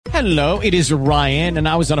Hello, it is Ryan, and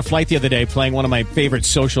I was on a flight the other day playing one of my favorite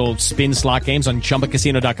social spin slot games on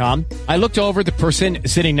ChumbaCasino.com. I looked over at the person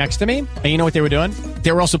sitting next to me, and you know what they were doing?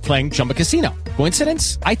 They were also playing Chumba Casino.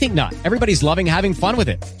 Coincidence? I think not. Everybody's loving having fun with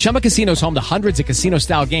it. Chumba Casino is home to hundreds of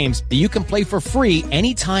casino-style games that you can play for free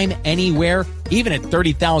anytime, anywhere, even at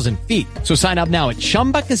 30,000 feet. So sign up now at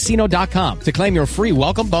ChumbaCasino.com to claim your free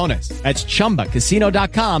welcome bonus. That's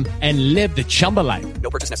ChumbaCasino.com and live the Chumba life.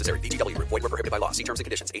 No purchase necessary. VGW. Void where prohibited by law. See terms and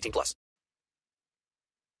conditions. 18+.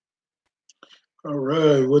 All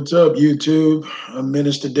right. What's up, YouTube? I'm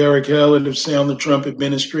Minister Derek Hallett of Sound the Trumpet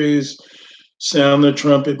Ministries,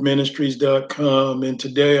 soundthetrumpetministries.com. And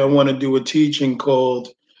today I want to do a teaching called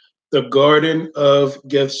The Garden of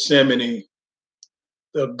Gethsemane.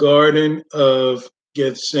 The Garden of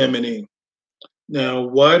Gethsemane. Now,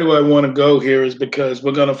 why do I want to go here is because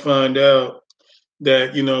we're going to find out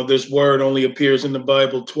that, this word only appears in the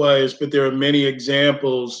Bible twice, but there are many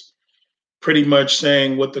examples pretty much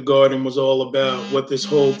saying what the garden was all about, what this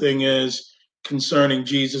whole thing is concerning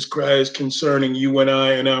Jesus Christ, concerning you and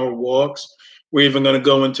I and our walks. We're even going to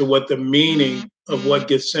go into what the meaning of what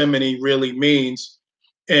Gethsemane really means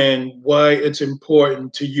and why it's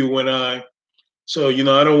important to you and I. So, I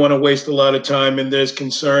don't want to waste a lot of time in this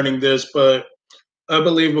concerning this, but I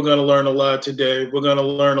believe we're going to learn a lot today. We're going to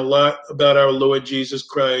learn a lot about our Lord Jesus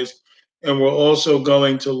Christ, and we're also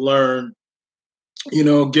going to learn,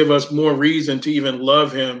 give us more reason to even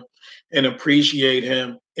love him and appreciate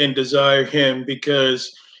him and desire him,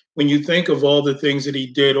 because when you think of all the things that he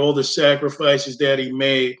did, all the sacrifices that he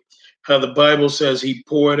made, how the Bible says he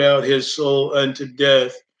poured out his soul unto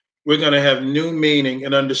death, we're going to have new meaning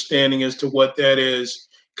and understanding as to what that is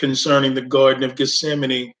concerning the Garden of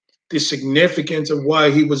Gethsemane, the significance of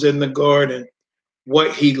why he was in the garden,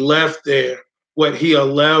 what he left there, what he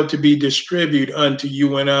allowed to be distributed unto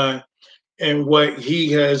you and I, and what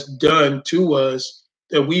he has done to us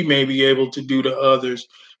that we may be able to do to others.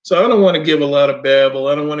 So I don't want to give a lot of babble.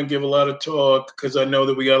 I don't want to give a lot of talk because I know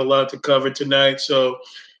that we got a lot to cover tonight. So,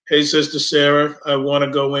 hey, Sister Sarah, I want to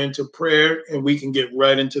go into prayer and we can get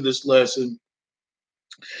right into this lesson.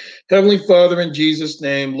 Heavenly Father, in Jesus'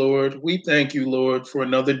 name, Lord, we thank you, Lord, for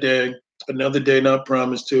another day not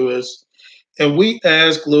promised to us. And we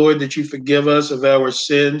ask, Lord, that you forgive us of our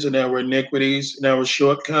sins and our iniquities and our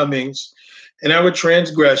shortcomings and our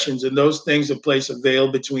transgressions and those things that place a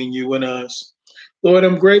veil between you and us. Lord,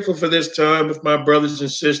 I'm grateful for this time with my brothers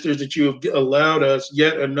and sisters that you have allowed us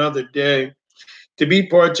yet another day to be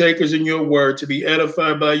partakers in your word, to be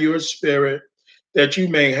edified by your spirit, that you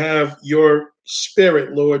may have your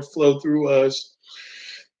spirit, Lord, flow through us.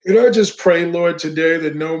 And I just pray, Lord, today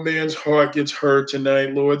that no man's heart gets hurt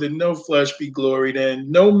tonight, Lord, that no flesh be gloried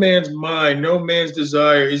in, no man's mind, no man's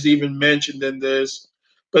desire is even mentioned in this,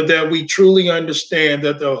 but that we truly understand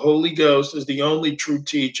that the Holy Ghost is the only true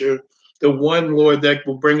teacher, the one, Lord, that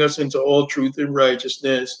will bring us into all truth and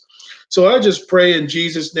righteousness. So I just pray in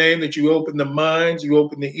Jesus' name that you open the minds, you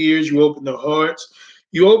open the ears, you open the hearts,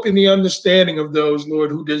 you open the understanding of those,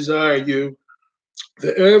 Lord, who desire you.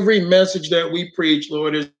 That every message that we preach,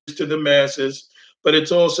 Lord, is to the masses, but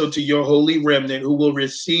it's also to your holy remnant who will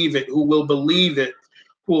receive it, who will believe it,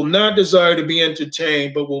 who will not desire to be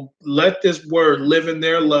entertained, but will let this word live in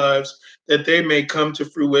their lives that they may come to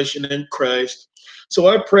fruition in Christ. So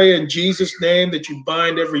I pray in Jesus' name that you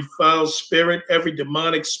bind every foul spirit, every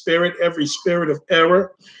demonic spirit, every spirit of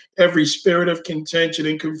error, every spirit of contention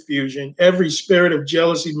and confusion, every spirit of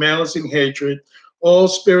jealousy, malice, and hatred, all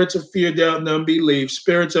spirits of fear, doubt, and unbelief,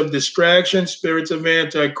 spirits of distraction, spirits of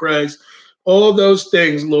antichrist, all those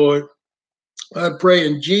things, Lord. I pray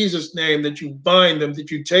in Jesus' name that you bind them,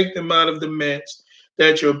 that you take them out of the midst,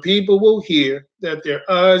 that your people will hear, that their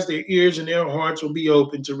eyes, their ears, and their hearts will be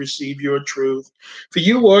open to receive your truth. For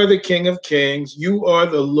you are the King of Kings. You are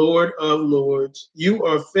the Lord of Lords. You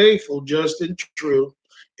are faithful, just, and true,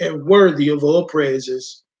 and worthy of all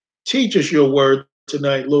praises. Teach us your word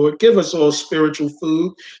tonight, Lord. Give us all spiritual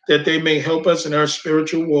food that they may help us in our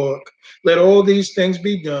spiritual walk. Let all these things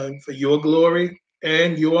be done for your glory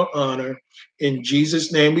and your honor. In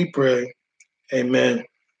Jesus' name we pray. Amen.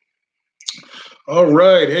 All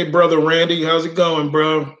right. Hey, Brother Randy, how's it going,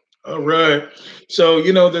 bro? All right. So,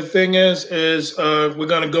 the thing is we're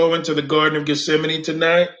going to go into the Garden of Gethsemane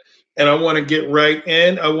tonight, and I want to get right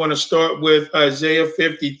in. I want to start with Isaiah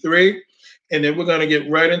 53. And then we're going to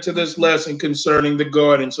get right into this lesson concerning the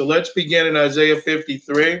garden. So let's begin in Isaiah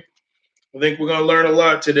 53. I think we're going to learn a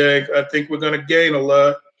lot today. I think we're going to gain a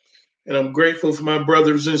lot. And I'm grateful for my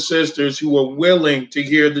brothers and sisters who are willing to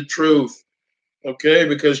hear the truth. Okay,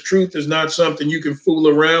 because truth is not something you can fool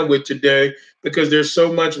around with today. because there's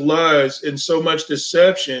so much lies and so much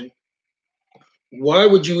deception. Why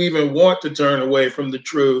would you even want to turn away from the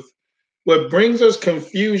truth? What brings us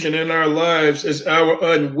confusion in our lives is our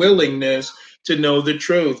unwillingness to know the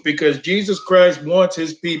truth, because Jesus Christ wants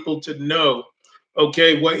his people to know,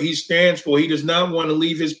 okay, what he stands for. He does not want to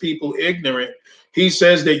leave his people ignorant. He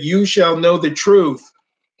says that you shall know the truth,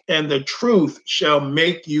 and the truth shall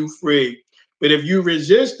make you free. But if you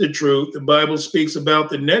resist the truth, the Bible speaks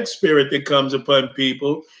about the next spirit that comes upon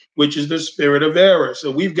people, which is the spirit of error.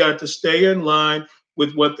 So we've got to stay in line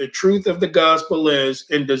with what the truth of the gospel is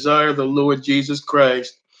and desire the Lord Jesus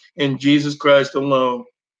Christ and Jesus Christ alone.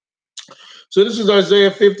 So this is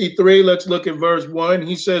Isaiah 53. Let's look at verse 1.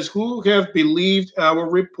 He says, "Who have believed our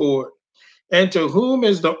report? And to whom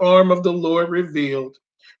is the arm of the Lord revealed?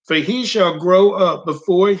 For he shall grow up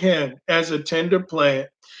before him as a tender plant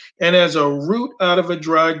and as a root out of a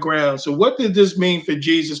dry ground." So, what did this mean for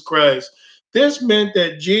Jesus Christ? This meant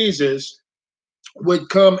that Jesus would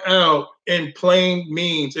come out in plain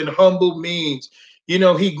means, in humble means. You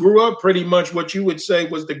know, he grew up pretty much what you would say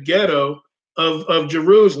was the ghetto of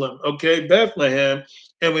Jerusalem, okay, Bethlehem.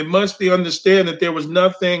 And we must be understand that there was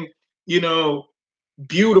nothing, you know,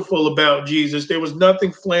 beautiful about Jesus. There was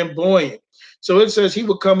nothing flamboyant. So it says he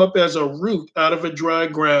would come up as a root out of a dry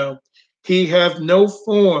ground. He hath no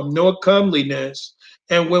form nor comeliness.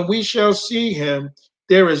 And when we shall see him,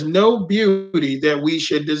 there is no beauty that we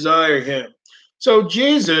should desire him. So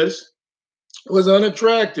Jesus was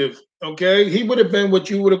unattractive. Okay. He would have been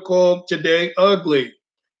what you would have called today ugly.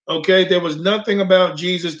 Okay. There was nothing about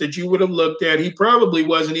Jesus that you would have looked at. He probably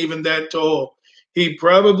wasn't even that tall. He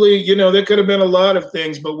probably, you know, there could have been a lot of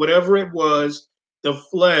things, but whatever it was, the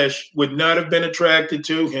flesh would not have been attracted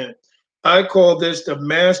to him. I call this the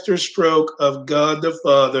master stroke of God the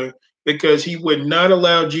Father, because he would not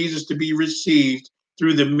allow Jesus to be received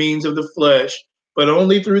through the means of the flesh, but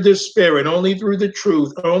only through the Spirit, only through the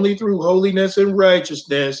truth, only through holiness and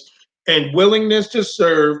righteousness and willingness to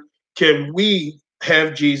serve can we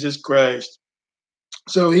have Jesus Christ.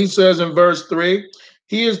 So he says in verse 3,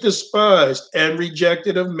 he is despised and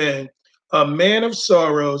rejected of men, a man of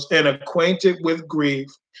sorrows and acquainted with grief.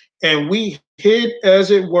 And we hid,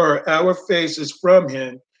 as it were, our faces from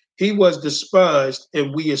him. He was despised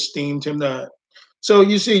and we esteemed him not. So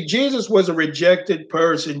you see, Jesus was a rejected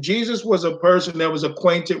person. Jesus was a person that was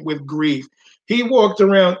acquainted with grief. He walked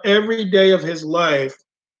around every day of his life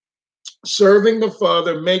serving the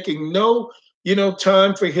Father, making no,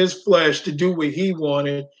 time for his flesh to do what he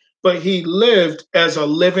wanted, but he lived as a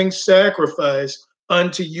living sacrifice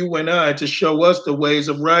unto you and I to show us the ways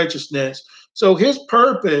of righteousness. So his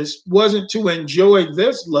purpose wasn't to enjoy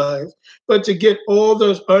this life, but to get all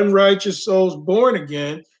those unrighteous souls born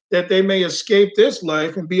again, that they may escape this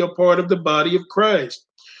life and be a part of the body of Christ.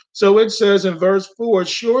 So it says in verse 4,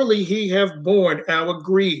 surely he hath borne our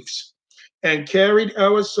griefs and carried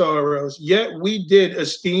our sorrows, yet we did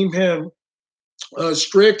esteem him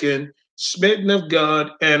stricken, smitten of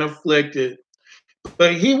God, and afflicted.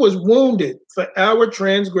 But he was wounded for our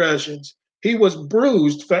transgressions, he was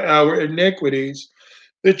bruised for our iniquities.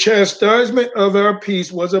 The chastisement of our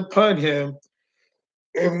peace was upon him,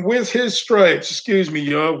 and with his stripes, excuse me,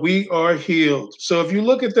 y'all, we are healed. So if you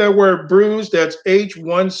look at that word bruised, that's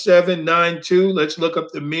H1792. Let's look up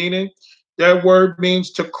the meaning. That word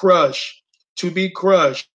means to crush, to be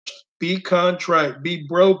crushed, be contrite, be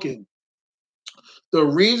broken. The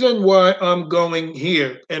reason why I'm going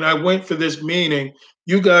here, and I went for this meaning,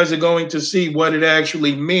 you guys are going to see what it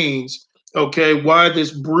actually means, okay? Why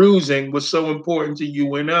this bruising was so important to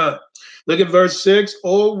you and I. Look at verse 6.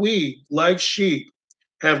 All we, like sheep,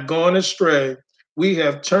 have gone astray. We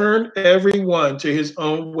have turned every one to his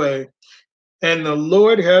own way, and the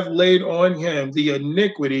Lord hath laid on him the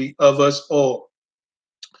iniquity of us all.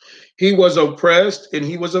 He was oppressed and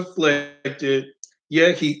he was afflicted,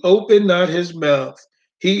 yet he opened not his mouth.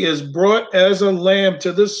 He is brought as a lamb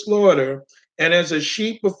to the slaughter, and as a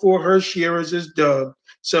sheep before her shearers is dumb,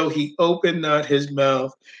 so he opened not his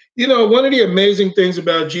mouth. You know, one of the amazing things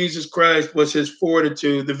about Jesus Christ was his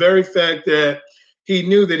fortitude, the very fact that he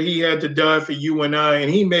knew that he had to die for you and I, and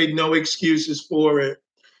he made no excuses for it.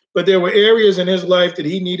 But there were areas in his life that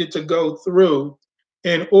he needed to go through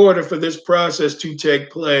in order for this process to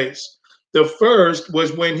take place. The first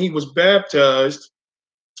was when he was baptized,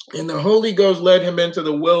 and the Holy Ghost led him into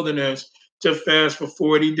the wilderness to fast for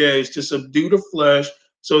 40 days to subdue the flesh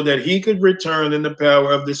so that he could return in the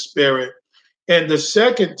power of the Spirit. And the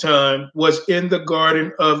second time was in the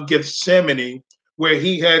Garden of Gethsemane, where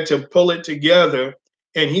he had to pull it together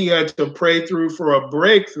and he had to pray through for a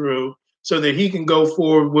breakthrough so that he can go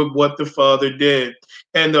forward with what the Father did.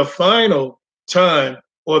 And the final time,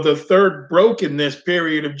 or the third brokenness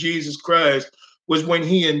period of Jesus Christ, was when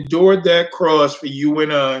he endured that cross for you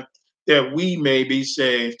and I, that we may be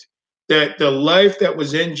saved. That the life that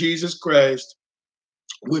was in Jesus Christ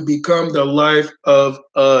would become the life of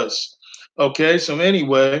us. Okay, so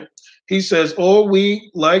anyway, he says, all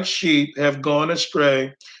we like sheep have gone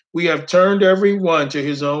astray. We have turned every one to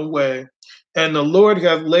his own way. And the Lord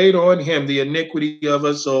hath laid on him the iniquity of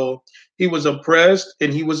us all. He was oppressed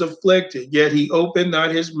and he was afflicted, yet he opened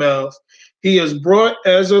not his mouth. He is brought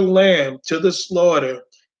as a lamb to the slaughter,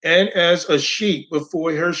 and as a sheep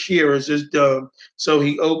before her shearers is dumb, so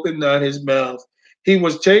he opened not his mouth. He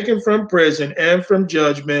was taken from prison and from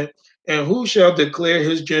judgment, and who shall declare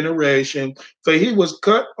his generation? For he was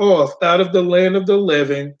cut off out of the land of the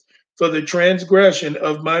living. For the transgression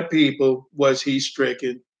of my people was he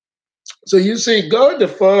stricken. So you see, God the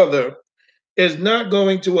Father is not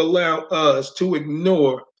going to allow us to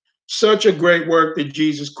ignore such a great work that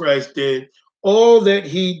Jesus Christ did, all that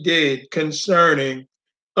he did concerning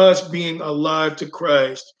us being alive to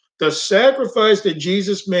Christ. The sacrifice that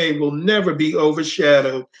Jesus made will never be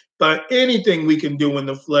overshadowed by anything we can do in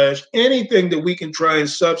the flesh, anything that we can try and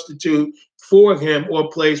substitute for him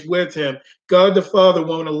or place with him. God the Father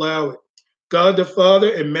won't allow it. God the Father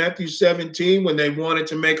in Matthew 17, when they wanted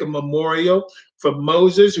to make a memorial for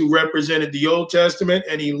Moses, who represented the Old Testament,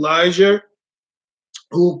 and Elijah,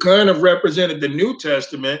 who kind of represented the New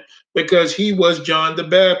Testament, because he was John the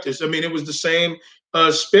Baptist. I mean, it was the same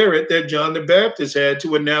spirit that John the Baptist had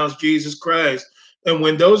to announce Jesus Christ. And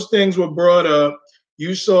when those things were brought up,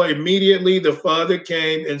 you saw immediately the Father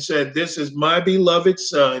came and said, "This is my beloved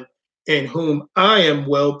Son, in whom I am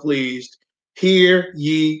well pleased. Hear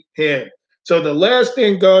ye him." So the last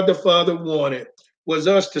thing God the Father wanted was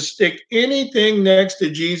us to stick anything next to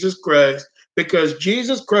Jesus Christ, because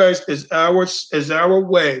Jesus Christ is our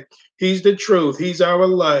way. He's the truth. He's our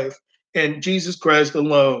life, and Jesus Christ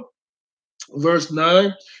alone. Verse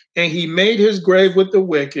 9, and he made his grave with the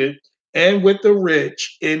wicked and with the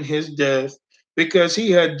rich in his death, because he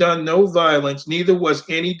had done no violence, neither was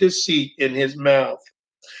any deceit in his mouth.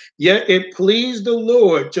 Yet it pleased the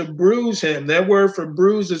Lord to bruise him. That word for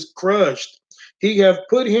bruise is crushed. He hath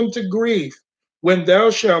put him to grief, when thou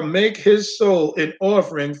shalt make his soul an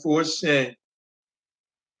offering for sin.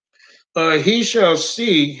 He shall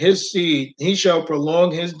see his seed, he shall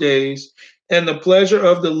prolong his days, and the pleasure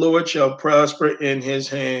of the Lord shall prosper in his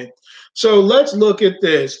hand. So let's look at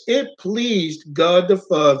this. It pleased God the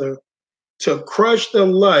Father to crush the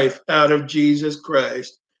life out of Jesus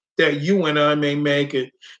Christ, that you and I may make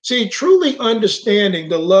it. See, truly understanding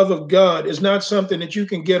the love of God is not something that you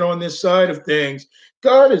can get on this side of things.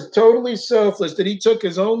 God is totally selfless, that he took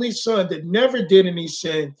his only son that never did any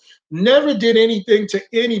sin, never did anything to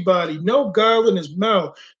anybody, no guile in his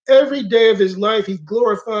mouth. Every day of his life, he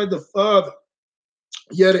glorified the Father.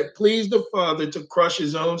 Yet it pleased the Father to crush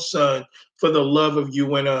his own son for the love of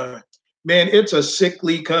you and I. Man, it's a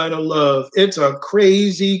sickly kind of love. It's a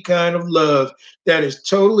crazy kind of love that is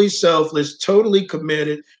totally selfless, totally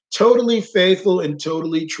committed, totally faithful, and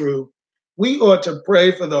totally true. We ought to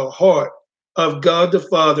pray for the heart of God the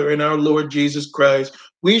Father and our Lord Jesus Christ.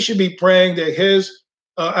 We should be praying that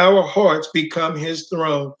our hearts become his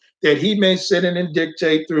throne, that he may sit in and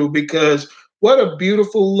dictate through, because what a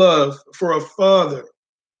beautiful love for a father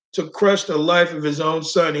to crush the life of his own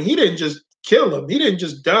son. And he didn't just kill him, he didn't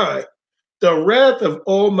just die. The wrath of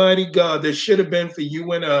Almighty God that should have been for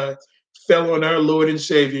you and I fell on our Lord and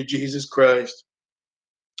Savior, Jesus Christ.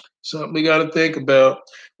 Something we got to think about.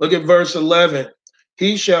 Look at verse 11.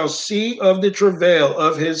 He shall see of the travail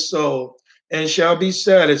of his soul, and shall be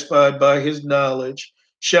satisfied by his knowledge.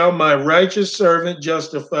 Shall my righteous servant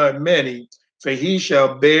justify many, for he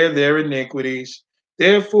shall bear their iniquities.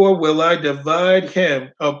 Therefore will I divide him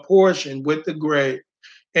a portion with the great,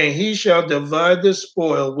 and he shall divide the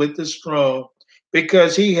spoil with the strong,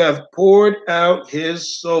 because he hath poured out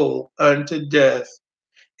his soul unto death,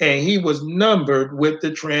 and he was numbered with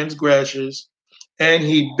the transgressors, and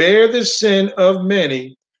he bare the sin of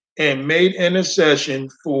many, and made intercession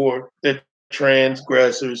for the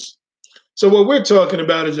transgressors. So what we're talking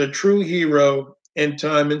about is a true hero in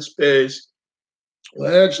time and space.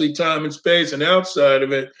 Well, actually, time and space and outside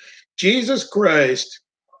of it. Jesus Christ,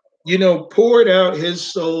 poured out his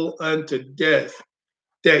soul unto death,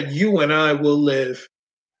 that you and I will live.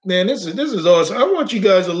 Man, this is awesome. I want you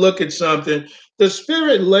guys to look at something. The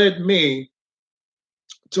Spirit led me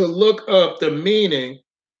to look up the meaning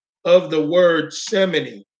of the word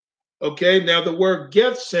semine. Okay, now the word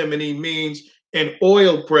Gethsemane means an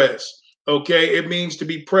oil press. Okay, it means to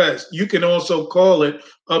be pressed. You can also call it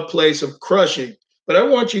a place of crushing. But I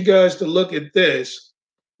want you guys to look at this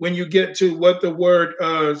when you get to what the word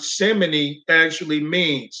semine actually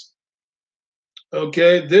means.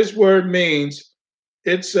 Okay, this word means,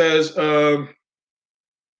 it says,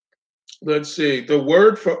 let's see, the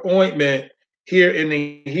word for ointment here in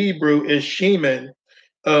the Hebrew is shemen,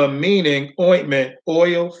 meaning ointment,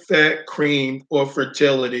 oil, fat, cream, or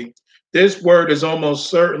fertility. This word is almost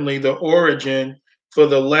certainly the origin for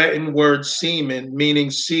the Latin word semen, meaning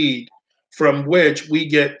seed, from which we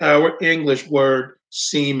get our English word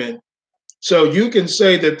semen. So you can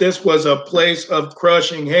say that this was a place of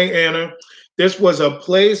crushing. Hey, Anna, this was a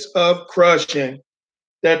place of crushing,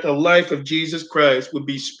 that the life of Jesus Christ would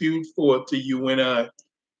be spewed forth to you and I.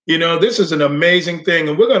 You know, this is an amazing thing.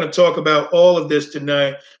 And we're going to talk about all of this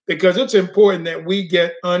tonight because it's important that we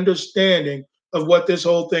get understanding of what this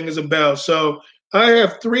whole thing is about. So I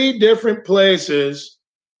have three different places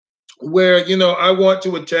where, I want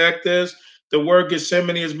to attack this. The word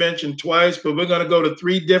Gethsemane is mentioned twice, but we're going to go to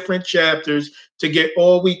three different chapters to get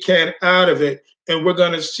all we can out of it. And we're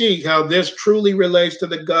going to see how this truly relates to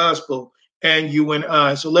the gospel and you and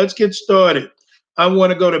I. So let's get started. I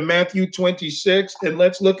want to go to Matthew 26 and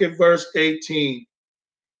let's look at verse 18.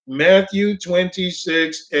 Matthew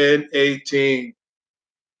 26 and 18.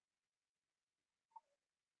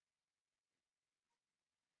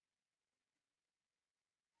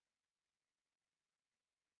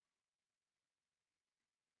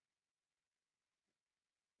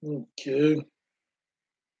 Okay.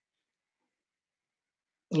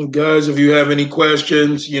 Well, guys, if you have any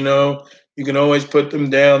questions, you can always put them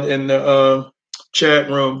down in the chat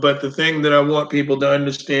room. But the thing that I want people to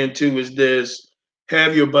understand too is this: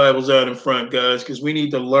 have your Bibles out in front, guys, because we need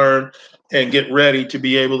to learn and get ready to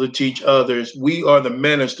be able to teach others. We are the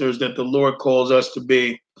ministers that the Lord calls us to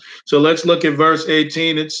be. So let's look at verse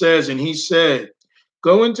 18. It says, "And he said,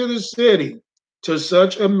 Go into the city to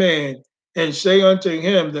such a man and say unto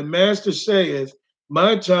him, The master saith,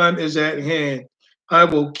 My time is at hand. I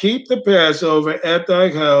will keep the Passover at thy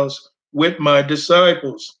house with my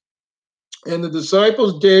disciples." And the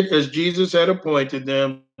disciples did as Jesus had appointed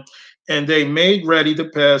them, and they made ready the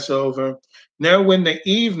Passover. Now, when the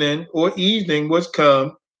evening was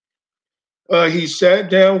come, he sat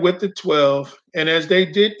down with the 12, and as they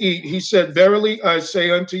did eat, he said, Verily I say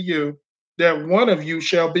unto you, that one of you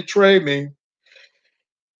shall betray me.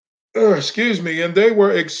 Excuse me. And they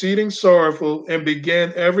were exceeding sorrowful, and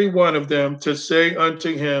began every one of them to say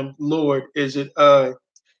unto him, Lord, is it I?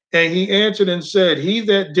 And he answered and said, He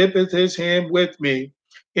that dippeth his hand with me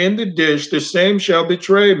in the dish, the same shall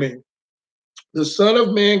betray me. The Son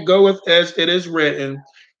of Man goeth as it is written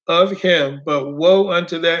of him, but woe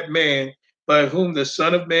unto that man by whom the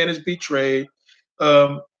Son of Man is betrayed.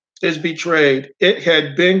 Um, is betrayed. It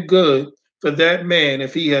had been good for that man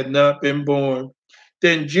if he had not been born.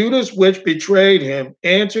 Then Judas, which betrayed him,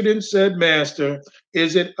 answered and said, Master,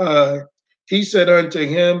 is it I? He said unto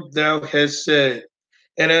him, Thou hast said.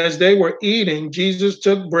 And as they were eating, Jesus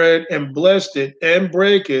took bread and blessed it and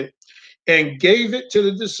brake it and gave it to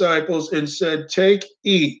the disciples and said, Take,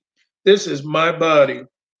 eat. This is my body.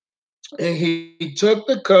 And he took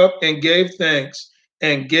the cup and gave thanks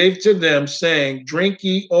and gave to them, saying, Drink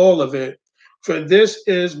ye all of it, for this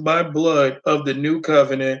is my blood of the new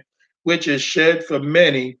covenant, which is shed for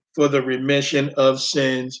many for the remission of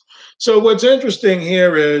sins. So, what's interesting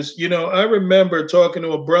here is, I remember talking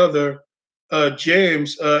to a brother,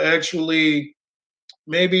 James, actually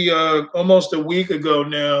maybe almost a week ago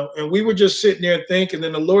now, and we were just sitting there thinking,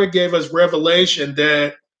 and the Lord gave us revelation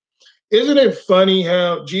that, isn't it funny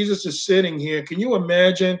how Jesus is sitting here? Can you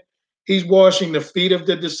imagine? He's washing the feet of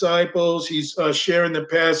the disciples. He's sharing the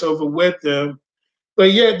Passover with them.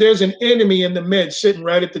 But yet there's an enemy in the midst sitting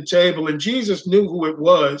right at the table. And Jesus knew who it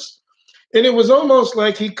was. And it was almost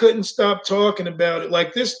like he couldn't stop talking about it.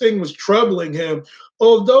 Like this thing was troubling him.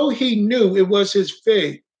 Although he knew it was his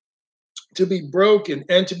fate to be broken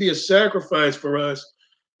and to be a sacrifice for us.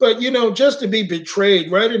 But, just to be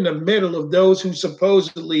betrayed right in the middle of those who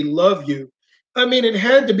supposedly love you. I mean, it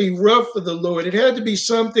had to be rough for the Lord. It had to be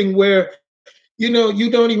something where, you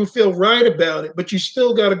don't even feel right about it, but you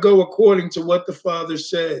still got to go according to what the Father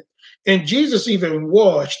said. And Jesus even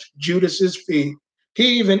washed Judas's feet.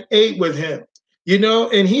 He even ate with him,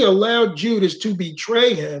 and he allowed Judas to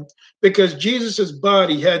betray him because Jesus's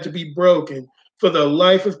body had to be broken for the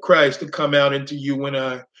life of Christ to come out into you and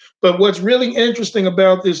I. But what's really interesting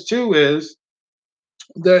about this too is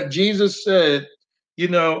that Jesus said,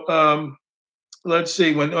 let's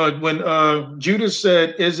see, when Judas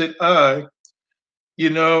said, "Is it I?"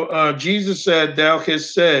 Jesus said, "Thou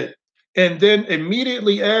hast said." And then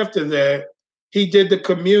immediately after that, he did the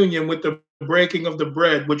communion with the breaking of the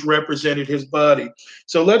bread, which represented his body.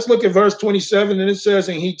 So let's look at verse 27, and it says,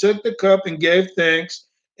 "And he took the cup and gave thanks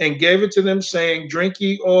and gave it to them, saying, Drink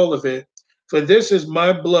ye all of it, for this is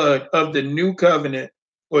my blood of the new covenant,"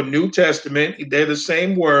 or New Testament, they're the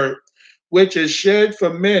same word, "which is shed for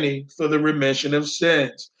many for the remission of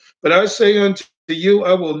sins. But I say unto you,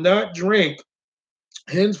 I will not drink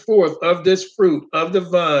henceforth of this fruit of the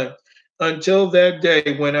vine until that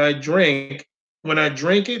day when I drink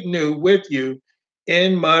it new with you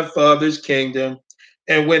in my Father's kingdom."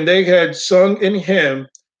 And when they had sung in hymn,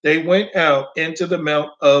 they went out into the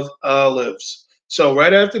Mount of Olives. So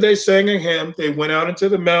right after they sang a hymn, they went out into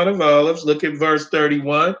the Mount of Olives. Look at verse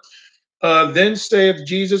 31. Then saith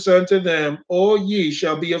Jesus unto them, All ye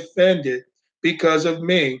shall be offended because of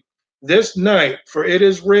me this night, for it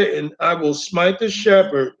is written, I will smite the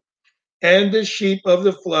shepherd, and the sheep of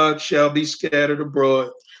the flock shall be scattered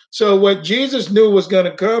abroad. So what Jesus knew was going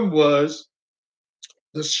to come was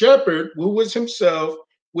the shepherd, who was himself,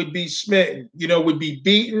 would be smitten, would be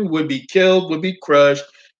beaten, would be killed, would be crushed.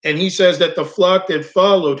 And he says that the flock that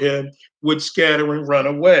followed him would scatter and run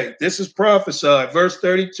away. This is prophesied. Verse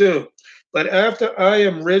 32. But after I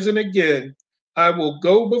am risen again, I will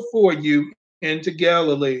go before you into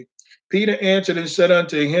Galilee. Peter answered and said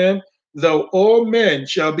unto him, Though all men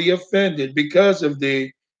shall be offended because of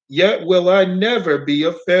thee, yet will I never be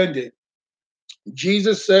offended.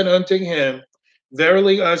 Jesus said unto him,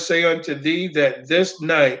 Verily I say unto thee that this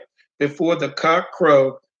night before the cock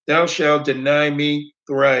crow, thou shalt deny me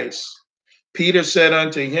thrice. Peter said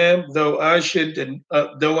unto him, Though I should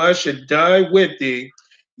die with thee,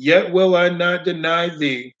 yet will I not deny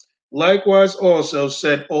thee. Likewise also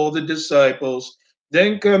said all the disciples.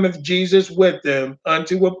 Then cometh Jesus with them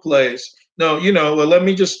unto a place. No, well, let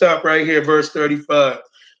me just stop right here, verse 35.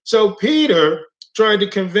 So Peter tried to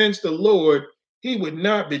convince the Lord he would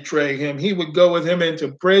not betray him. He would go with him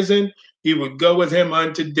into prison. He would go with him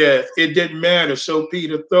unto death. It didn't matter, so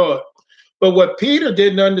Peter thought. But what Peter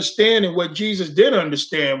didn't understand and what Jesus did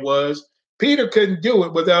understand was Peter couldn't do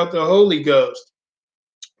it without the Holy Ghost.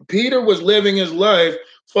 Peter was living his life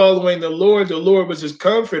following the Lord. The Lord was his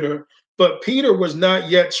comforter, but Peter was not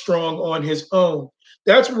yet strong on his own.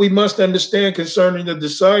 That's what we must understand concerning the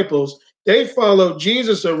disciples. They followed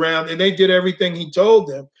Jesus around and they did everything he told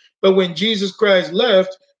them. But when Jesus Christ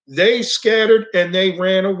left, they scattered and they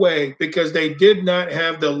ran away because they did not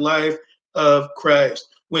have the life of Christ.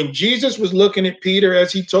 When Jesus was looking at Peter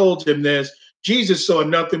as he told him this, Jesus saw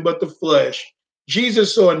nothing but the flesh.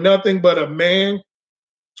 Jesus saw nothing but a man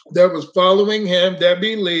that was following him, that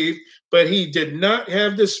believed, but he did not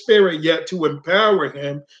have the spirit yet to empower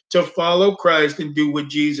him to follow Christ and do what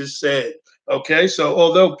Jesus said. Okay, so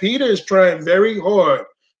although Peter is trying very hard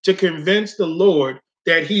to convince the Lord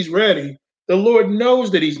that he's ready, the Lord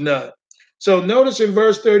knows that he's not. So notice in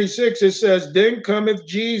verse 36, it says, Then cometh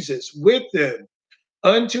Jesus with them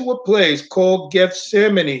unto a place called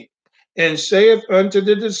Gethsemane, and saith unto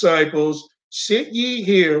the disciples, Sit ye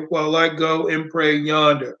here while I go and pray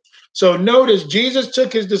yonder. So notice Jesus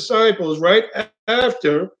took his disciples right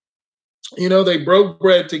after, they broke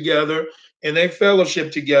bread together and they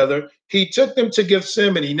fellowshiped together. He took them to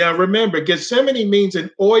Gethsemane. Now remember, Gethsemane means an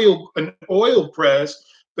oil press,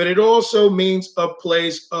 but it also means a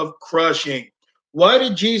place of crushing. Why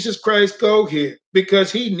did Jesus Christ go here?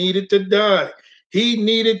 Because he needed to die. He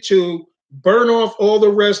needed to burn off all the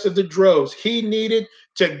rest of the droves. He needed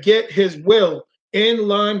to get his will in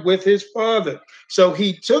line with his Father. So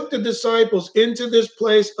he took the disciples into this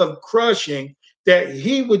place of crushing that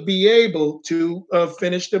he would be able to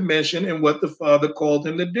finish the mission and what the Father called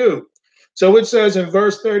him to do. So it says in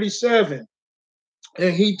verse 37,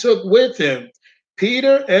 and he took with him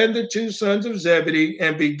Peter and the two sons of Zebedee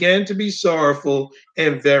and began to be sorrowful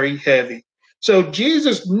and very heavy. So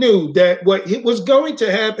Jesus knew that what was going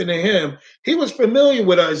to happen to him, he was familiar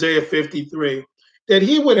with Isaiah 53, that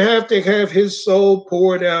he would have to have his soul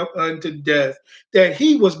poured out unto death, that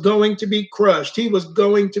he was going to be crushed, he was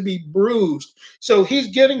going to be bruised. So he's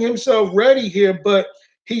getting himself ready here, but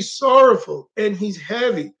he's sorrowful and he's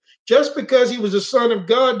heavy. Just because he was a son of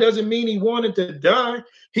God doesn't mean he wanted to die.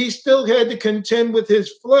 He still had to contend with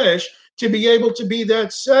his flesh to be able to be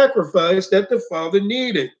that sacrifice that the Father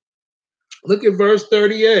needed. Look at verse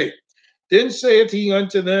 38. Then saith he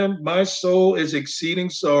unto them, My soul is exceeding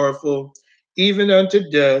sorrowful, even unto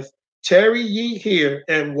death. Tarry ye here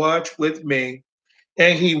and watch with me.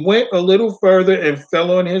 And he went a little further and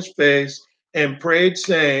fell on his face and prayed,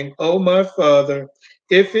 saying, O my Father,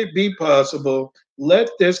 if it be possible, let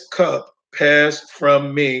this cup pass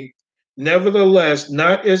from me. Nevertheless,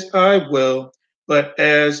 not as I will, but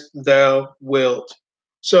as thou wilt.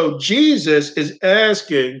 So Jesus is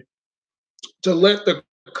asking to let the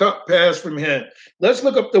cup pass from him. Let's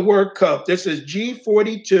look up the word cup. This is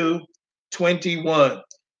G42:21.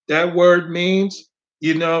 That word means,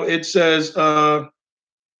 it says,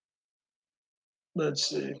 let's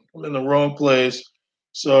see, I'm in the wrong place.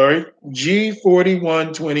 Sorry,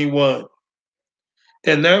 G41:21.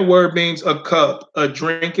 And that word means a cup, a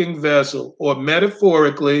drinking vessel, or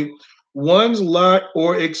metaphorically, one's lot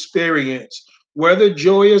or experience, whether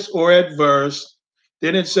joyous or adverse.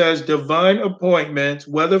 Then it says divine appointments,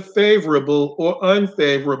 whether favorable or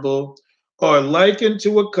unfavorable, are likened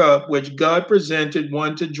to a cup which God presented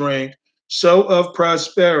one to drink, so of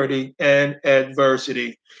prosperity and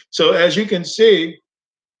adversity. So as you can see,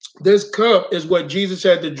 this cup is what Jesus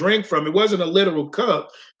had to drink from. It wasn't a literal cup,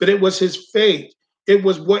 but it was his faith. It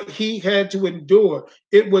was what he had to endure.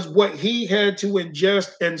 It was what he had to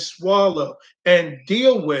ingest and swallow and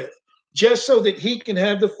deal with just so that he can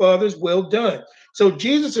have the Father's will done. So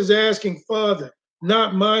Jesus is asking, Father,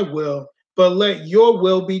 not my will, but let your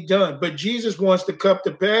will be done. But Jesus wants the cup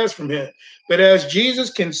to pass from him. But as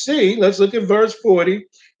Jesus can see, let's look at verse 40.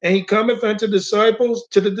 And he cometh unto disciples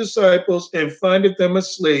to the disciples and findeth them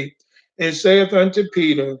asleep, and saith unto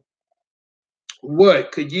Peter,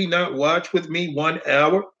 what, could ye not watch with me 1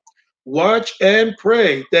 hour? Watch and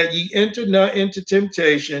pray that ye enter not into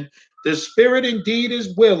temptation. The spirit indeed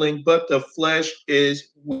is willing, but the flesh is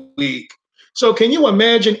weak. So, can you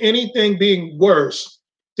imagine anything being worse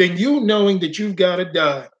than you knowing that you've got to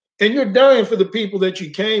die? And you're dying for the people that you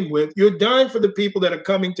came with. You're dying for the people that are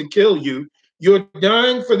coming to kill you. You're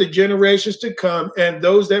dying for the generations to come and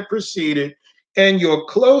those that preceded. And your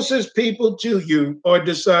closest people to you are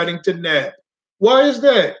deciding to nap. Why is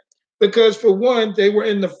that? Because for one, they were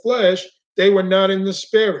in the flesh, they were not in the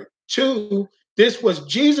spirit. Two, this was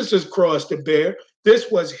Jesus's cross to bear. This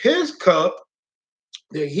was his cup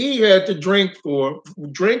that he had to drink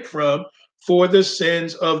from for the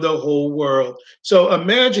sins of the whole world. So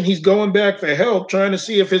imagine he's going back for help, trying to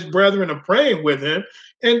see if his brethren are praying with him,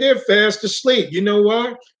 and they're fast asleep. You know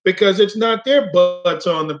why? Because it's not their butts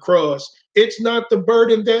on the cross. It's not the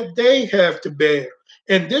burden that they have to bear.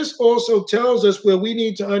 And this also tells us where we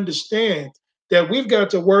need to understand that we've got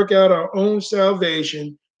to work out our own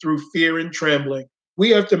salvation through fear and trembling. We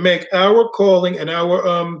have to make our calling and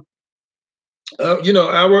our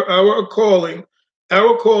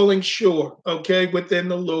calling sure, okay, within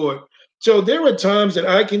the Lord. So there are times that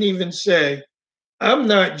I can even say, I'm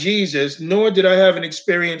not Jesus, nor did I have an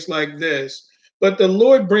experience like this. But the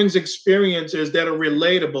Lord brings experiences that are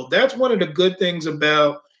relatable. That's one of the good things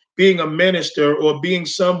about being a minister or being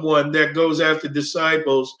someone that goes after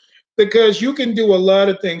disciples, because you can do a lot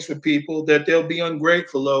of things for people that they'll be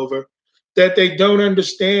ungrateful over, that they don't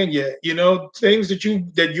understand yet. Things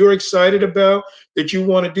that you're excited about, that you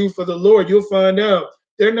want to do for the Lord, you'll find out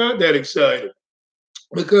they're not that excited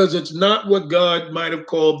because it's not what God might have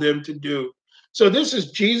called them to do. So this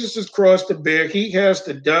is Jesus's cross to bear. He has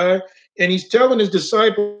to die, and he's telling his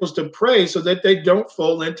disciples to pray so that they don't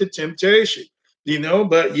fall into temptation.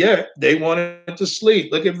 But yet they wanted to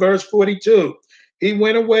sleep. Look at verse 42. He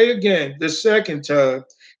went away again the second time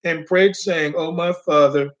and prayed, saying, "O my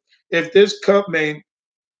Father, if this cup may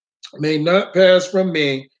not pass from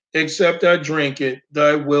me, except I drink it,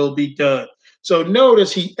 thy will be done." So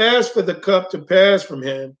notice he asked for the cup to pass from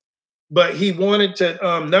him, but he wanted to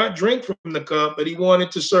not drink from the cup, but he wanted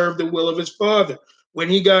to serve the will of his Father. When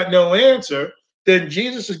he got no answer, then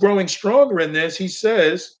Jesus is growing stronger in this. He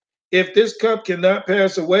says, if this cup cannot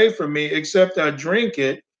pass away from me except I drink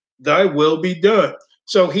it, thy will be done.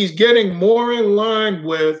 So he's getting more in line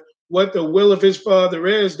with what the will of his Father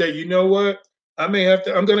is, that what? I'm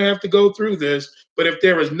going to have to go through this, but if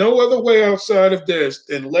there is no other way outside of this,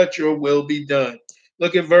 then let your will be done.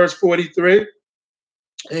 Look at verse 43.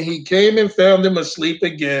 And he came and found them asleep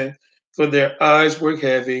again, for their eyes were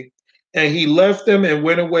heavy. And he left them and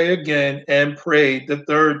went away again and prayed the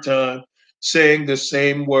third time, saying the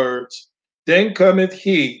same words. Then cometh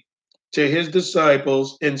he to his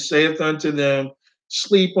disciples and saith unto them,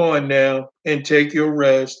 sleep on now and take your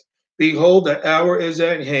rest. Behold, the hour is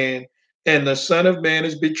at hand, and the Son of Man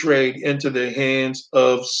is betrayed into the hands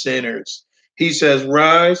of sinners. He says,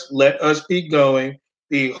 rise, let us be going.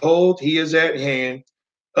 Behold, he is at hand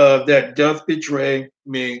that doth betray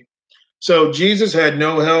me. So Jesus had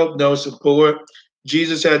no help, no support.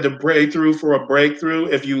 Jesus had to pray through for a breakthrough.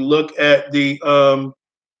 If you look at the,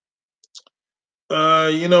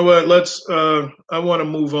 you know what? I want to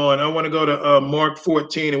move on. I want to go to Mark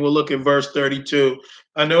 14 and we'll look at verse 32.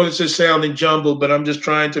 I know this is sounding jumbled, but I'm just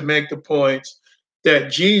trying to make the points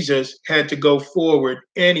that Jesus had to go forward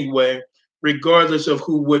anyway, regardless of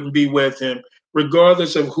who wouldn't be with him,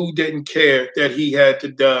 regardless of who didn't care that he had to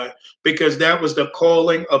die, because that was the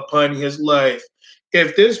calling upon his life.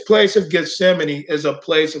 If this place of Gethsemane is a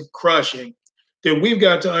place of crushing, then we've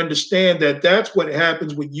got to understand that that's what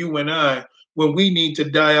happens with you and I when we need to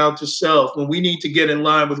die out to self, when we need to get in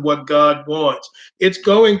line with what God wants. It's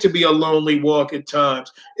going to be a lonely walk at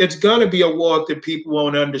times. It's going to be a walk that people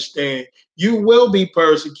won't understand. You will be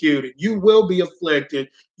persecuted. You will be afflicted.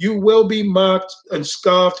 You will be mocked and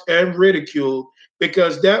scoffed and ridiculed,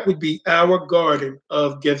 because that would be our garden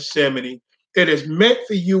of Gethsemane. It is meant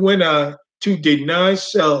for you and I to deny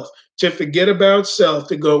self, to forget about self,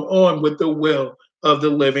 to go on with the will of the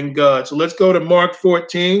living God. So let's go to Mark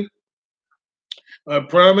 14. I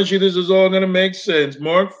promise you this is all going to make sense.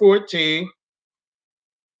 Mark 14.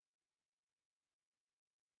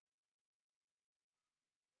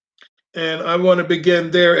 And I want to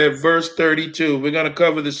begin there at verse 32. We're going to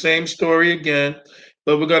cover the same story again,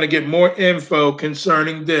 but we're going to get more info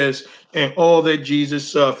concerning this and all that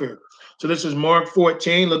Jesus suffered. So this is Mark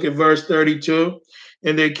 14. Look at verse 32.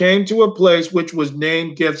 And they came to a place which was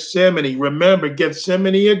named Gethsemane. Remember,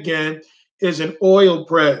 Gethsemane again is an oil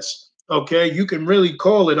press. Okay, you can really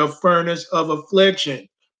call it a furnace of affliction.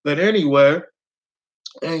 But anyway,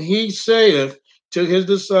 and he saith to his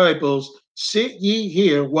disciples, sit ye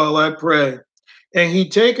here while I pray. And he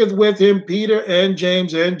taketh with him Peter and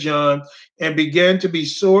James and John, and began to be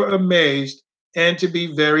sore amazed, and to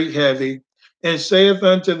be very heavy, and saith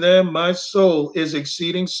unto them, my soul is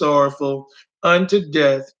exceeding sorrowful unto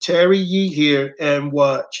death. Tarry ye here and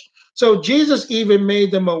watch. So Jesus even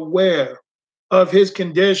made them aware of his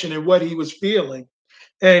condition and what he was feeling.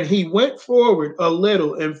 And he went forward a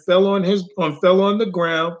little and fell on the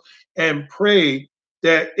ground and prayed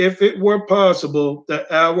that if it were possible,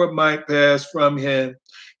 the hour might pass from him.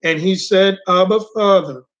 And he said, Abba,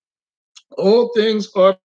 Father, all things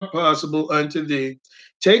are possible unto thee.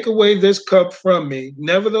 Take away this cup from me.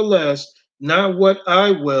 Nevertheless, not what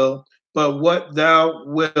I will, but what thou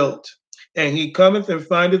wilt. And he cometh and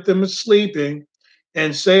findeth them sleeping,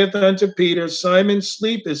 and saith unto Peter, Simon,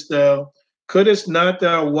 sleepest thou? Couldst not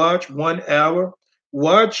thou watch 1 hour?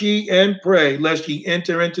 Watch ye and pray, lest ye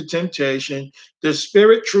enter into temptation. The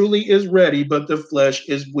spirit truly is ready, but the flesh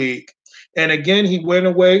is weak. And again he went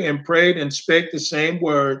away and prayed and spake the same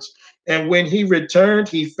words. And when he returned,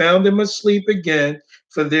 he found them asleep again,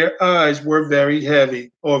 for their eyes were very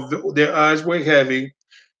heavy, or their eyes were heavy.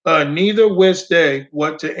 Neither wist they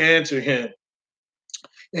what to answer him.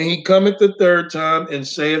 And he cometh the third time and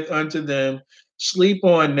saith unto them, sleep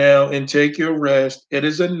on now and take your rest. It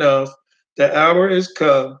is enough. The hour is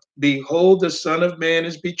come. Behold, the Son of Man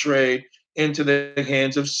is betrayed into the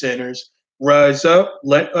hands of sinners. Rise up,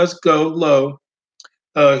 let us go. Lo,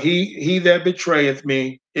 he that betrayeth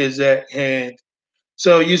me is at hand.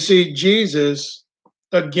 So you see, Jesus,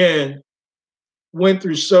 again, went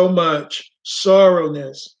through so much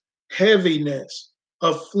sorrowness, heaviness,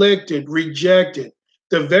 afflicted, rejected.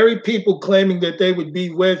 The very people claiming that they would be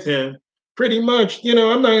with him, pretty much,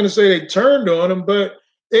 I'm not going to say they turned on him, but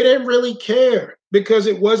they didn't really care because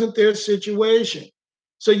it wasn't their situation.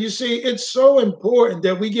 So you see, it's so important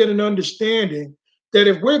that we get an understanding that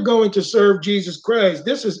if we're going to serve Jesus Christ,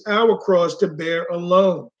 this is our cross to bear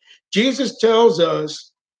alone. Jesus tells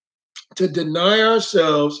us to deny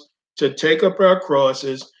ourselves, to take up our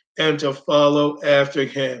crosses, and to follow after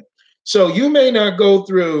him. So you may not go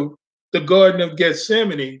through the Garden of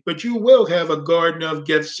Gethsemane, but you will have a Garden of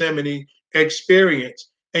Gethsemane experience.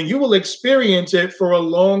 And you will experience it for a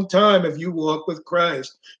long time if you walk with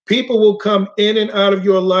Christ. People will come in and out of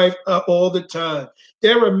your life all the time.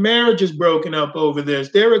 There are marriages broken up over this.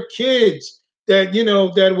 There are kids that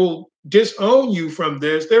will disown you from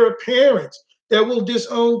this. There are parents that will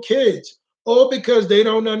disown kids, all because they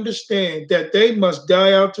don't understand that they must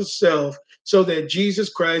die out to self so that Jesus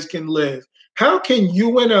Christ can live. How can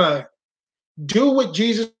you and I do what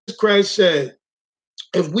Jesus Christ said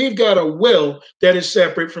if we've got a will that is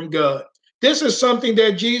separate from God? This is something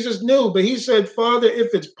that Jesus knew, but he said, Father,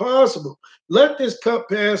 if it's possible, let this cup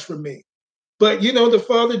pass from me. But the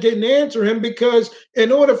Father didn't answer him, because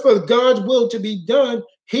in order for God's will to be done,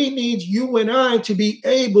 he needs you and I to be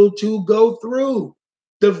able to go through.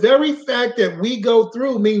 The very fact that we go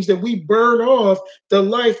through means that we burn off the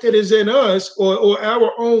life that is in us, or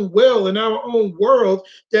our own will and our own world,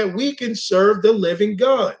 that we can serve the living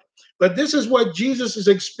God. But this is what Jesus is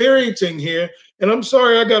experiencing here. And I'm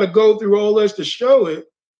sorry I got to go through all this to show it,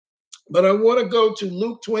 but I want to go to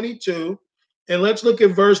Luke 22, and let's look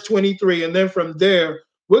at verse 23. And then from there,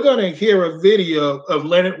 we're going to hear a video of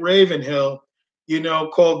Leonard Ravenhill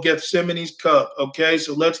called Gethsemane's cup. Okay,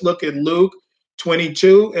 so let's look at Luke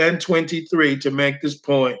 22 and 23 to make this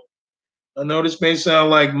point. I know this may sound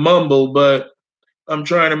like mumble, but I'm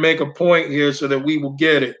trying to make a point here so that we will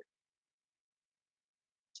get it.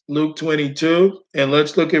 Luke 22, and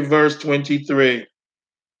let's look at verse 23.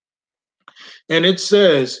 And it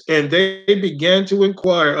says, and they began to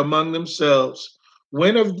inquire among themselves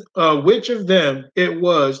which of them it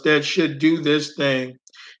was that should do this thing.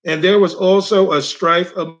 And there was also a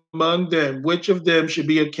strife among them, which of them should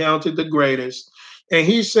be accounted the greatest. And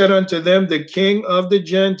he said unto them, the King of the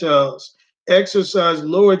Gentiles exercise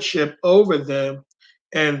lordship over them,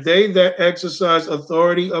 and they that exercise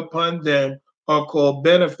authority upon them are called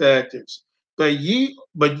benefactors. But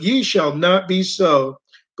ye shall not be so.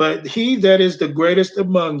 But he that is the greatest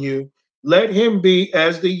among you, let him be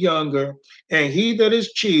as the younger, and he that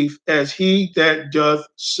is chief as he that doth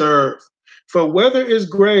serve. For whether is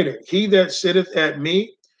greater, he that sitteth at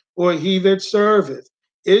meat, or he that serveth?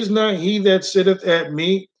 Is not he that sitteth at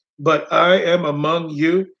meat, but I am among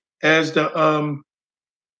you as he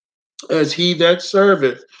that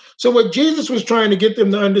serveth. So what Jesus was trying to get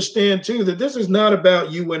them to understand too, that this is not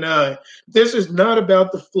about you and I. This is not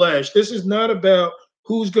about the flesh. This is not about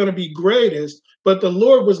who's going to be greatest, but the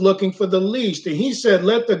Lord was looking for the least. And he said,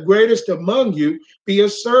 let the greatest among you be a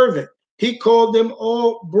servant. He called them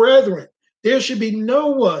all brethren. There should be no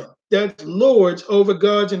one that's lords over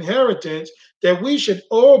God's inheritance, that we should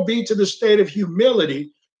all be to the state of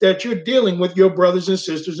humility that you're dealing with your brothers and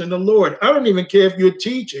sisters in the Lord. I don't even care if you're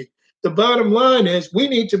teaching. The bottom line is we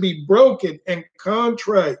need to be broken and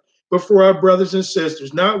contrite before our brothers and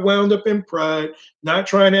sisters, not wound up in pride, not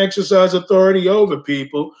trying to exercise authority over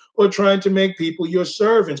people or trying to make people your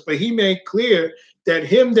servants. But he made clear that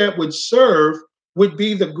him that would serve would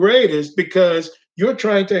be the greatest, because you're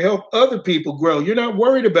trying to help other people grow. You're not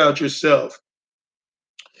worried about yourself.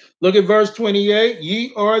 Look at verse 28.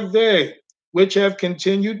 Ye are they which have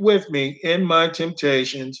continued with me in my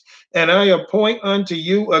temptations, and I appoint unto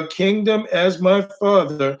you a kingdom as my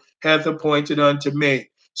Father hath appointed unto me.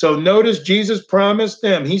 So notice Jesus promised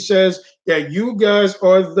them. He says that you guys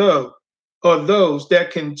are those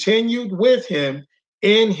that continued with him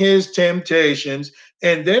in his temptations.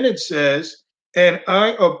 And then it says, and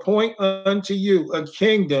I appoint unto you a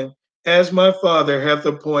kingdom as my Father hath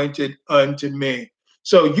appointed unto me.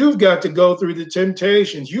 So you've got to go through the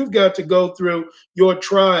temptations. You've got to go through your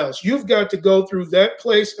trials. You've got to go through that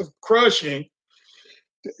place of crushing.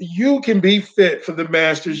 You can be fit for the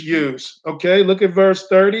master's use. Okay, look at verse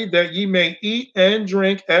 30, that ye may eat and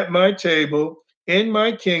drink at my table in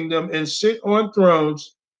my kingdom and sit on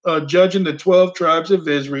thrones, judging the 12 tribes of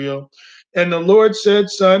Israel. And the Lord said,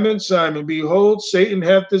 Simon, Simon, behold, Satan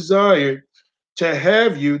hath desired to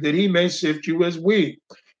have you, that he may sift you as wheat.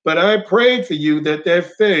 But I prayed for you that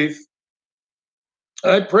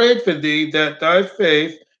I prayed for thee that thy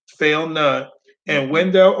faith fail not. And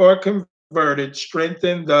when thou art converted,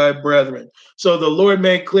 strengthen thy brethren. So the Lord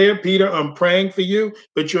made clear, Peter, I'm praying for you,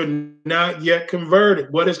 but you're not yet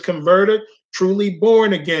converted. What is converted? Truly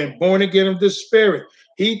born again of the Spirit.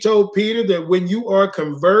 He told Peter that when you are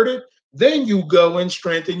converted, then you go and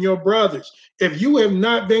strengthen your brothers. If you have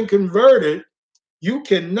not been converted, you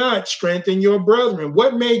cannot strengthen your brethren.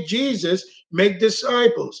 What made Jesus make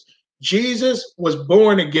disciples? Jesus was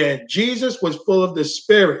born again. Jesus was full of the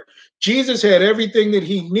Spirit. Jesus had everything that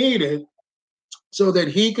he needed so that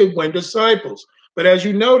he could win disciples. But as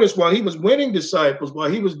you notice, while he was winning disciples,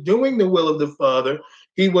 while he was doing the will of the Father,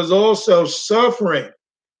 he was also suffering,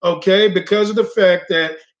 okay, because of the fact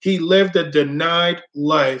that he lived a denied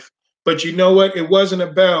life. But you know what? It wasn't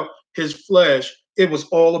about his flesh. It was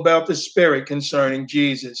all about the Spirit concerning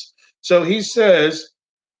Jesus. So he says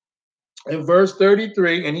in verse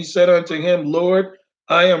 33, and he said unto him, Lord,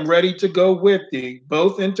 I am ready to go with thee,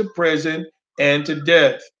 both into prison and to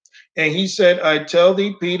death. And he said, I tell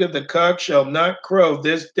thee, Peter, the cock shall not crow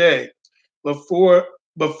this day before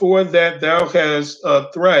that thou hast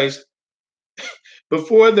thrice,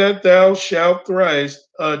 before that thou shalt thrice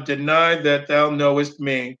deny that thou knowest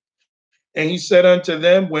me. And he said unto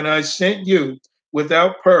them, when I sent you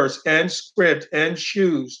without purse and script and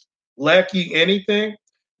shoes, lack ye anything?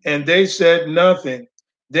 And they said, nothing.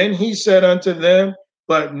 Then he said unto them,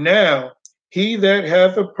 but now he that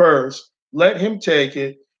hath a purse, let him take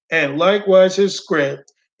it, and likewise his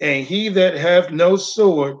script. And he that hath no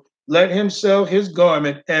sword, let him sell his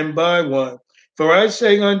garment and buy one. For I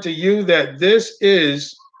say unto you that this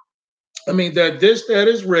that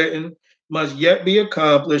is written must yet be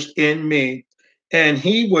accomplished in me. And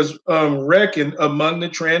he was reckoned among the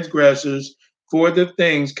transgressors, for the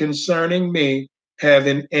things concerning me have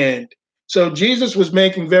an end. So Jesus was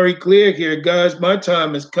making very clear here, guys, my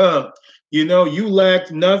time has come. You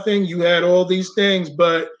lacked nothing. You had all these things,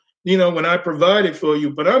 but, when I provided for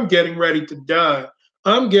you, but I'm getting ready to die.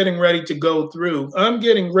 I'm getting ready to go through. I'm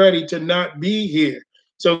getting ready to not be here.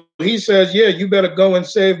 So he says, yeah, you better go and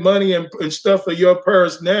save money and stuff for your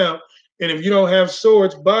purse now. And if you don't have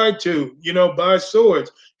swords, buy two, buy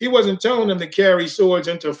swords. He wasn't telling them to carry swords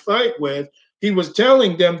and to fight with. He was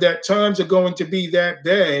telling them that times are going to be that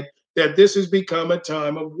bad that this has become a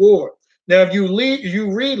time of war. Now, if you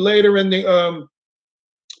read later in the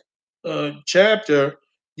chapter,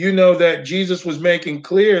 you know that Jesus was making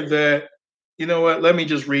clear that, you know what, let me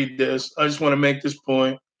just read this. I just want to make this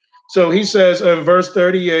point. So he says in verse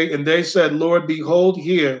 38, and they said, Lord, behold,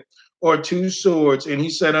 here are two swords. And he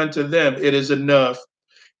said unto them, it is enough.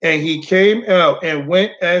 And he came out and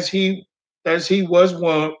went as he was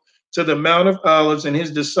wont to the Mount of Olives, and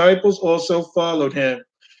his disciples also followed him.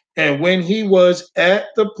 And when he was at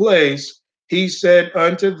the place, he said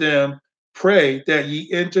unto them, pray that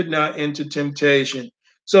ye enter not into temptation.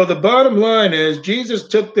 So the bottom line is Jesus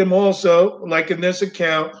took them also, like in this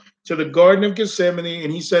account, to the Garden of Gethsemane,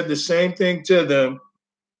 and he said the same thing to them,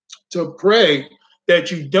 to pray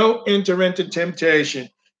that you don't enter into temptation,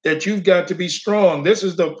 that you've got to be strong. This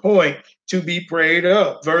is the point, to be prayed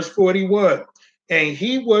up. Verse 41, and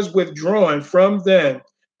he was withdrawn from them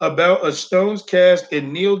about a stone's cast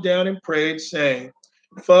and kneeled down and prayed, saying,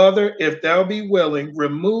 Father, if thou be willing,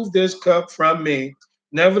 remove this cup from me.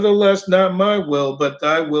 Nevertheless, not my will, but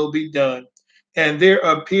thy will be done. And there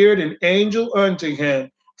appeared an angel unto him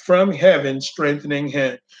from heaven, strengthening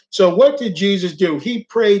him. So what did Jesus do? He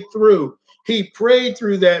prayed through. He prayed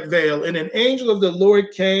through that veil, and an angel of the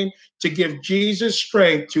Lord came to give Jesus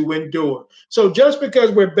strength to endure. So just because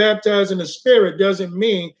we're baptized in the Spirit doesn't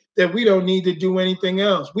mean that we don't need to do anything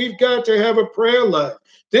else. We've got to have a prayer life.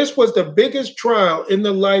 This was the biggest trial in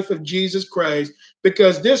the life of Jesus Christ,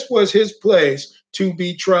 because this was his place to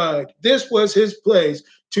be tried. This was his place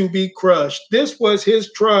to be crushed. This was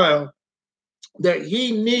his trial that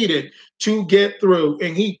he needed to get through.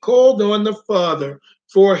 And he called on the Father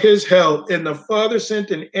for his help. And the Father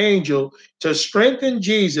sent an angel to strengthen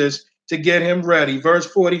Jesus to get him ready. Verse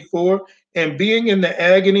 44, and being in the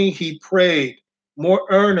agony, he prayed more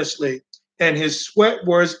earnestly, and his sweat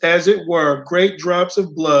was, as it were, great drops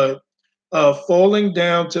of blood falling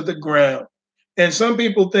down to the ground. And some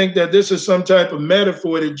people think that this is some type of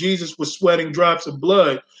metaphor that Jesus was sweating drops of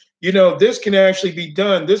blood. This can actually be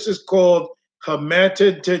done. This is called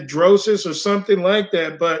hematidrosis or something like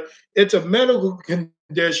that, but it's a medical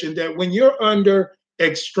condition that when you're under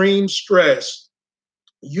extreme stress,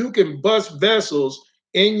 you can bust vessels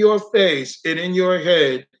in your face and in your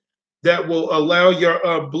head that will allow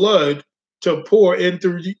your blood to pour in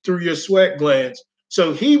through your sweat glands.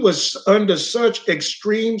 So he was under such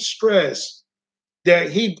extreme stress that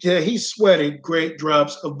he sweated great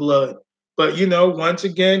drops of blood. But once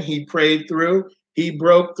again, he prayed through, he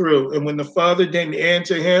broke through. And when the Father didn't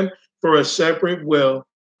answer him for a separate will,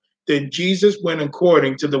 then Jesus went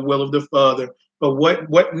according to the will of the Father. But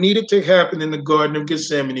what needed to happen in the Garden of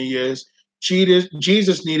Gethsemane is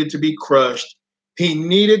Jesus needed to be crushed. He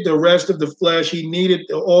needed the rest of the flesh. He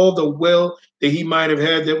needed all the will that he might have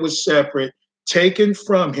had that was separate taken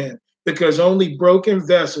from him, because only broken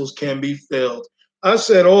vessels can be filled. I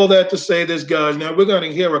said all that to say this, guys. Now we're going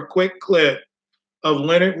to hear a quick clip of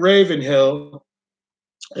Leonard Ravenhill,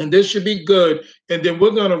 and this should be good. And then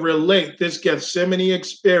we're going to relate this Gethsemane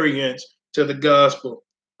experience to the gospel.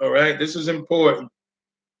 All right, this is important.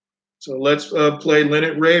 So let's play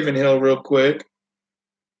Leonard Ravenhill real quick.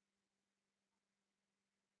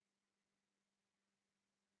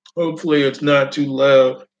 Hopefully it's not too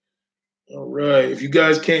loud. All right. If you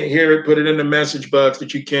guys can't hear it, put it in the message box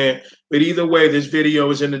that you can't. But either way, this video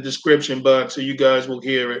is in the description box, so you guys will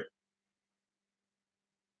hear it.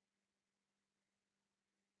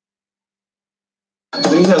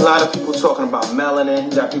 So you hear a lot of people talking about melanin.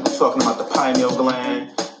 You got people talking about the pineal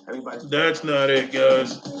gland. That's not it,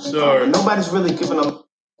 guys. Sorry. Nobody's really giving them.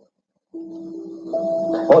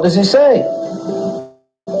 What does he say?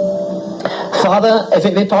 Father, if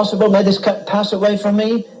it be possible, may this cup pass away from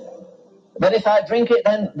me. But if I drink it,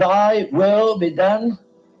 then thy will be done.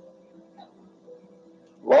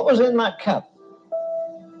 What was in that cup?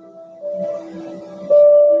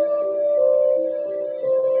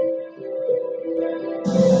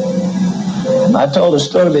 I've told the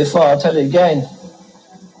story before, I'll tell it again.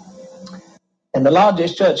 In the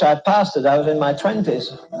largest church I pastored, I was in my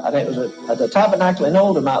 20s. I think it was at the Tabernacle in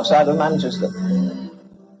Oldham outside of Manchester.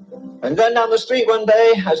 And going down the street one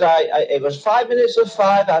day, it was 5 minutes of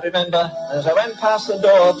 5, I remember, and as I went past the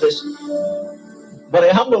door of this very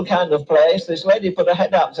humble kind of place, this lady put her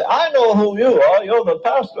head up and said, "I know who you are, you're the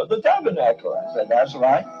pastor of the tabernacle." I said, "That's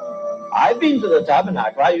right. I've been to the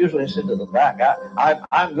tabernacle. I usually sit at the back.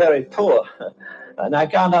 I'm very poor, and I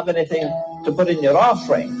can't have anything to put in your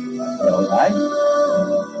offering." All right.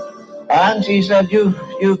 And she said, you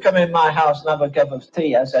come in my house and have a cup of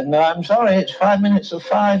tea. I said, "No, I'm sorry, it's 5 minutes of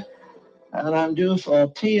 5. And I'm due for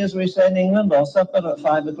tea, as we say in England, or supper at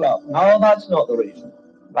 5 o'clock. No, that's not the reason.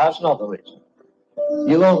 That's not the reason.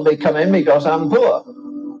 You won't be coming because I'm poor.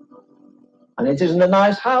 And it isn't a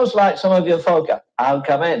nice house like some of your folk are. I'll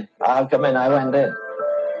come in. I went in.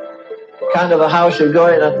 The kind of a house you go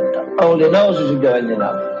in and hold your nose as you go in, you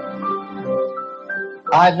know.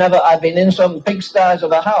 I've been in some pigsties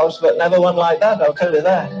of a house, but never one like that, I'll tell you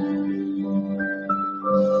that.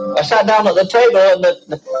 I sat down at the table and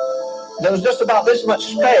there was just about this much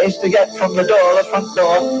space to get from the front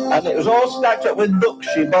door, and it was all stacked up with books.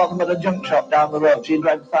 She bought them at a junk shop down the road. She'd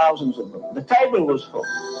read thousands of them. The table was full.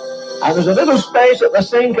 And there was a little space at the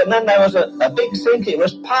sink, and then there was a big sink. It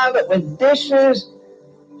was piled up with dishes.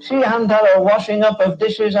 She hadn't had a washing up of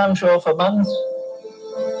dishes, I'm sure, for months.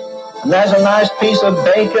 And there's a nice piece of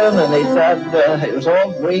bacon, and it was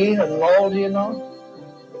all green and moldy, you know.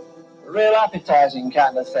 Real appetizing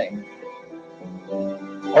kind of thing.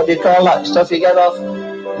 What do you call that stuff you get off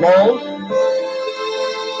mold?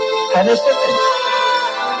 Penicillin.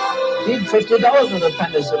 She'd $50 worth of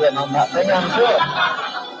penicillin on that thing, I'm sure.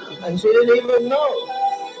 And she didn't even know.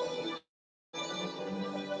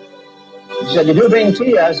 She said, "Did you bring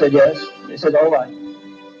tea?" I said, "Yes." She said, "All right."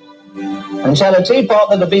 And she had a teapot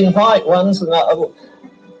that had been white once, and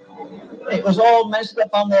it was all messed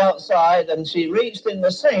up on the outside, and she reached in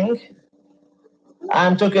the sink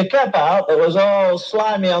and took a cup out that was all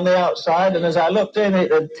slimy on the outside, and as I looked in,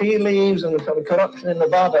 it had tea leaves and some corruption in the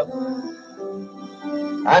bottom.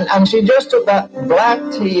 And she just took that black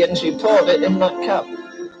tea and she poured it in that cup.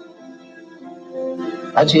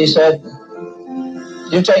 And she said,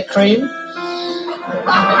 "Do you take cream?"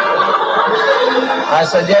 I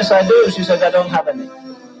said, "Yes, I do." She said, "I don't have any."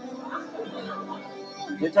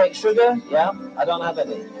 "Do you take sugar?" "Yeah, I don't have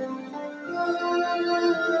any."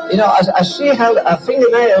 You know, as she held, her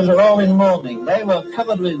fingernails were all in mourning. They were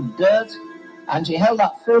covered with dirt, and she held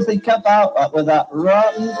that filthy cup out with that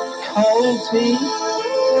rotten, cold tea,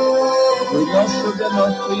 with no sugar, no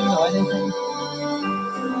cream, no anything.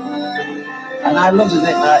 And I looked at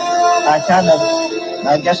it, and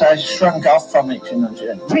I guess I shrunk off from it, you know. She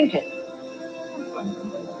said, "Drink it."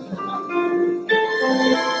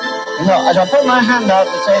 You know, as I put my hand out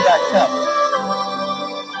to take that cup,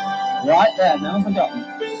 right there, never forgotten,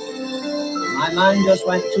 my mind just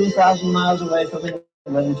went 2,000 miles away from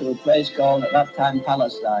England to a place called, at that time,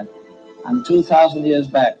 Palestine, and 2,000 years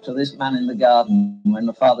back to this man in the garden when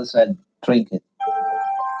the Father said, "Drink it."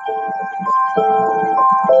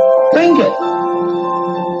 Drink it.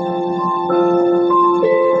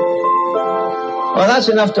 Well, that's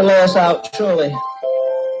enough to lay us out, surely.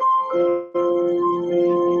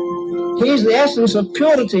 He's the essence of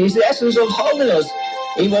purity. He's the essence of holiness.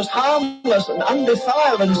 He was harmless and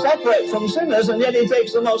undefiled and separate from sinners, and yet he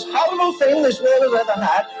takes the most horrible thing this world has ever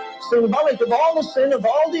had, symbolic of all the sin of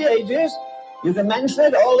all the ages. You can mention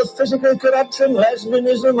it, all the physical corruption,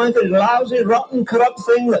 lesbianism, like a lousy, rotten, corrupt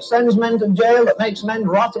thing that sends men to jail, that makes men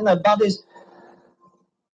rot in their bodies.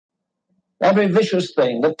 Every vicious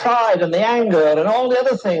thing, the pride and the anger and all the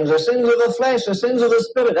other things, the sins of the flesh, the sins of the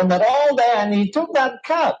spirit, and they're all there, and he took that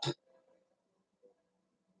cup.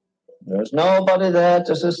 There's nobody there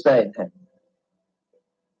to sustain him.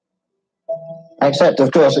 Except,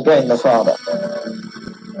 of course, again, the Father.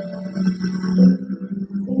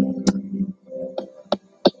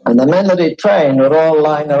 And the men that he trained were all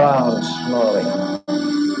lying around snoring.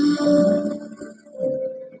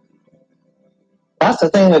 That's the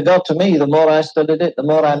thing that got to me. The more I studied it, the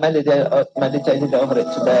more I meditated over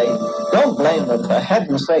it today. Don't blame them. For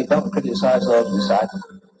heaven's sake, don't criticize those disciples.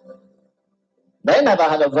 They never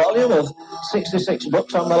had a volume of 66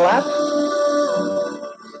 books on the lap.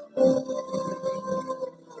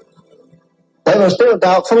 They were still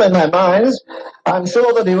doubtful in their minds. I'm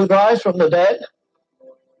sure that he would rise from the dead.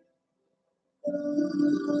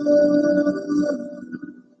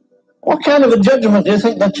 What kind of a judgment do you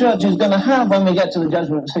think the church is going to have when we get to the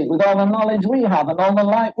judgment seat with all the knowledge we have and all the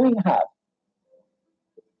light we have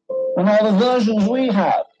and all the versions we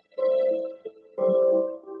have?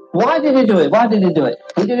 Why did he do it? Why did he do it?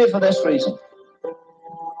 He did it for this reason.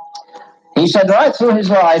 He said right through his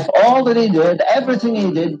life, all that he did, everything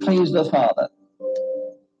he did, pleased the Father.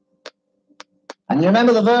 And you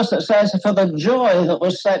remember the verse that says, for the joy that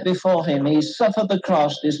was set before him, he suffered the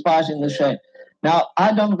cross, despising the shame. Now,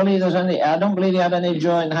 I don't believe he had any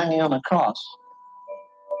joy in hanging on a cross.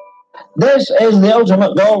 This is the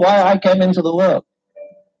ultimate goal why I came into the world,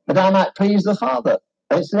 that I might please the Father.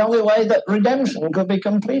 It's the only way that redemption could be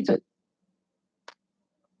completed.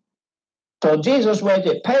 So Jesus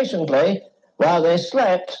waited patiently while they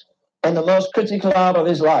slept in the most critical hour of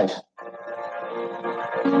his life.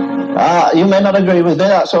 You may not agree with me,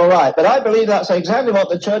 that's all right. But I believe that's exactly what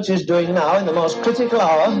the church is doing now in the most critical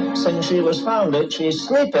hour since she was founded. She's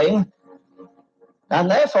sleeping and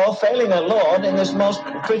therefore failing her Lord in this most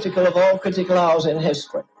critical of all critical hours in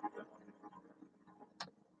history.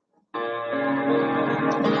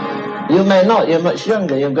 You may not, you're much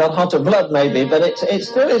younger, you've got hotter blood maybe, but it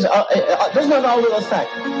still is, it doesn't have all the effect.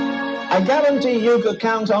 I guarantee you could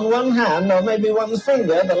count on one hand or maybe one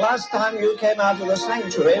finger the last time you came out of the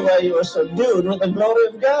sanctuary where you were subdued with the glory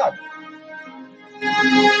of God.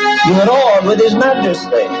 You were awed with his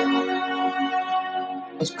majesty.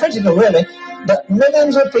 It's critical really, but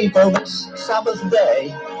millions of people this Sabbath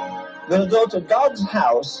day will go to God's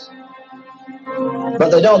house, but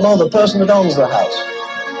they don't know the person that owns the house.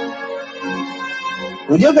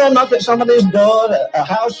 Would you go knock at somebody's door, a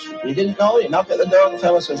house you didn't know, you knock at the door and the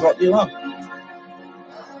fellow says, what do you want?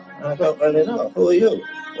 I don't really know. Who are you?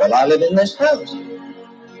 Well, I live in this house.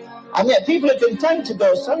 And yet people are content to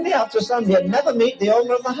go Sunday after Sunday and never meet the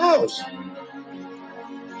owner of the house.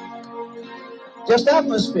 Just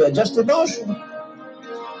atmosphere, just emotion.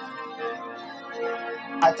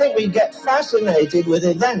 I think we get fascinated with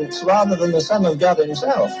events rather than the Son of God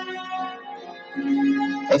himself.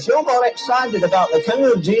 If you're more excited about the coming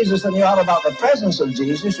of Jesus than you are about the presence of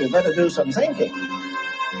Jesus, you better do some thinking.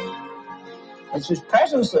 It's his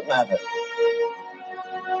presence that matters.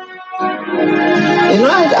 You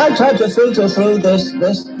know, I tried to filter through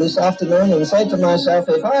this afternoon and say to myself,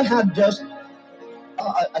 if I had just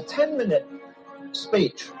a 10-minute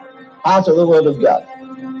speech out of the Word of God,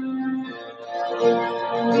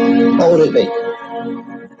 what would it be?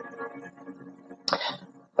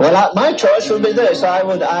 Well, my choice would be this. I'm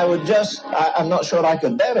not sure I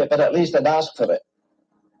could bear it, but at least I'd ask for it.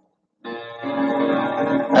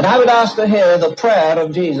 And I would ask to hear the prayer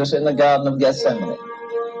of Jesus in the Garden of Gethsemane.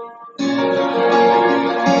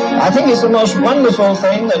 I think it's the most wonderful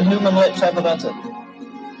thing that human lips ever uttered.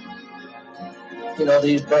 You know,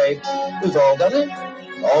 these brave, we've all done it.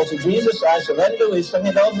 All to Jesus, I surrender. We've sung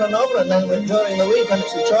it over and over, and then during the week, when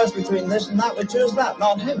it's a choice between this and that, we choose that,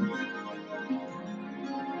 not him.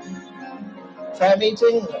 Prayer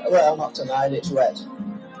meeting, well, not tonight, it's wet.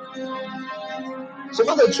 Some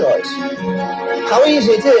other choice. How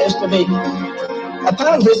easy it is to be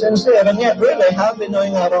apparently sincere and yet really hardly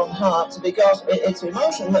knowing our own hearts, because it's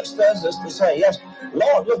emotion that stirs us to say, yes,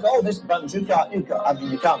 Lord, look, all this bunch, you can't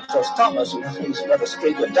trust Thomas, he's got a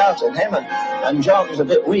streak of doubt in him, and John's a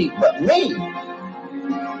bit weak, but me,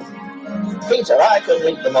 Peter, I can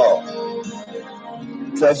meet them all.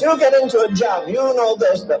 So if you get into a jam, you know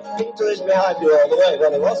this, that Peter is behind you all the way.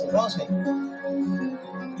 Well, he wasn't, was he?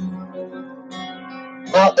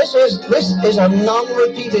 Now, this is a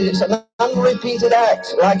non-repeated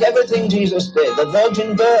act, like everything Jesus did. The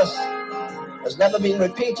virgin birth has never been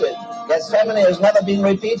repeated. Gethsemane has never been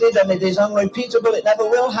repeated, and it is unrepeatable. It never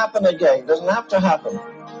will happen again. It doesn't have to happen.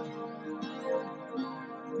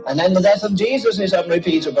 And then the death of Jesus is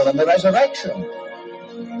unrepeatable, and the resurrection.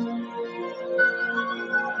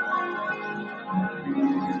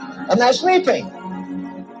 And they're sleeping.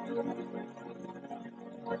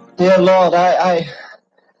 Dear Lord,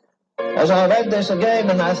 as I read this again,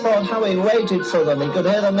 and I thought how he waited for them. He could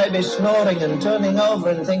hear them maybe snoring and turning over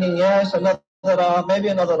and thinking, yes, another hour, maybe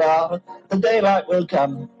another hour. The daylight will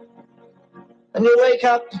come. And you wake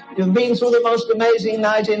up, you've been through the most amazing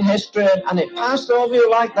night in history, and it passed over you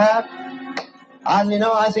like that. And, you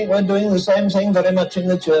know, I think we're doing the same thing very much in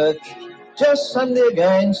the church. Just Sunday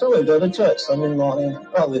again, so we'll go to church Sunday morning.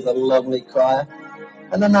 Oh, with a lovely choir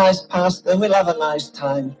and a nice pastor, and we'll have a nice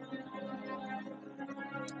time.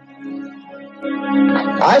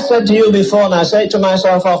 I said to you before, and I say to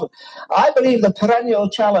myself often, I believe the perennial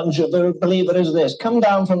challenge of the believer is this: come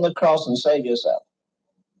down from the cross and save yourself.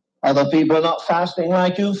 Other people are not fasting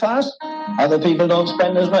like you fast. Other people don't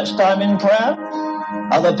spend as much time in prayer.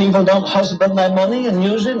 Other people don't husband their money and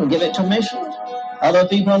use it and give it to missions. Other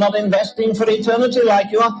people are not investing for eternity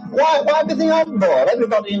like you are. Why be the oddball?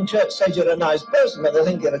 Everybody in church says you're a nice person, but they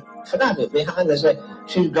think you're a fanatic. Behind they say,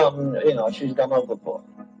 she's gone overboard.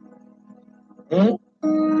 You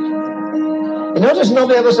notice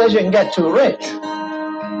nobody ever says you can get too rich.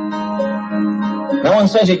 No one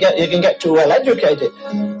says you can get too well educated,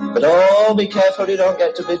 but oh, be careful you don't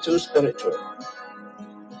get to be too spiritual.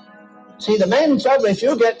 See, the main trouble, if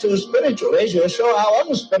you get too spiritual, is you show how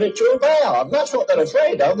unspiritual they are. And that's what they're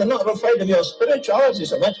afraid of. They're not afraid of your spirituality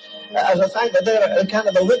so much as the fact that they're a kind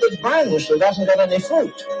of a withered branch that hasn't got any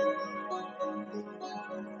fruit.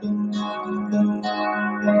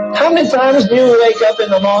 How many times do you wake up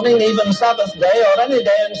in the morning, even Sabbath day or any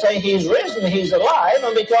day, and say, he's risen, he's alive,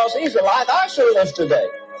 and because he's alive, I shall live today?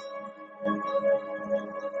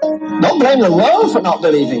 Don't blame the world for not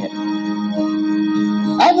believing it.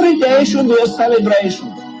 Every day should be a celebration.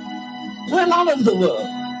 We're not of the world.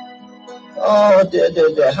 Oh, dear,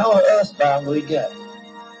 dear, dear, how earthbound we get.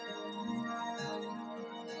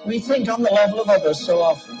 We think on the level of others so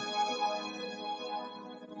often.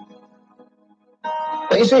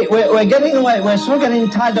 But you see, we're getting away, we're so getting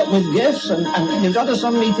tied up with gifts, and you go to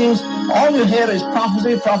some meetings, all you hear is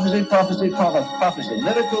prophecy, prophecy, prophecy, prophecy,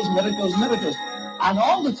 miracles, miracles, miracles. And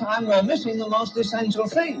all the time we're missing the most essential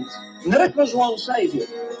things. Miracles won't save you.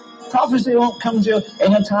 Prophecy won't come to you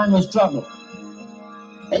in a time of trouble.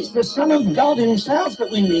 It's the Son of God himself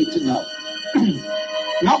that we need to know.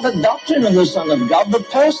 Not the doctrine of the Son of God, the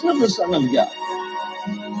person of the Son of God.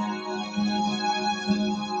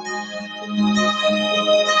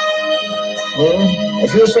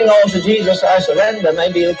 If you sing all to Jesus, I surrender,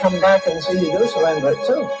 maybe he'll come back and see you do surrender it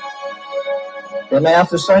too. You may have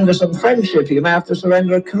to surrender some friendship, you may have to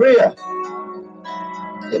surrender a career.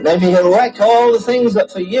 Maybe he'll wreck all the things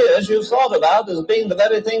that for years you've thought about as being the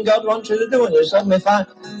very thing God wants you to do, and you suddenly find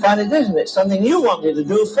it isn't. It's something you wanted to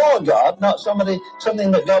do for God, not something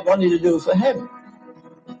that God wanted to do for him.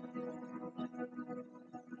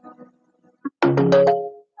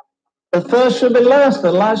 The first should be last,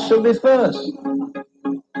 the last should be first.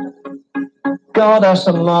 God has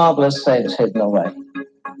some marvelous things hidden away.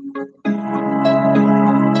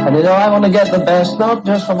 And you know, I want to get the best, not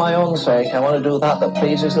just for my own sake. I want to do that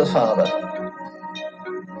pleases the Father.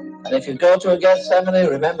 And if you go to a Gethsemane,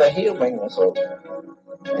 remember, he'll bring the through.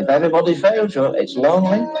 If everybody fails you, it's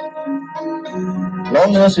lonely.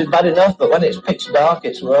 Loneliness is bad enough, but when it's pitch dark,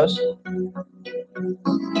 it's worse.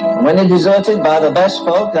 And when you're deserted by the best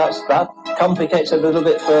folk, that complicates it a little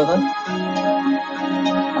bit further.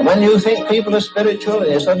 And when you think people are spiritual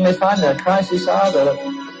and you suddenly find their crisis hour, they're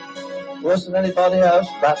worse than anybody else,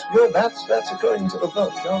 that's good. That's according to the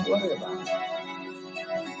book. Don't worry about it.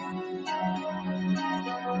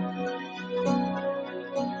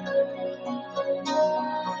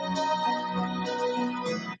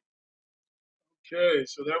 Okay,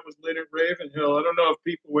 so that was Leonard Ravenhill. I don't know if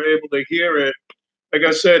people were able to hear it. Like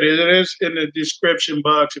I said, it is in the description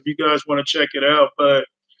box if you guys want to check it out. But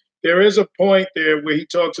there is a point there where he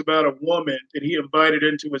talks about a woman that he invited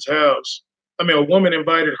into his house. I mean, a woman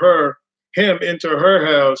invited him into her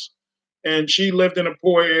house, and she lived in a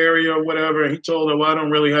poor area or whatever. And he told her, well, I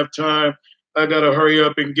don't really have time. I got to hurry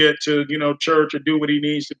up and get to, church or do what he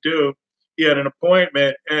needs to do. He had an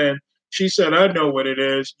appointment, and she said, I know what it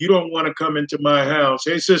is. You don't want to come into my house.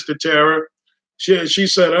 Hey, Sister Tara. She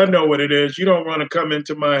said, I know what it is. You don't want to come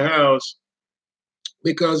into my house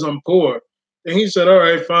because I'm poor. And he said, all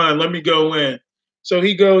right, fine, let me go in. So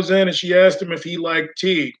he goes in and she asked him if he liked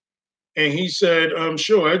tea. And he said,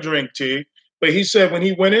 sure, I drink tea. But he said when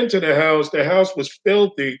he went into the house was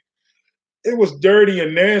filthy. It was dirty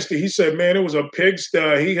and nasty. He said, man, it was a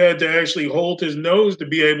pigsty. He had to actually hold his nose to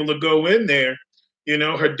be able to go in there.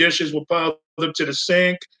 Her dishes were piled up to the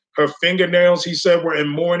sink. Her fingernails, he said, were in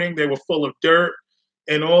mourning. They were full of dirt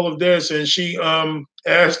and all of this. And she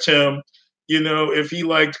asked him, if he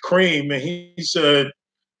liked cream. And he said,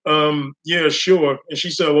 yeah, sure. And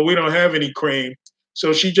she said, well, we don't have any cream.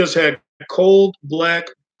 So she just had cold black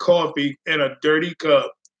coffee in a dirty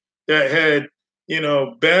cup that had,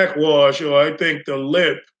 backwash, or I think the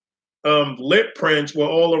lip prints were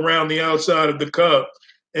all around the outside of the cup.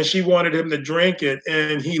 And she wanted him to drink it.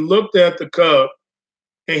 And he looked at the cup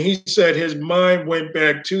and he said his mind went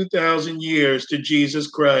back 2,000 years to Jesus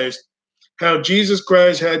Christ, how Jesus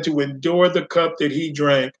Christ had to endure the cup that he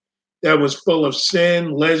drank that was full of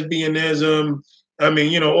sin, lesbianism,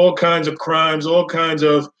 all kinds of crimes, all kinds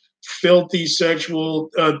of filthy sexual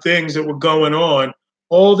things that were going on,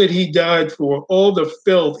 all that he died for, all the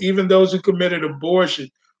filth, even those who committed abortion,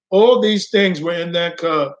 all these things were in that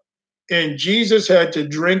cup. And Jesus had to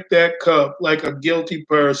drink that cup like a guilty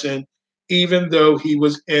person, even though he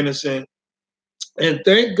was innocent. And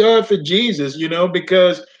thank God for Jesus,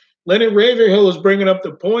 because Leonard Ravenhill is bringing up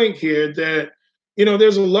the point here that,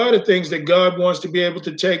 there's a lot of things that God wants to be able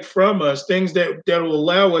to take from us, things that will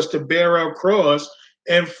allow us to bear our cross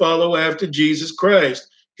and follow after Jesus Christ.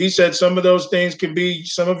 He said some of those things can be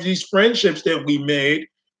some of these friendships that we made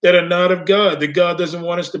that are not of God, that God doesn't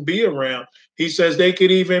want us to be around. He says they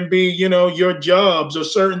could even be, your jobs or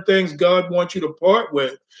certain things God wants you to part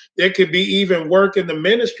with. There could be even work in the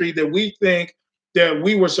ministry that we think that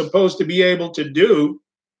we were supposed to be able to do,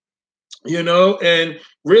 and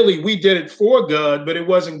really we did it for God, but it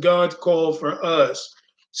wasn't God's call for us.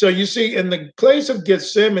 So you see, in the place of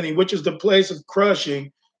Gethsemane, which is the place of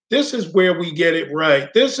crushing, this is where we get it right.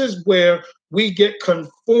 This is where we get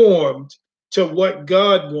conformed to what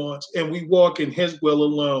God wants and we walk in his will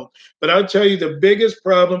alone. But I'll tell you, the biggest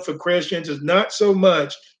problem for Christians is not so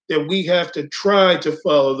much that we have to try to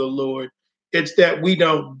follow the Lord. It's that we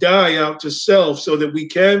don't die out to self so that we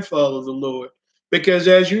can follow the Lord. Because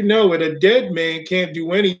as you know it, a dead man can't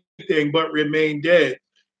do anything but remain dead.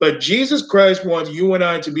 But Jesus Christ wants you and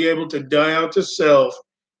I to be able to die out to self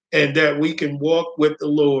and that we can walk with the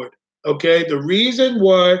Lord. Okay? The reason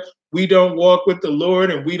why we don't walk with the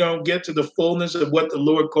Lord and we don't get to the fullness of what the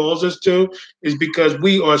Lord calls us to is because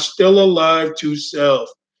we are still alive to self.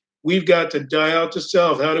 We've got to die out to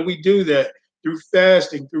self. How do we do that? Through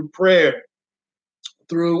fasting, through prayer,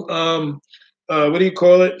 through what do you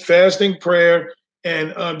call it? Fasting, prayer,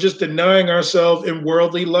 and just denying ourselves in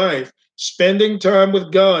worldly life, spending time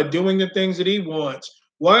with God, doing the things that he wants.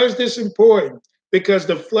 Why is this important? Because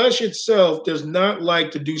the flesh itself does not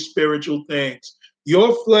like to do spiritual things.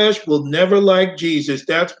 Your flesh will never like Jesus.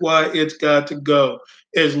 That's why it's got to go.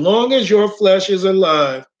 As long as your flesh is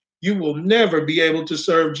alive, you will never be able to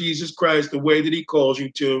serve Jesus Christ the way that he calls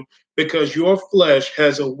you to, because your flesh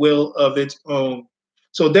has a will of its own.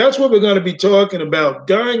 So that's what we're going to be talking about,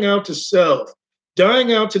 dying out to self,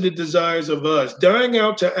 dying out to the desires of us, dying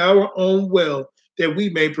out to our own will that we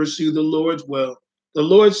may pursue the Lord's will. The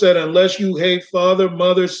Lord said, unless you hate father,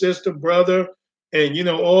 mother, sister, brother, and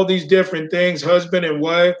all these different things, husband and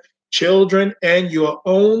wife, children, and your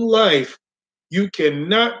own life, you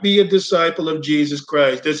cannot be a disciple of Jesus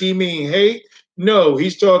Christ. Does he mean hate? No,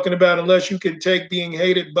 he's talking about unless you can take being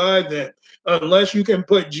hated by them, unless you can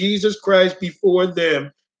put Jesus Christ before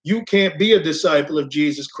them, you can't be a disciple of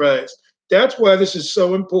Jesus Christ. That's why this is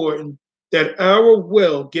so important, that our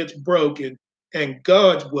will gets broken and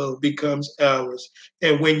God's will becomes ours.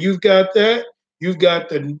 And when you've got that, you've got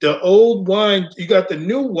the old wine, you got the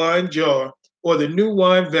new wine jar or the new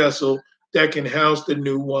wine vessel that can house the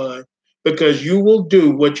new wine, because you will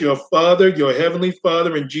do what your Father, your Heavenly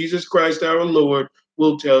Father, and Jesus Christ our Lord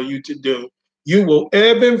will tell you to do. You will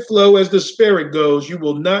ebb and flow as the Spirit goes. You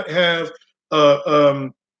will not have a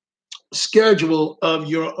schedule of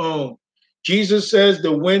your own. Jesus says,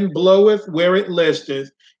 the wind bloweth where it listeth,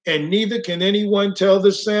 and neither can anyone tell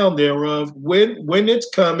the sound thereof when it's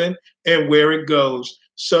coming and where it goes.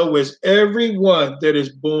 So is everyone that is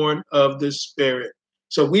born of the Spirit.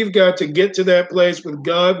 So we've got to get to that place with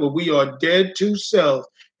God where we are dead to self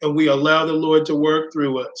and we allow the Lord to work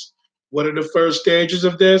through us. What are the first stages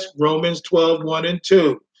of this? Romans 12, 1 and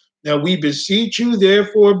 2. Now we beseech you,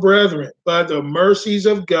 therefore, brethren, by the mercies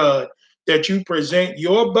of God, that you present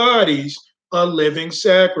your bodies a living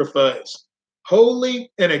sacrifice,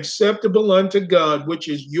 holy and acceptable unto God, which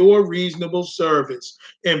is your reasonable service.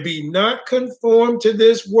 And be not conformed to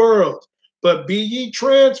this world, but be ye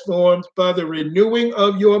transformed by the renewing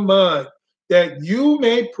of your mind, that you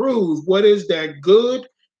may prove what is that good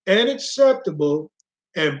and acceptable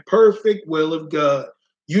and perfect will of God.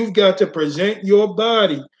 You've got to present your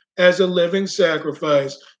body as a living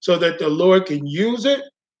sacrifice so that the Lord can use it,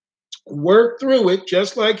 work through it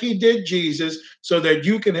just like he did Jesus, so that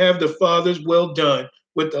you can have the Father's will done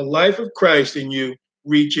with the life of Christ in you,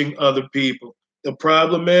 reaching other people. The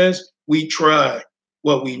problem is we try.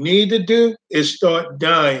 What we need to do is start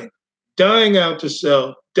dying out to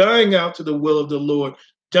self, dying out to the will of the Lord,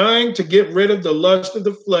 dying to get rid of the lust of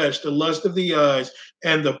the flesh, the lust of the eyes,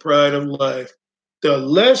 and the pride of life. The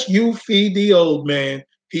less you feed the old man,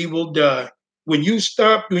 he will die. When you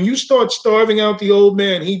start starving out the old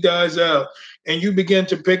man, he dies out, and you begin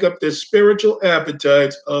to pick up the spiritual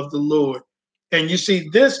appetites of the Lord. And you see,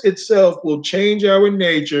 this itself will change our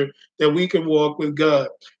nature that we can walk with God.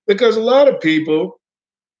 Because a lot of people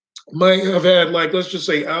might have had, like, let's just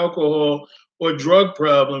say alcohol or drug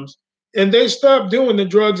problems, and they stopped doing the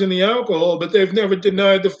drugs and the alcohol, but they've never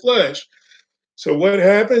denied the flesh. So what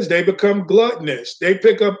happens? They become gluttonous. They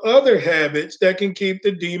pick up other habits that can keep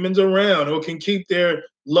the demons around or can keep their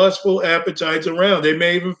lustful appetites around. They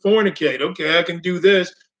may even fornicate. Okay, I can do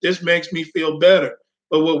this. This makes me feel better.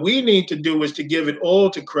 But what we need to do is to give it all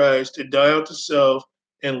to Christ, to die out to self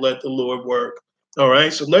and let the Lord work. All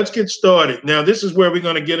right, so let's get started. Now, this is where we're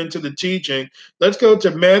going to get into the teaching. Let's go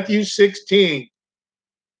to Matthew 16.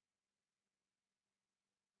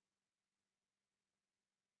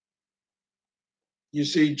 You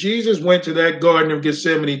see, Jesus went to that Garden of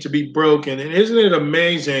Gethsemane to be broken. And isn't it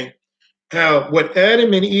amazing how what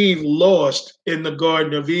Adam and Eve lost in the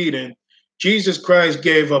Garden of Eden, Jesus Christ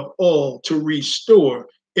gave up all to restore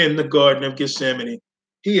in the Garden of Gethsemane.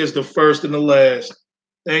 He is the first and the last.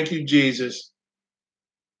 Thank you, Jesus.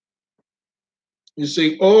 You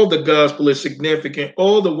see, all the gospel is significant,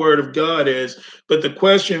 all the word of God is, but the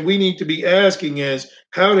question we need to be asking is,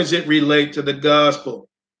 how does it relate to the gospel?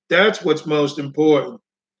 That's what's most important.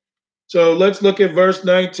 So let's look at verse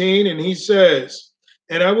 19, and he says,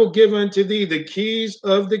 "And I will give unto thee the keys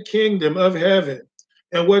of the kingdom of heaven,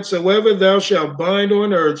 and whatsoever thou shalt bind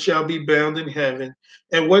on earth shall be bound in heaven,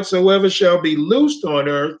 and whatsoever shall be loosed on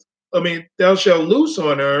earth, thou shalt loose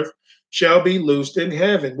on earth, shall be loosed in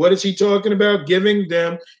heaven." What is he talking about? Giving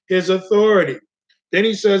them his authority. Then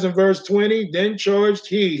he says in verse 20, "Then charged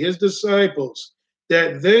he his disciples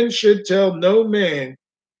that then should tell no man,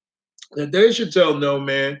 that they should tell no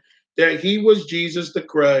man that he was Jesus the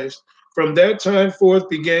Christ. From that time forth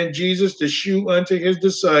began Jesus to shew unto his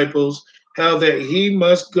disciples how that he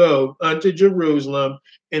must go unto Jerusalem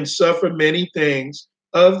and suffer many things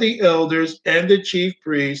of the elders and the chief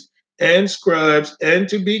priests and scribes, and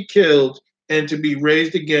to be killed and to be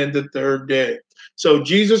raised again the third day." So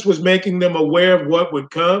Jesus was making them aware of what would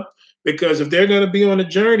come, because if they're going to be on a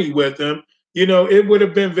journey with him, it would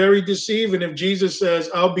have been very deceiving if Jesus says,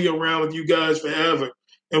 "I'll be around with you guys forever,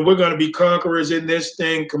 and we're going to be conquerors in this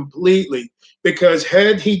thing completely." Because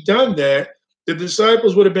had he done that, the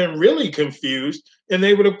disciples would have been really confused, and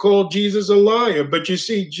they would have called Jesus a liar. But you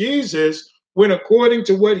see, Jesus went according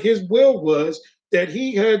to what his will was, that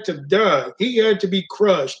he had to die, he had to be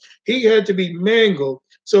crushed, he had to be mangled,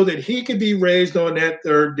 so that he could be raised on that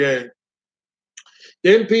third day.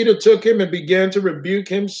 Then Peter took him and began to rebuke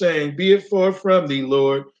him, saying, "Be it far from thee,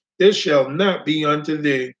 Lord, this shall not be unto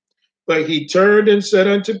thee." But he turned and said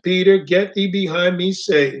unto Peter, "Get thee behind me,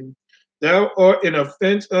 Satan. Thou art an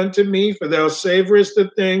offense unto me, for thou savorest the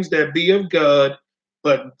things that be of God,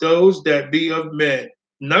 but those that be of men.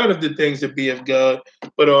 Not of the things that be of God,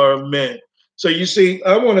 but are of men." So you see,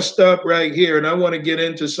 I want to stop right here, and I want to get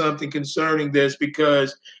into something concerning this,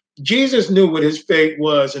 because Jesus knew what his fate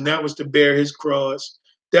was, and that was to bear his cross.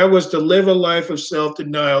 That was to live a life of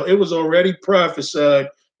self-denial. It was already prophesied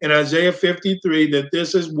in Isaiah 53 that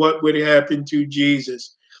this is what would happen to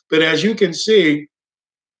Jesus. But as you can see,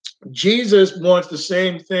 Jesus wants the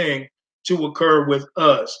same thing to occur with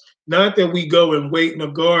us. Not that we go and wait in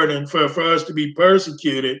a garden for us to be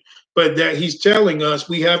persecuted, but that he's telling us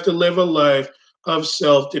we have to live a life of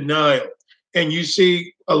self-denial. And you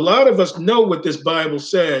see, a lot of us know what this Bible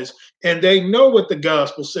says, and they know what the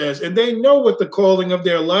gospel says, and they know what the calling of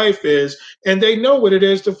their life is, and they know what it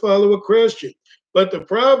is to follow a Christian. But the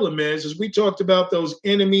problem is we talked about those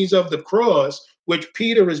enemies of the cross, which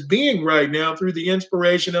Peter is being right now through the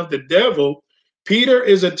inspiration of the devil. Peter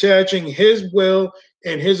is attaching his will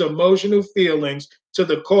and his emotional feelings to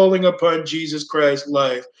the calling upon Jesus Christ's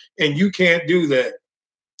life. And you can't do that.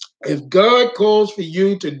 If God calls for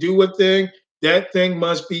you to do a thing, that thing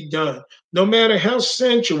must be done. No matter how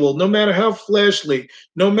sensual, no matter how fleshly,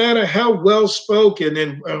 no matter how well spoken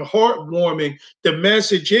and heartwarming the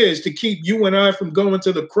message is to keep you and I from going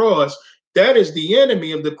to the cross, that is the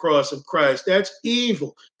enemy of the cross of Christ. That's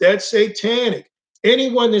evil. That's satanic.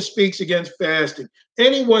 Anyone that speaks against fasting,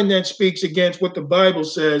 anyone that speaks against what the Bible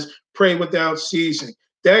says, pray without ceasing,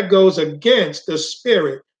 that goes against the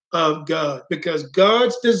spirit of God, because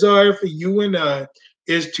God's desire for you and I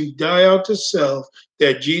is to die out to self,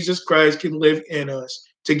 that Jesus Christ can live in us,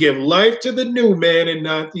 to give life to the new man and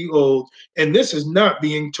not the old. And this is not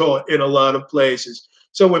being taught in a lot of places.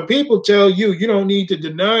 So when people tell you you don't need to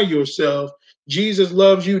deny yourself, Jesus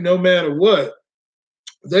loves you no matter what,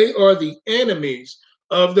 they are the enemies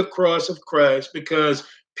of the cross of Christ. Because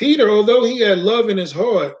Peter, although he had love in his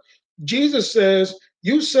heart, Jesus says,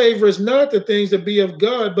 "You savor not the things that be of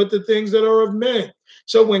God, but the things that are of men."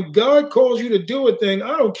 So when God calls you to do a thing,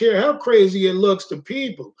 I don't care how crazy it looks to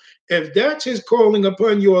people. If that's his calling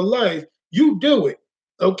upon your life, you do it.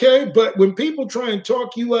 Okay? But when people try and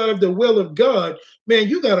talk you out of the will of God, man,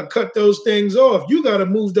 you got to cut those things off. You got to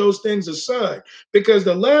move those things aside, because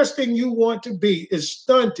the last thing you want to be is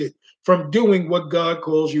stunted from doing what God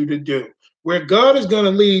calls you to do. Where God is going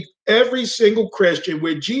to lead every single Christian,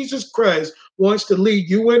 where Jesus Christ wants to lead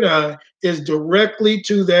you and I, is directly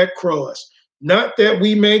to that cross. Not that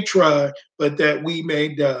we may try, but that we may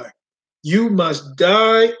die. You must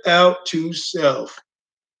die out to self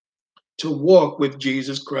to walk with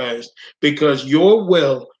Jesus Christ, because your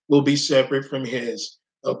will be separate from his.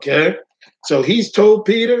 Okay? So he's told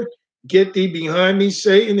Peter, Get thee behind me,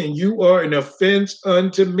 Satan, and you are an offense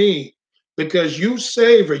unto me, because you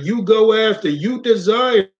savor, you go after, you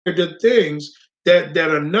desire the things that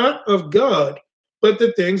are not of God, but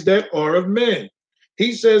the things that are of men.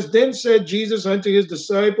 He says, then said Jesus unto his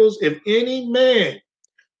disciples, if any man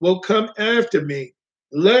will come after me,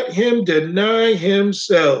 let him deny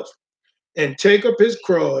himself and take up his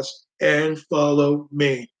cross and follow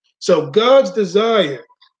me. So God's desire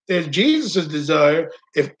is Jesus' desire.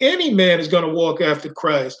 If any man is going to walk after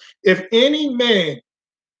Christ, if any man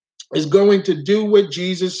is going to do what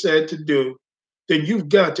Jesus said to do, then you've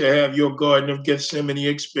got to have your Garden of Gethsemane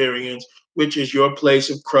experience, which is your place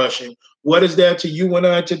of crushing. What is that to you and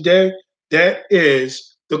I today? That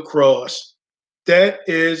is the cross. That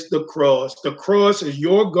is the cross. The cross is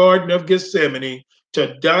your Garden of Gethsemane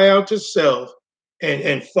to die out to self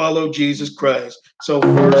and follow Jesus Christ. So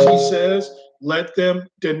first he says, let them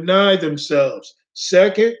deny themselves.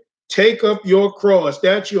 Second, take up your cross.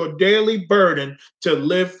 That's your daily burden to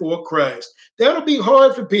live for Christ. That'll be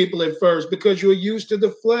hard for people at first because you're used to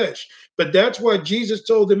the flesh. But that's why Jesus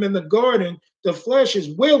told them in the garden, the flesh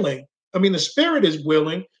is willing. I mean, the spirit is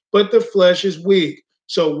willing, but the flesh is weak.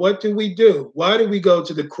 So what do we do? Why do we go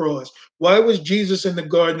to the cross? Why was Jesus in the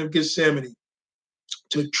Garden of Gethsemane?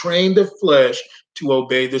 To train the flesh to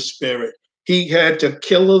obey the spirit. He had to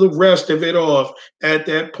kill the rest of it off at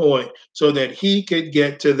that point so that he could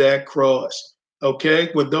get to that cross. Okay?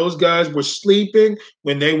 When those guys were sleeping,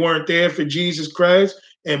 when they weren't there for Jesus Christ,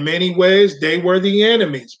 in many ways, they were the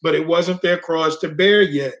enemies, but it wasn't their cross to bear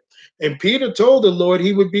yet. And Peter told the Lord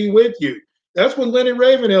he would be with you. That's what Leonard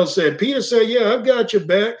Ravenhill said. Peter said, yeah, I've got your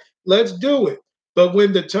back. Let's do it. But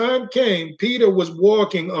when the time came, Peter was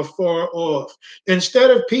walking afar off.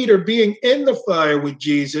 Instead of Peter being in the fire with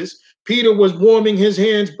Jesus, Peter was warming his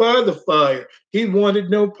hands by the fire. He wanted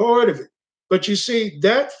no part of it. But you see,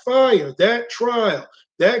 that fire, that trial,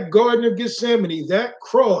 that Garden of Gethsemane, that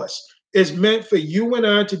cross is meant for you and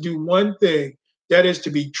I to do one thing. That is to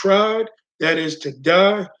be tried, that is to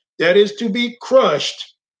die, that is to be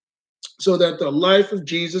crushed so that the life of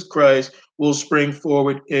Jesus Christ will spring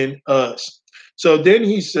forward in us. So then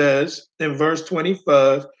he says in verse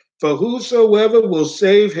 25, for whosoever will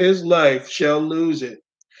save his life shall lose it,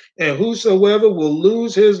 and whosoever will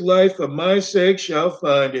lose his life for my sake shall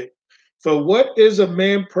find it. For what is a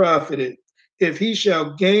man profited if he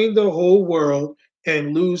shall gain the whole world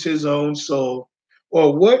and lose his own soul?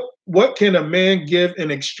 Or what can a man give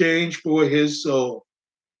in exchange for his soul?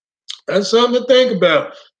 That's something to think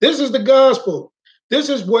about. This is the gospel. This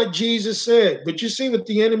is what Jesus said. But you see what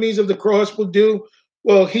the enemies of the cross will do?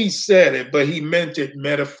 Well, he said it, but he meant it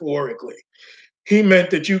metaphorically. He meant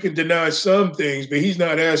that you can deny some things, but he's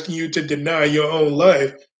not asking you to deny your own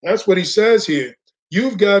life. That's what he says here.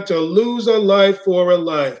 You've got to lose a life for a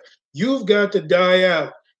life. You've got to die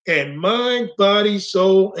out and mind, body,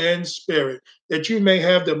 soul, and spirit, that you may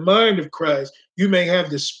have the mind of Christ. You may have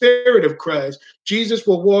the spirit of Christ. Jesus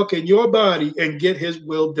will walk in your body and get his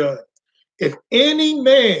will done. If any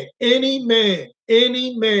man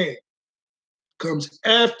comes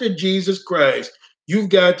after Jesus Christ, you've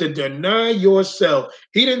got to deny yourself.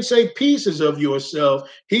 He didn't say pieces of yourself.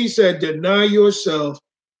 He said, deny yourself,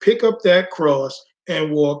 pick up that cross,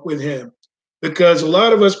 and walk with him. Because a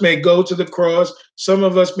lot of us may go to the cross, some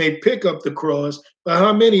of us may pick up the cross, but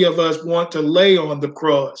how many of us want to lay on the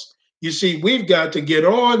cross? You see, we've got to get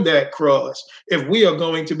on that cross if we are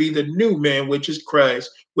going to be the new man, which is Christ,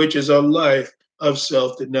 which is a life of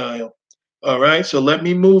self-denial. All right, so let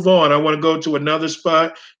me move on. I want to go to another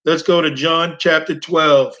spot. Let's go to John chapter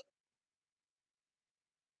 12.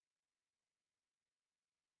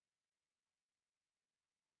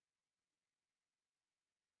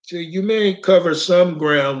 So you may cover some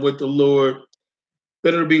ground with the Lord,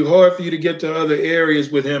 but it'll be hard for you to get to other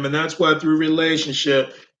areas with him. And that's why through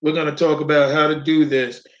relationship, we're going to talk about how to do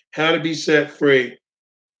this, how to be set free.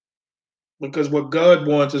 Because what God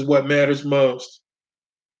wants is what matters most.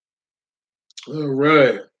 All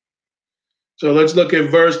right. So let's look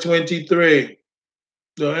at verse 23.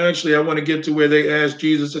 No, actually, I want to get to where they asked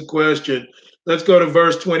Jesus a question. Let's go to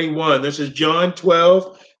verse 21. This is John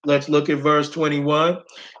 12. Let's look at verse 21.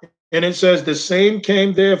 And it says, the same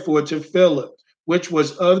came therefore to Philip, which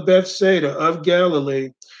was of Bethsaida of Galilee,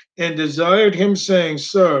 and desired him, saying,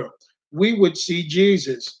 Sir, we would see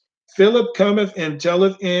Jesus. Philip cometh and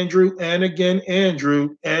telleth Andrew, and again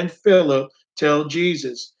Andrew and Philip tell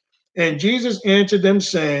Jesus. And Jesus answered them,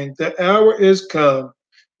 saying, the hour is come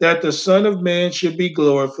that the Son of Man should be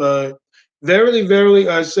glorified. Verily, verily,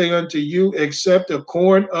 I say unto you, except a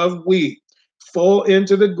corn of wheat fall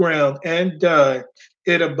into the ground and die,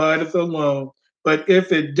 it abideth alone. but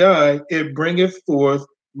if it die, it bringeth forth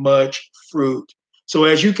much fruit. So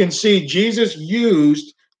as you can see, Jesus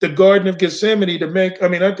used the Garden of Gethsemane to make, I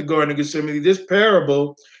mean, not the Garden of Gethsemane, this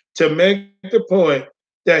parable to make the point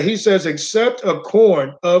that he says, except a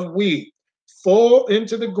corn of wheat fall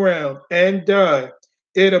into the ground and die,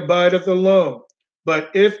 it abideth alone. But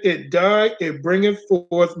if it die, it bringeth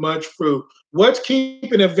forth much fruit. What's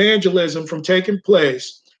keeping evangelism from taking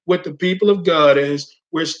place with the people of God is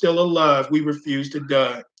we're still alive. We refuse to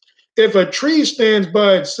die. If a tree stands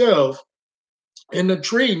by itself and the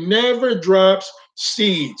tree never drops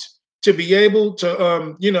seeds to be able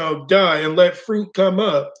to, die and let fruit come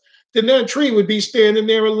up, then that tree would be standing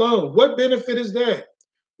there alone. What benefit is that?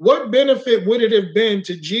 What benefit would it have been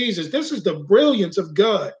to Jesus? This is the brilliance of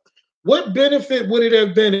God. What benefit would it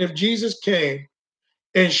have been if Jesus came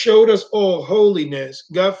and showed us all holiness,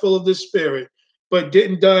 got full of the Spirit, but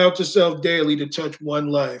didn't die out to self daily to touch one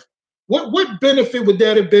life? What benefit would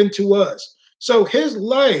that have been to us? So his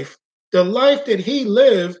life, the life that he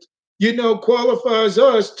lived, qualifies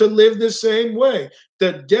us to live the same way.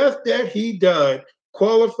 The death that he died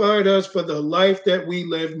qualified us for the life that we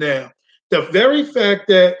live now. The very fact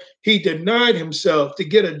that he denied himself to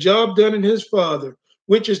get a job done in his Father,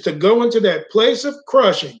 which is to go into that place of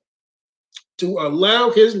crushing, to allow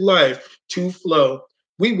his life to flow,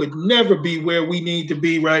 we would never be where we need to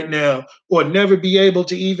be right now, or never be able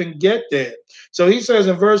to even get there. So he says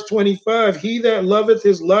in verse 25, he that loveth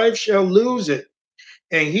his life shall lose it,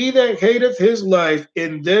 and he that hateth his life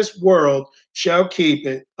in this world shall keep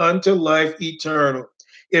it unto life eternal.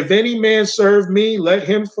 If any man serve me, let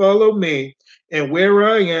him follow me, and where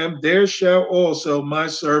I am, there shall also my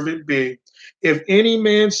servant be. If any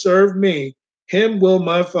man serve me, him will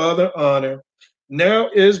my Father honor. Now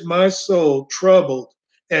is my soul troubled,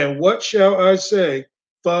 and what shall I say?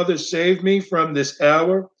 Father, save me from this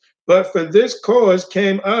hour. But for this cause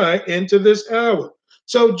came I into this hour.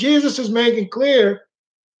 So Jesus is making clear,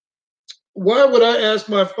 why would I ask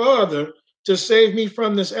my Father to save me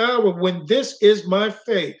from this hour when this is my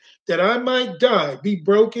fate, that I might die, be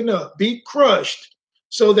broken up, be crushed,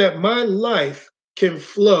 so that my life can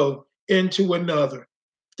flow into another?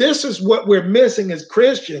 This is what we're missing as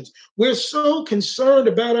Christians. We're so concerned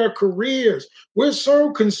about our careers. We're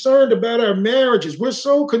so concerned about our marriages. We're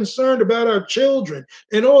so concerned about our children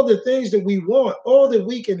and all the things that we want, all that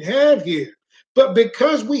we can have here. But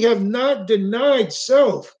because we have not denied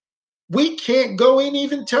self, we can't go and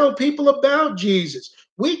even tell people about Jesus.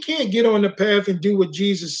 We can't get on the path and do what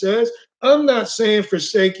Jesus says. I'm not saying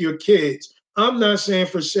forsake your kids. I'm not saying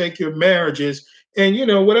forsake your marriages and,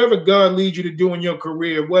 whatever God leads you to do in your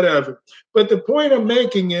career, whatever. But the point I'm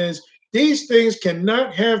making is these things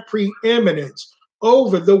cannot have preeminence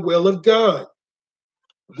over the will of God.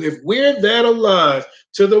 If we're that alive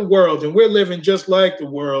to the world and we're living just like the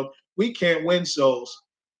world, we can't win souls.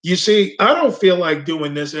 You see, I don't feel like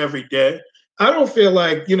doing this every day. I don't feel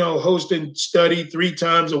like, hosting study 3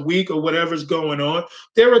 times a week or whatever's going on.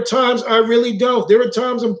 There are times I really don't. There are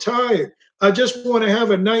times I'm tired. I just want to have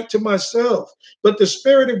a night to myself. But the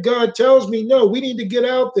Spirit of God tells me, no, we need to get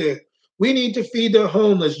out there. We need to feed the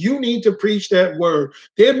homeless. You need to preach that word.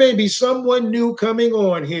 There may be someone new coming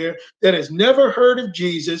on here that has never heard of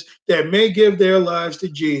Jesus that may give their lives to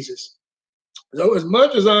Jesus. So as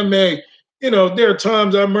much as I may, there are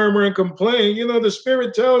times I murmur and complain, the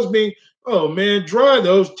Spirit tells me, oh man, dry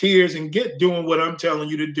those tears and get doing what I'm telling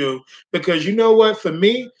you to do. Because you know what? For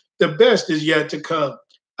me, the best is yet to come.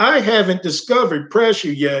 I haven't discovered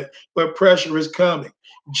pressure yet, but pressure is coming.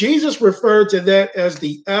 Jesus referred to that as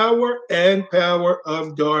the hour and power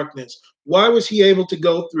of darkness. Why was he able to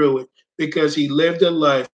go through it? Because he lived a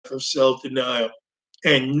life of self-denial.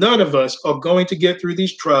 And none of us are going to get through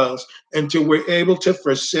these trials until we're able to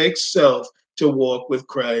forsake self to walk with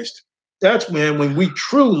Christ. That's when we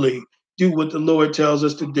truly do what the Lord tells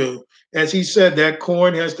us to do. As he said, that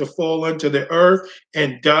corn has to fall onto the earth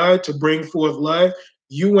and die to bring forth life.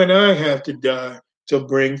 You and I have to die to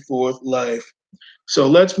bring forth life. So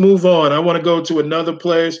let's move on. I want to go to another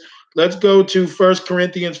place. Let's go to 1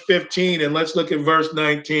 Corinthians 15 and let's look at verse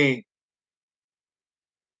 19.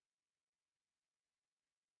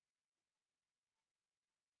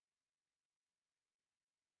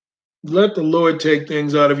 Let the Lord take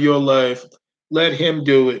things out of your life. Let him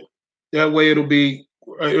do it. That way it'll be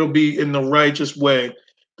in the righteous way,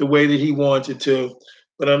 the way that he wants it to.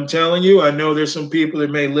 But I'm telling you, I know there's some people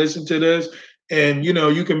that may listen to this and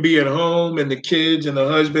you can be at home and the kids and the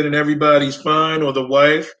husband and everybody's fine, or the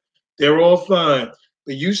wife, they're all fine.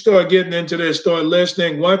 But you start getting into this, start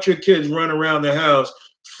listening, watch your kids run around the house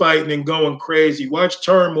fighting and going crazy. Watch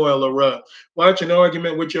turmoil erupt. Watch an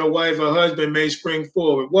argument with your wife or husband may spring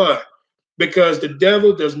forward. Why? Because the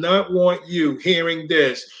devil does not want you hearing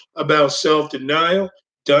this about self-denial,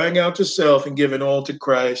 dying out to self, and giving all to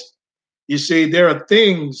Christ. You see, there are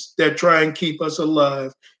things that try and keep us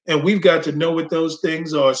alive, and we've got to know what those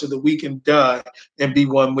things are so that we can die and be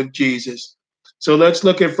one with Jesus. So let's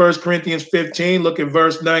look at 1 Corinthians 15, look at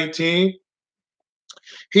verse 19.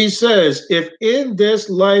 He says, if in this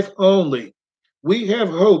life only we have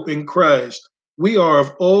hope in Christ, we are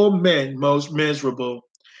of all men most miserable.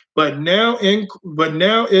 But now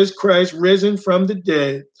is Christ risen from the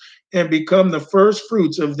dead and become the first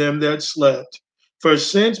fruits of them that slept. For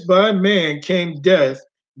since by man came death,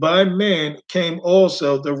 by man came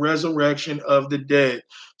also the resurrection of the dead.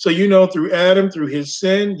 So, through Adam, through his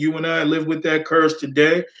sin, you and I live with that curse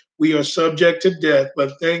today. We are subject to death,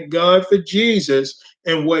 but thank God for Jesus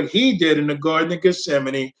and what he did in the Garden of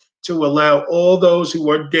Gethsemane to allow all those who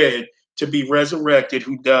are dead to be resurrected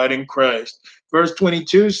who died in Christ. Verse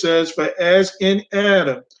 22 says, for as in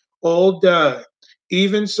Adam all die,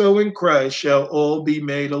 even so in Christ shall all be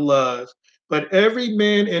made alive. But every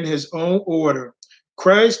man in his own order,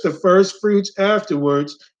 Christ the first fruits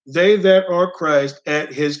afterwards, they that are Christ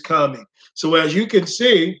at his coming. So as you can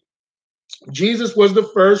see, Jesus was the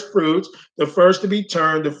first fruits, the first to be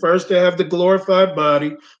turned, the first to have the glorified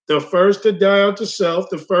body, the first to die out to self,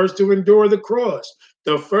 the first to endure the cross,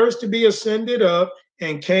 the first to be ascended up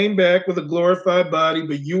and came back with a glorified body.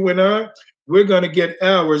 But you and I, we're going to get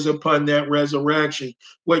ours upon that resurrection.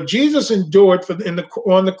 What Jesus endured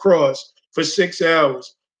on the cross for 6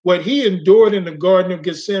 hours, what he endured in the Garden of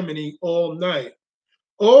Gethsemane all night,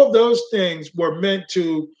 all those things were meant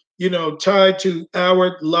to, tied to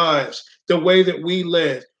our lives, the way that we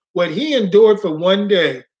live. What he endured for one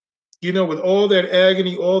day, with all that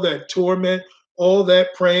agony, all that torment, all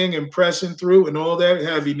that praying and pressing through and all that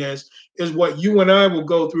heaviness is what you and I will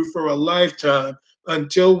go through for a lifetime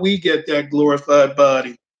until we get that glorified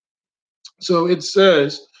body. So it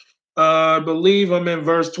says, I believe I'm in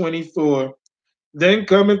verse 24. Then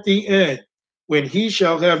cometh the end, when he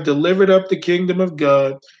shall have delivered up the kingdom of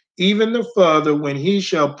God, even the Father, when he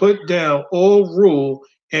shall put down all rule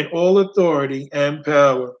and all authority and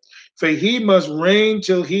power. For he must reign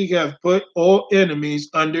till he have put all enemies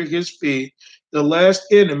under his feet. The last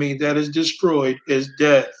enemy that is destroyed is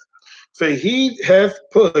death. For he hath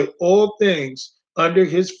put all things under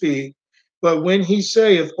his feet. But when he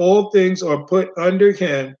saith all things are put under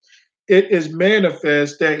him, it is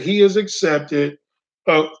manifest that he is accepted,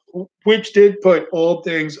 which did put all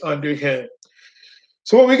things under him.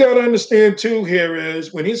 So what we got to understand too here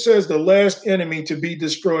is when he says the last enemy to be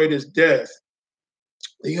destroyed is death,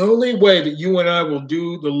 the only way that you and I will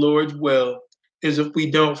do the Lord's will is if we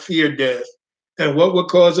don't fear death. And what would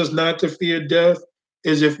cause us not to fear death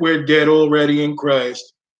is if we're dead already in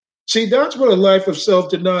Christ. See, that's what a life of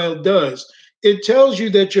self-denial does. It tells you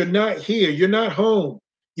that you're not here, you're not home,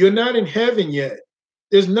 you're not in heaven yet.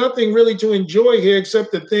 There's nothing really to enjoy here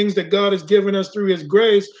except the things that God has given us through his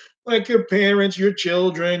grace, like your parents, your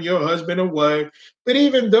children, your husband and wife. But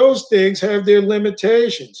even those things have their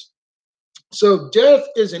limitations. So death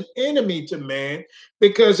is an enemy to man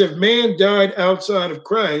because if man died outside of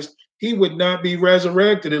Christ, he would not be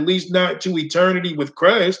resurrected, at least not to eternity with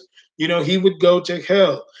Christ. He would go to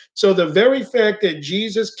hell. So the very fact that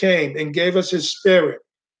Jesus came and gave us his spirit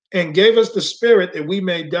and gave us the spirit that we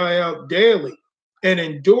may die out daily and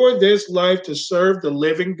endure this life to serve the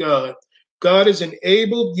living God, God has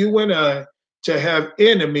enabled you and I to have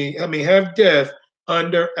have death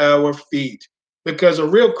under our feet. Because a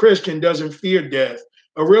real Christian doesn't fear death.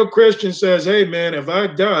 A real Christian says, hey, man, if I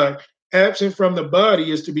die, absent from the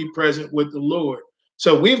body is to be present with the Lord.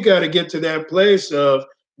 So we've got to get to that place of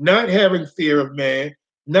not having fear of man,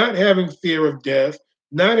 not having fear of death,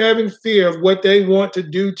 not having fear of what they want to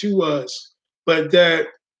do to us, but that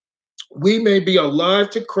we may be alive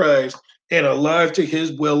to Christ and alive to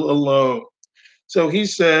his will alone. So he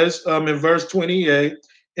says in verse 28,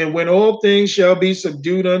 and when all things shall be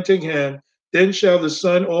subdued unto him, then shall the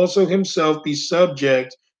Son also himself be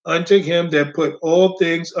subject unto him that put all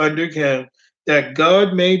things under him, that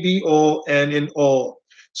God may be all and in all.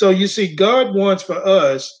 So you see, God wants for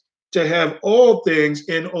us to have all things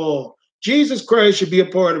in all. Jesus Christ should be a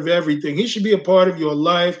part of everything. He should be a part of your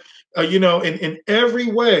life, in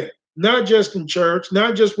every way, not just in church,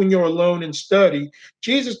 not just when you're alone and study.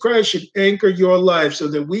 Jesus Christ should anchor your life so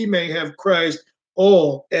that we may have Christ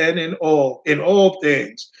all and in all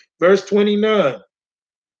things. Verse 29,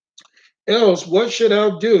 else what should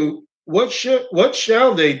I do? What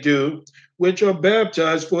shall they do which are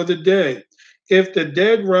baptized for the day? If the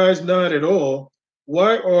dead rise not at all,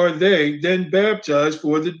 why are they then baptized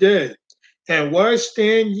for the dead? And why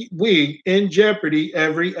stand we in jeopardy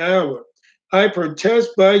every hour? I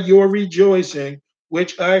protest by your rejoicing,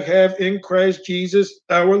 which I have in Christ Jesus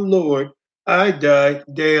our Lord, I die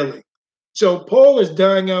daily. So Paul is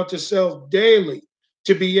dying out to self daily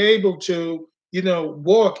to be able to,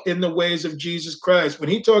 walk in the ways of Jesus Christ. When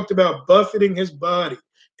he talked about buffeting his body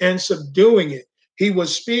and subduing it, he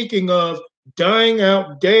was speaking of dying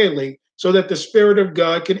out daily so that the Spirit of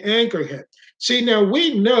God can anchor him. See, now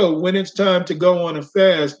we know when it's time to go on a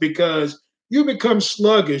fast because you become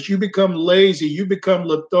sluggish, you become lazy, you become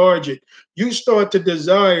lethargic, you start to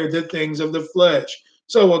desire the things of the flesh.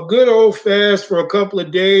 So a good old fast for a couple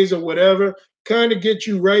of days or whatever kind of gets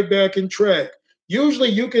you right back in track. Usually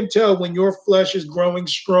you can tell when your flesh is growing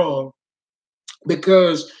strong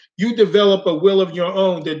because you develop a will of your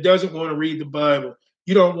own that doesn't want to read the Bible.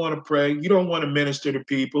 You don't want to pray. You don't want to minister to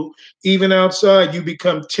people. Even outside, you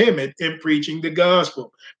become timid in preaching the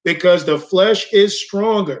gospel because the flesh is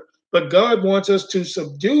stronger. But God wants us to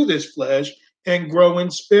subdue this flesh and grow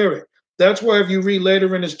in spirit. That's why if you read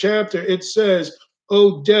later in this chapter, it says,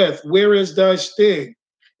 "O death, where is thy sting?"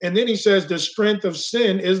 And then he says, "The strength of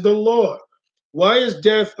sin is the law." Why is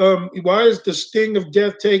death? Why is the sting of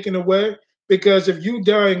death taken away? Because if you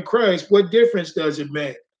die in Christ, what difference does it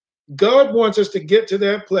make? God wants us to get to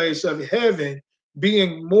that place of heaven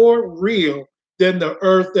being more real than the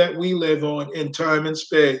earth that we live on in time and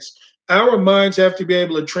space. Our minds have to be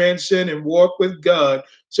able to transcend and walk with God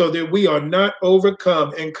so that we are not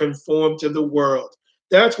overcome and conformed to the world.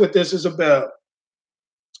 That's what this is about.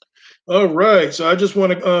 All right. So I just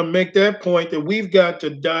want to make that point that we've got to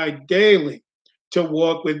die daily to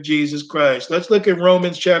walk with Jesus Christ. Let's look at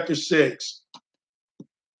Romans chapter 6.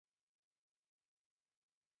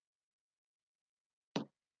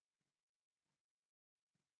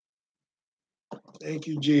 Thank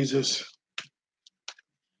you, Jesus.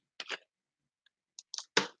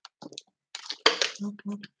 All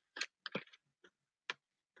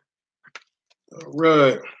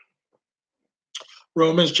right.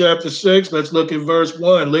 Romans chapter 6, let's look at verse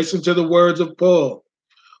 1. Listen to the words of Paul.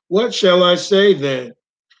 What shall I say then?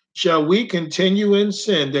 Shall we continue in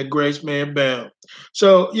sin that grace may abound?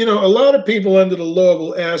 So, a lot of people under the law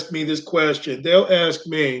will ask me this question. They'll ask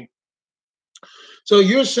me, so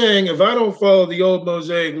you're saying if I don't follow the old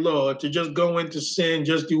Mosaic law to just go into sin,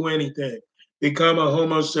 just do anything, become a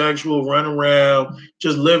homosexual, run around,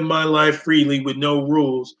 just live my life freely with no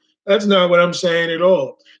rules, that's not what I'm saying at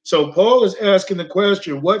all. So Paul is asking the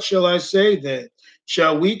question, what shall I say then?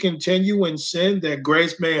 Shall we continue in sin that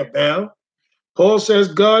grace may abound? Paul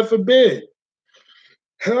says, God forbid.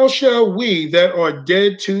 How shall we that are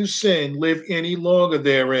dead to sin live any longer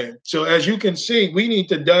therein? So as you can see, we need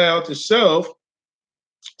to die out to self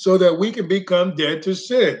so that we can become dead to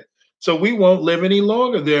sin. So we won't live any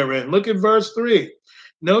longer therein. Look at verse 3.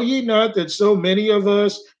 Know ye not that so many of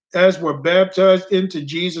us, as were baptized into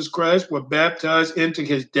Jesus Christ, were baptized into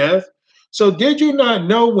his death? So did you not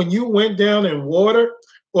know when you went down in water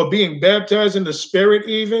or being baptized in the Spirit,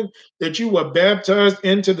 even that you were baptized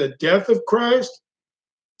into the death of Christ?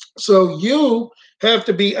 So you have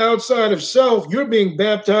to be outside of self. You're being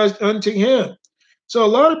baptized unto him. So a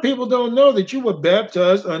lot of people don't know that you were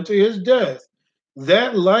baptized unto his death.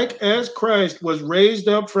 That like as Christ was raised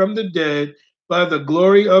up from the dead by the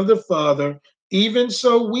glory of the Father, even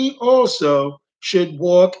so we also should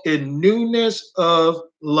walk in newness of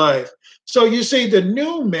life. So you see, the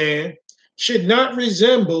new man should not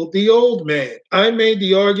resemble the old man. I made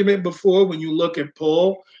the argument before when you look at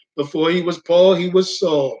Paul. Before he was Paul, he was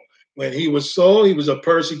Saul. When he was Saul, he was a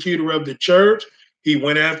persecutor of the church. He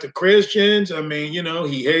went after Christians. I mean,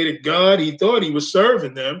 he hated God. He thought he was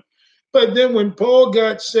serving them. But then when Paul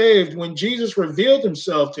got saved, when Jesus revealed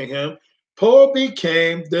himself to him, Paul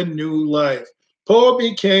became the new life. Paul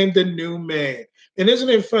became the new man. And isn't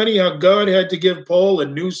it funny how God had to give Paul a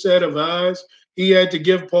new set of eyes? He had to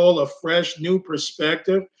give Paul a fresh new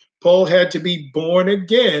perspective. Paul had to be born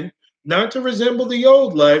again, not to resemble the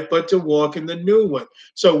old life, but to walk in the new one.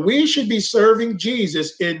 So we should be serving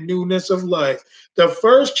Jesus in newness of life. The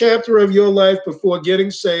first chapter of your life before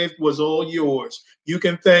getting saved was all yours. You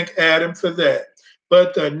can thank Adam for that.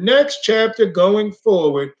 But the next chapter going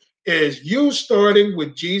forward is you starting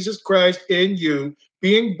with Jesus Christ in you,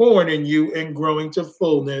 being born in you and growing to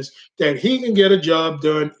fullness, that he can get a job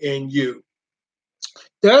done in you.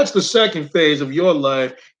 That's the second phase of your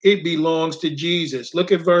life. It belongs to Jesus.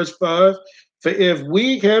 Look at verse 5. For if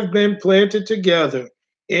we have been planted together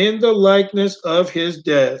in the likeness of his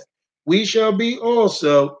death, we shall be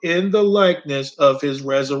also in the likeness of his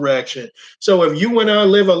resurrection. So if you and I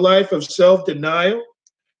live a life of self-denial,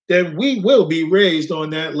 then we will be raised on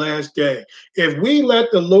that last day. If we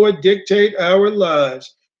let the Lord dictate our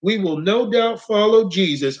lives, we will no doubt follow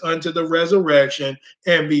Jesus unto the resurrection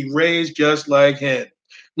and be raised just like him.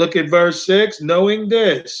 Look at verse 6. Knowing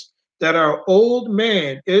this, that our old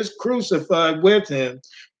man is crucified with him,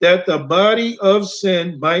 that the body of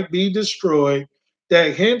sin might be destroyed,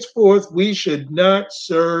 that henceforth we should not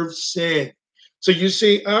serve sin. So you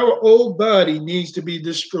see, our old body needs to be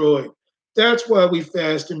destroyed. That's why we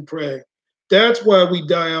fast and pray. That's why we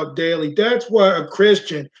die out daily. That's why a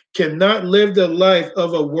Christian cannot live the life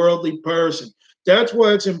of a worldly person. That's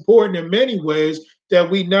why it's important in many ways that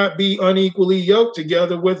we not be unequally yoked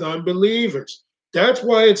together with unbelievers. That's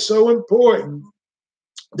why it's so important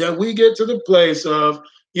that we get to the place of,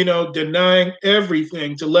 denying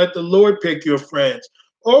everything to let the Lord pick your friends.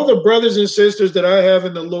 All the brothers and sisters that I have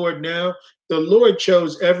in the Lord now, the Lord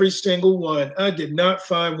chose every single one. I did not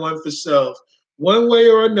find one for self. One way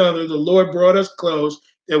or another, the Lord brought us close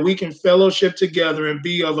that we can fellowship together and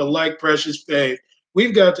be of a like precious faith.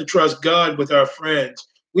 We've got to trust God with our friends.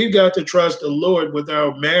 We've got to trust the Lord with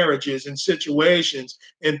our marriages and situations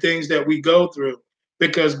and things that we go through,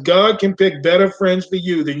 because God can pick better friends for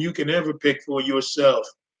you than you can ever pick for yourself.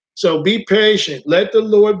 So be patient. Let the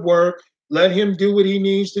Lord work. Let him do what he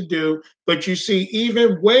needs to do. But you see,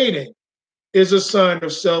 even waiting is a sign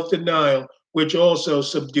of self-denial, which also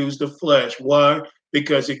subdues the flesh. Why?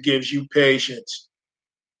 Because it gives you patience.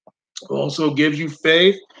 Also gives you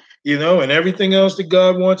faith, and everything else that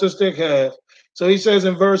God wants us to have. So he says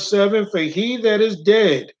in verse 7, for he that is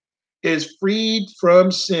dead is freed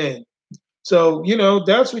from sin. So,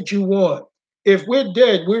 that's what you want. If we're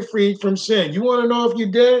dead, we're freed from sin. You want to know if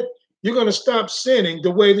you're dead? You're going to stop sinning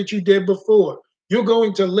the way that you did before. You're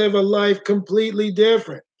going to live a life completely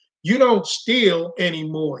different. You don't steal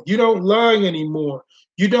anymore. You don't lie anymore.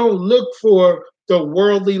 You don't look for the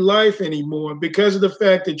worldly life anymore because of the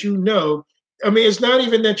fact that it's not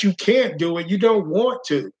even that you can't do it. You don't want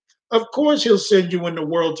to. Of course, he'll send you in the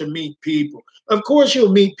world to meet people. Of course,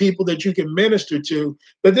 you'll meet people that you can minister to,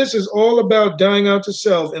 but this is all about dying out to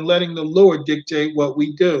self and letting the Lord dictate what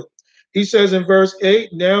we do. He says in verse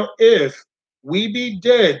 8, now if we be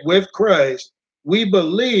dead with Christ, we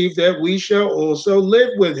believe that we shall also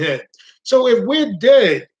live with him. So if we're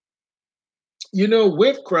dead,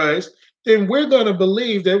 with Christ, then we're going to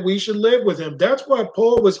believe that we should live with him. That's why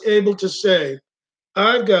Paul was able to say,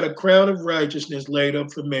 I've got a crown of righteousness laid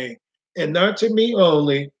up for me, and not to me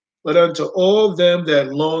only, but unto all them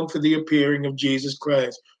that long for the appearing of Jesus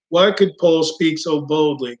Christ. Why could Paul speak so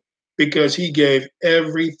boldly? Because he gave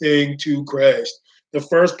everything to Christ. The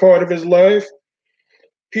first part of his life,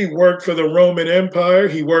 he worked for the Roman Empire.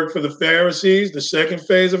 He worked for the Pharisees. The second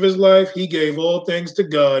phase of his life, he gave all things to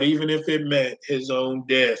God, even if it meant his own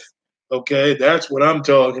death. Okay, that's what I'm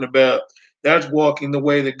talking about. That's walking the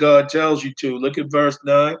way that God tells you to. Look at verse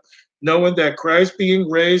 9. Knowing that Christ being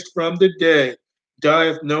raised from the dead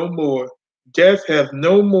dieth no more, death hath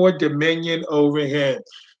no more dominion over him.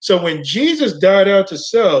 So when Jesus died out to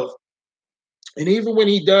self, and even when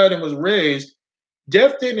he died and was raised,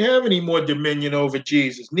 death didn't have any more dominion over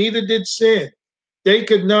Jesus. Neither did sin. They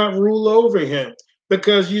could not rule over him.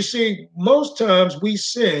 Because you see, most times we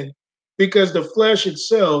sin because the flesh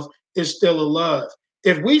itself is still alive.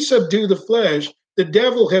 If we subdue the flesh, the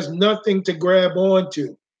devil has nothing to grab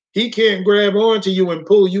onto. He can't grab onto you and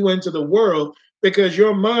pull you into the world because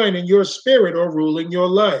your mind and your spirit are ruling your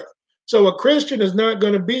life. So a Christian is not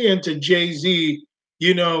going to be into Jay-Z,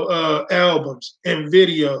 albums and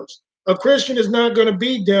videos. A Christian is not going to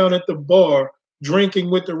be down at the bar drinking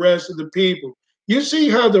with the rest of the people. You see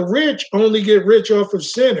how the rich only get rich off of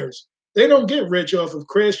sinners. They don't get rich off of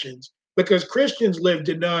Christians because Christians live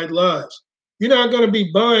denied lives. You're not going to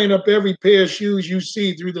be buying up every pair of shoes you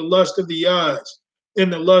see through the lust of the eyes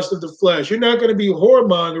and the lust of the flesh. You're not going to be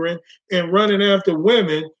whoremongering and running after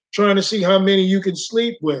women trying to see how many you can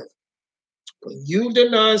sleep with. When you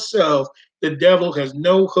deny self, the devil has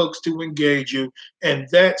no hooks to engage you, and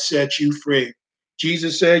that sets you free.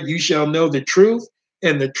 Jesus said, you shall know the truth,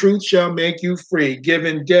 and the truth shall make you free,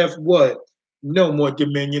 giving death what? No more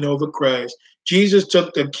dominion over Christ. Jesus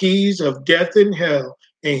took the keys of death and hell,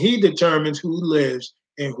 and he determines who lives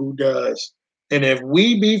and who dies. And if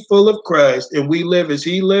we be full of Christ and we live as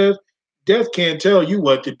he lived, death can't tell you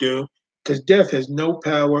what to do because death has no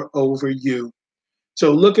power over you.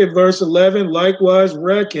 So look at verse 11. Likewise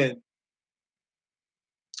reckon.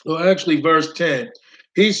 Well, actually, verse 10.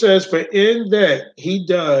 He says, for in that he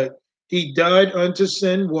died unto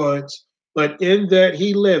sin once, but in that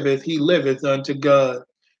he liveth unto God.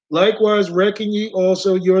 Likewise reckon ye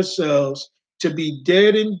also yourselves to be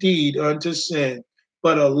dead indeed unto sin,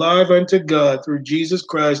 but alive unto God through Jesus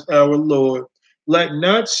Christ our Lord. Let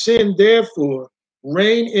not sin therefore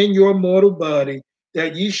reign in your mortal body,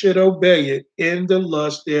 that ye should obey it in the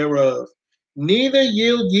lust thereof. Neither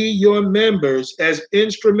yield ye your members as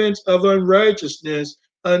instruments of unrighteousness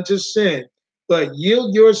unto sin, but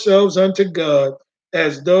yield yourselves unto God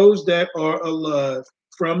as those that are alive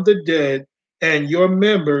from the dead, and your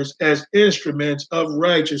members as instruments of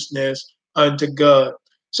righteousness unto God.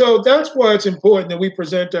 So that's why it's important that we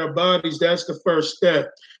present our bodies. That's the first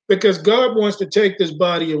step, because God wants to take this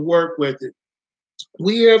body and work with it.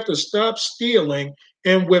 We have to stop stealing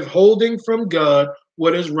and withholding from God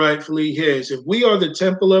what is rightfully His. If we are the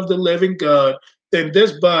temple of the living God, then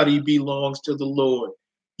this body belongs to the Lord.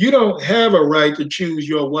 You don't have a right to choose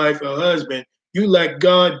your wife or husband. You let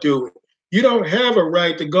God do it. You don't have a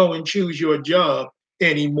right to go and choose your job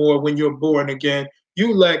anymore when you're born again.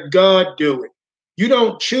 You let God do it. You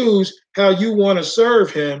don't choose how you want to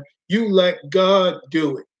serve Him. You let God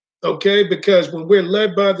do it. Okay? Because when we're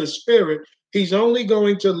led by the Spirit, He's only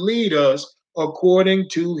going to lead us according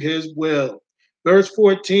to his will. Verse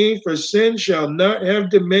 14, for sin shall not have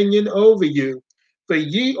dominion over you, for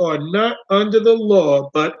ye are not under the law,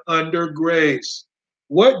 but under grace.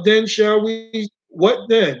 What then? Shall we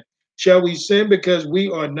sin because we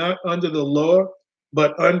are not under the law,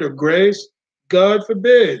 but under grace? God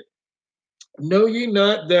forbid. Know ye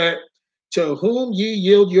not that to whom ye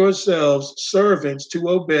yield yourselves servants to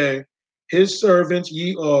obey, his servants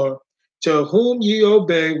ye are, to whom ye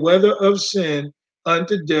obey, whether of sin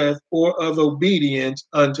unto death or of obedience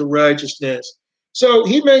unto righteousness. So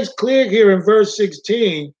he makes clear here in verse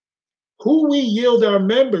 16 who we yield our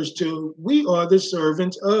members to, we are the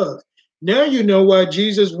servants of. Now you know why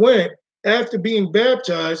Jesus went after being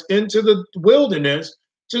baptized into the wilderness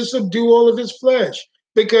to subdue all of his flesh.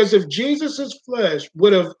 Because if Jesus' flesh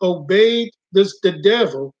would have obeyed the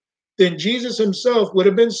devil, then Jesus himself would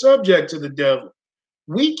have been subject to the devil.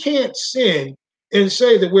 We can't sin and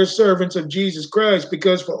say that we're servants of Jesus Christ,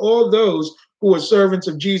 because for all those who are servants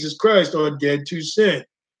of Jesus Christ are dead to sin.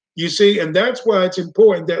 You see, and that's why it's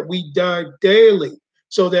important that we die daily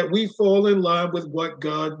so that we fall in line with what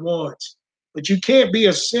God wants. But you can't be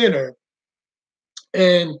a sinner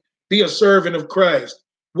and be a servant of Christ.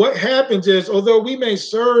 What happens is, although we may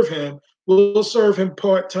serve him, we'll serve him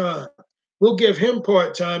part time. We'll give him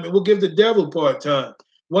part time and we'll give the devil part time.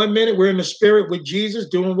 One minute we're in the spirit with Jesus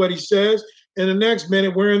doing what he says, and the next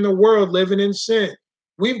minute we're in the world living in sin.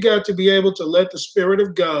 We've got to be able to let the Spirit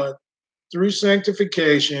of God, through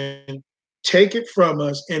sanctification, take it from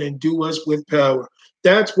us and endue us with power.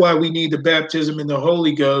 That's why we need the baptism in the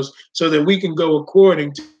Holy Ghost, so that we can go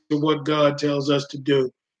according to what God tells us to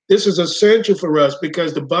do. This is essential for us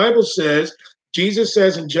because the Bible says, Jesus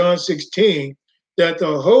says in John 16, that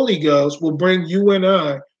the Holy Ghost will bring you and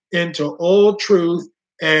I into all truth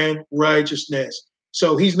and righteousness.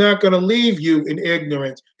 So he's not going to leave you in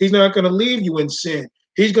ignorance. He's not going to leave you in sin.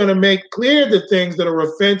 He's going to make clear the things that are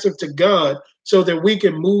offensive to God so that we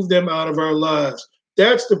can move them out of our lives.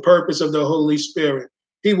 That's the purpose of the Holy Spirit.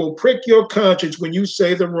 He will prick your conscience when you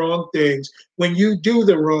say the wrong things, when you do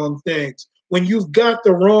the wrong things, when you've got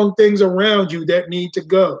the wrong things around you that need to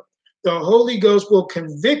go. The Holy Ghost will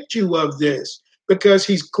convict you of this because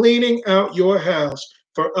he's cleaning out your house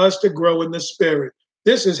for us to grow in the Spirit.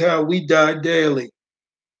 This is how we die daily.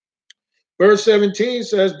 Verse 17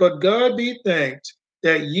 says, but God be thanked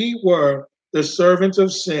that ye were the servants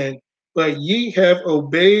of sin, but ye have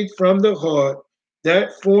obeyed from the heart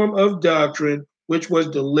that form of doctrine which was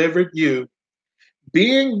delivered you.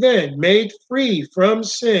 Being then made free from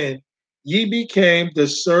sin, ye became the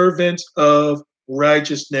servants of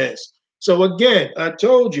righteousness. So again, I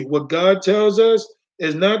told you what God tells us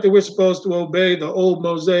is not that we're supposed to obey the old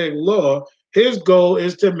Mosaic law. His goal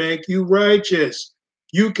is to make you righteous.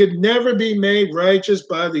 You could never be made righteous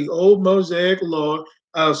by the old Mosaic law.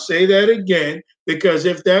 I'll say that again, because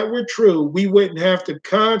if that were true, we wouldn't have to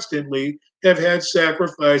constantly have had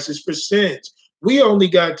sacrifices for sins. We only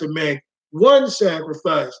got to make one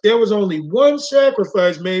sacrifice. There was only one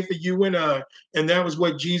sacrifice made for you and I, and that was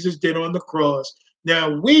what Jesus did on the cross.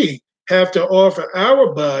 Now we have to offer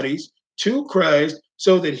our bodies to Christ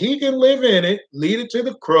so that he can live in it, lead it to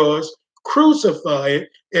the cross, crucify it,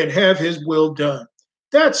 and have his will done.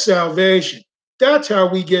 That's salvation. That's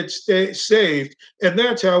how we get saved, and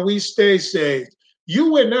that's how we stay saved.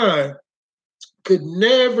 You and I could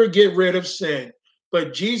never get rid of sin,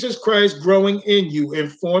 but Jesus Christ growing in you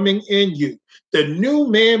and forming in you, the new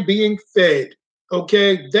man being fed,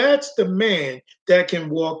 Okay, that's the man that can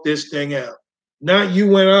walk this thing out. Not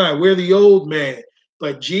you and I. We're the old man.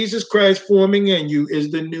 But Jesus Christ forming in you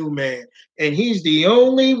is the new man. And he's the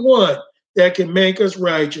only one that can make us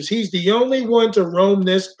righteous. He's the only one to roam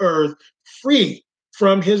this earth free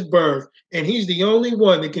from his birth. And he's the only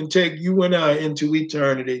one that can take you and I into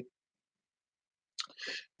eternity.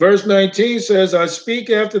 Verse 19 says, I speak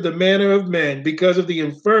after the manner of men because of the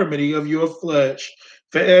infirmity of your flesh.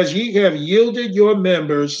 For as ye have yielded your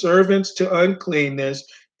members servants to uncleanness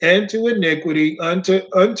and to iniquity, unto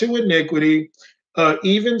iniquity,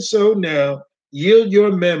 even so now yield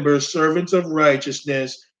your members servants of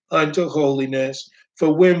righteousness unto holiness.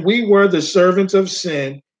 For when we were the servants of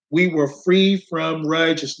sin, we were free from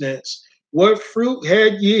righteousness. What fruit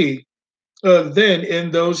had ye then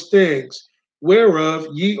in those things, whereof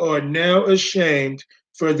ye are now ashamed,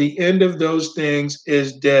 for the end of those things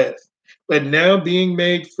is death. But now being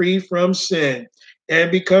made free from sin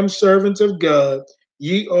and become servants of God,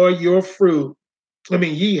 ye are your fruit.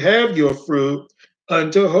 Ye have your fruit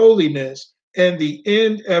unto holiness, and the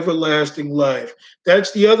end everlasting life.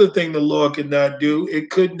 That's the other thing the law could not do. It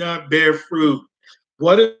could not bear fruit.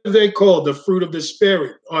 What are they called? The fruit of the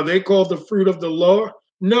Spirit. Are they called the fruit of the law?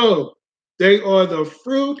 No, they are the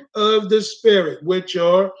fruit of the Spirit, which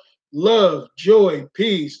are love, joy,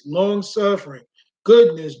 peace, long suffering,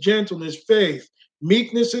 goodness, gentleness, faith,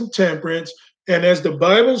 meekness, and temperance. And as the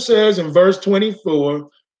Bible says in verse 24,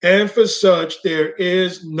 and for such there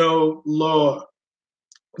is no law.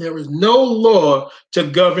 There is no law to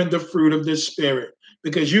govern the fruit of the Spirit,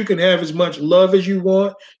 because you can have as much love as you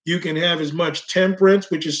want. You can have as much temperance,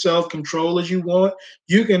 which is self-control, as you want.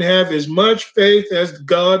 You can have as much faith as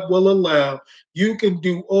God will allow. You can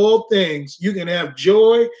do all things. You can have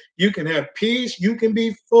joy. You can have peace. You can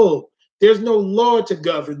be full. There's no law to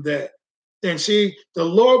govern that. And see, the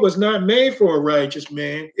law was not made for a righteous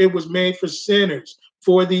man. It was made for sinners,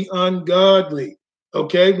 for the ungodly.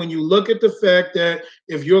 Okay, when you look at the fact that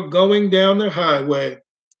if you're going down the highway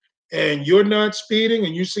and you're not speeding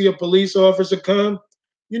and you see a police officer come,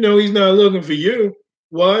 you know he's not looking for you.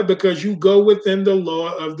 Why? Because you go within the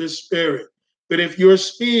law of the Spirit. But if you're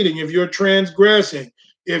speeding, if you're transgressing,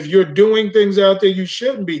 if you're doing things out there you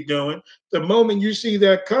shouldn't be doing, the moment you see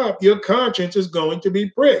that cop, your conscience is going to be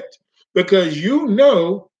pricked, because you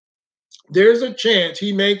know there's a chance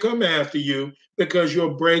he may come after you because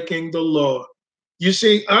you're breaking the law. You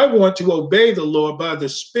see, I want to obey the Lord by the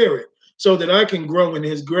Spirit so that I can grow in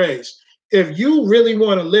his grace. If you really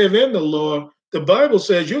want to live in the law, the Bible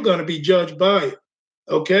says you're going to be judged by it.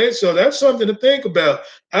 Okay, so that's something to think about.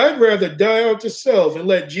 I'd rather die out to self and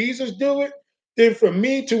let Jesus do it than for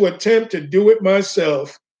me to attempt to do it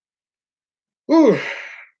myself. Whew.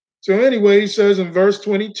 So anyway, he says in verse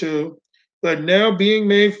 22, but now being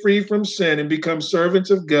made free from sin and become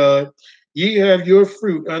servants of God, ye have your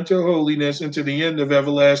fruit unto holiness and to the end of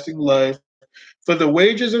everlasting life. For the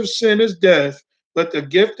wages of sin is death, but the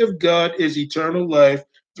gift of God is eternal life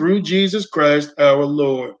through Jesus Christ our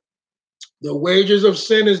Lord. The wages of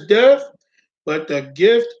sin is death, but the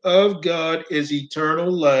gift of God is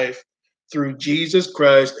eternal life through Jesus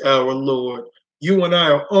Christ our Lord. You and I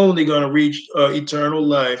are only going to reach eternal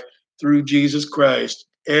life through Jesus Christ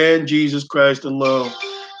and Jesus Christ alone.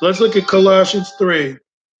 Let's look at Colossians 3.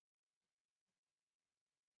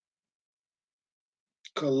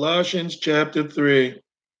 Colossians chapter 3.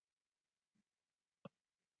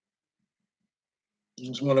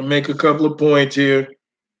 Just want to make a couple of points here.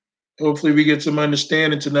 Hopefully we get some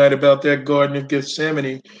understanding tonight about that Garden of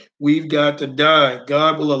Gethsemane. We've got to die.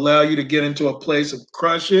 God will allow you to get into a place of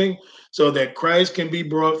crushing so that Christ can be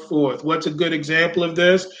brought forth. What's a good example of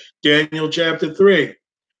this? Daniel chapter 3.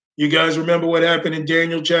 You guys remember what happened in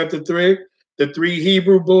Daniel chapter 3? The three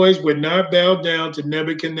Hebrew boys would not bow down to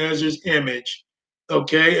Nebuchadnezzar's image.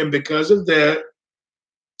 Okay, and because of that,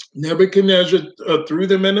 Nebuchadnezzar threw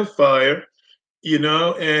them in the fire,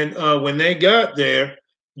 and when they got there,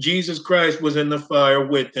 Jesus Christ was in the fire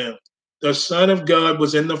with them. The Son of God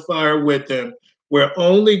was in the fire with them. We're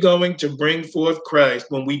only going to bring forth Christ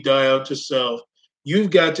when we die out to self.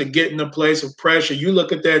 You've got to get in a place of pressure. You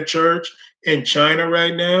look at that church in China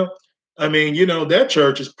right now. I mean, that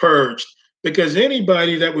church is purged, because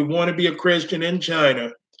anybody that would want to be a Christian in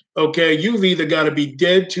China, okay, you've either got to be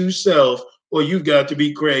dead to self or you've got to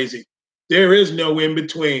be crazy. There is no in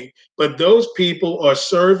between. But those people are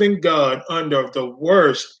serving God under the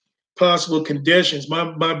worst possible conditions.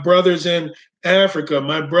 My brothers in Africa,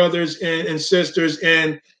 my brothers and sisters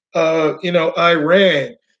in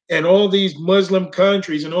Iran, and all these Muslim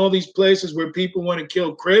countries and all these places where people want to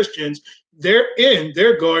kill Christians, they're in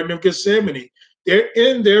their Garden of Gethsemane. They're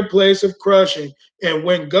in their place of crushing. And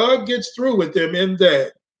when God gets through with them in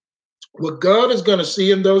that, what God is going to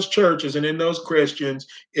see in those churches and in those Christians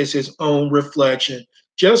is his own reflection.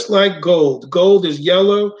 Just like gold. Gold is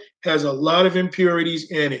yellow, has a lot of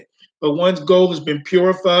impurities in it. But once gold has been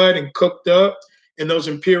purified and cooked up and those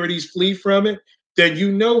impurities flee from it, then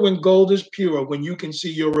you know when gold is pure, when you can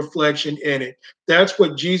see your reflection in it. That's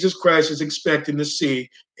what Jesus Christ is expecting to see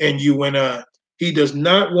in you and I. He does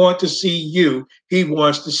not want to see you. He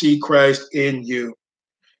wants to see Christ in you.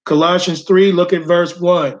 Colossians 3, look at verse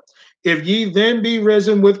 1. If ye then be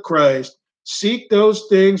risen with Christ, seek those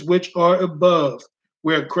things which are above,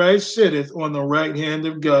 where Christ sitteth on the right hand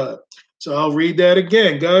of God. So I'll read that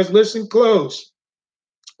again. Guys, listen close.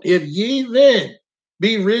 If ye then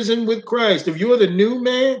be risen with Christ, if you are the new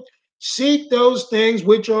man, seek those things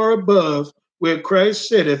which are above, where Christ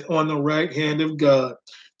sitteth on the right hand of God.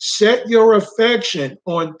 Set your affection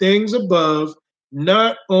on things above,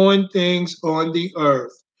 not on things on the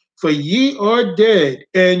earth. For ye are dead,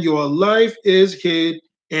 and your life is hid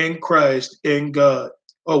in Christ in God,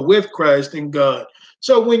 or with Christ in God.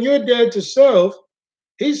 So when you're dead to self,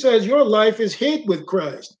 he says your life is hid with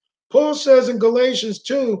Christ. Paul says in Galatians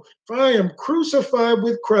 2, for I am crucified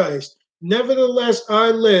with Christ. Nevertheless,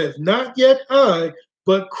 I live, not yet I,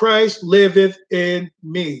 but Christ liveth in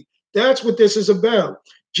me. That's what this is about.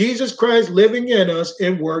 Jesus Christ living in us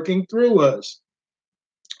and working through us.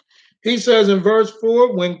 He says in verse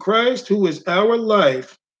 4, when Christ, who is our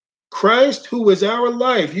life,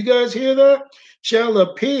 you guys hear that? Shall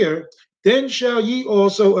appear, then shall ye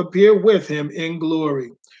also appear with him in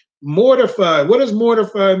glory. Mortify. What does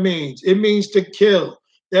mortify means? It means to kill.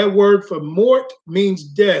 That word for mort means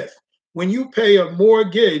death. When you pay a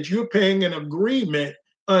mortgage, you're paying an agreement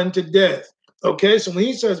unto death. Okay, so when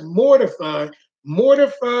he says mortify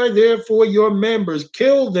therefore your members,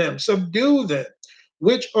 kill them, subdue them,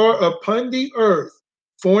 which are upon the earth,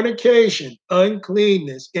 fornication,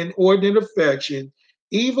 uncleanness, inordinate affection,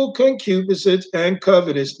 evil concupiscence, and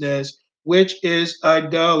covetousness, which is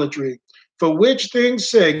idolatry. For which things'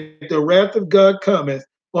 sake the wrath of God cometh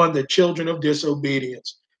on the children of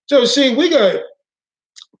disobedience. So see, we got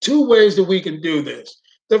two ways that we can do this.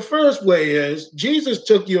 The first way is Jesus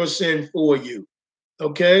took your sin for you.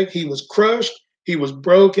 Okay? He was crushed, he was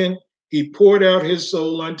broken, he poured out his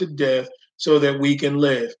soul unto death so that we can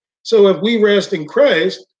live. So if we rest in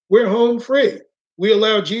Christ, we're home free. We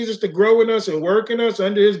allow Jesus to grow in us and work in us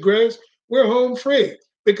under his grace, we're home free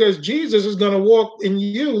because Jesus is going to walk in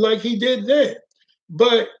you like he did then.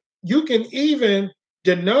 But you can even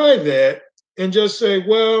deny that and just say,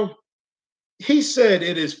 well, he said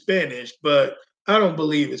it is finished, but I don't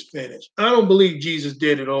believe it's finished. I don't believe Jesus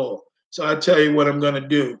did it all. So I tell you what I'm going to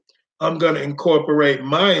do. I'm going to incorporate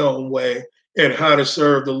my own way and how to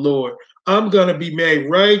serve the Lord. I'm going to be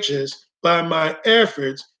made righteous by my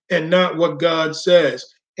efforts and not what God says.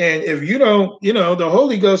 And if you don't, the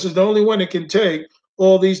Holy Ghost is the only one that can take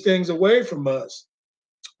all these things away from us.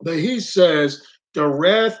 But he says, the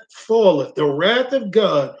wrath falleth. The wrath of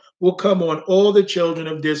God will come on all the children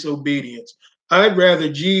of disobedience. I'd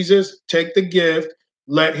rather Jesus take the gift,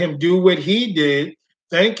 let him do what he did,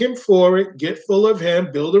 thank him for it, get full of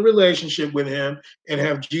him, build a relationship with him, and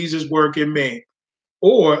have Jesus work in me.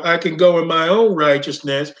 Or I can go in my own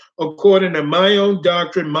righteousness, according to my own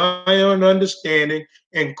doctrine, my own understanding,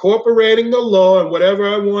 incorporating the law and whatever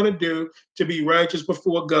I want to do to be righteous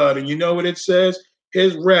before God. And you know what it says?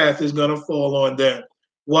 His wrath is going to fall on them.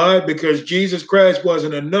 Why? Because Jesus Christ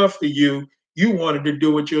wasn't enough for you. You wanted to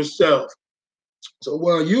do it yourself. So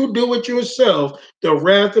while you do it yourself, the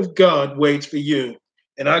wrath of God waits for you.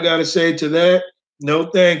 And I got to say to that, no,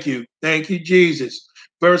 thank you. Thank you, Jesus.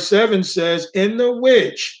 Verse 7 says, in the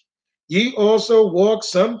which ye also walked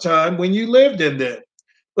sometime when you lived in them.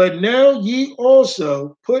 But now ye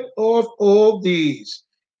also put off all these: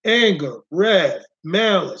 anger, wrath,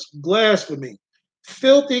 malice, blasphemy,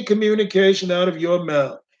 filthy communication out of your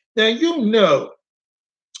mouth. Now you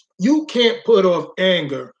can't put off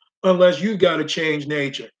anger unless you got to change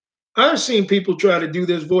nature. I've seen people try to do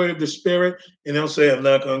this void of the spirit, and they'll say, I'm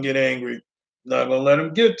not going to get angry. I'm not going to let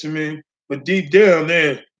them get to me. But deep down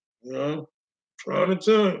there, trying to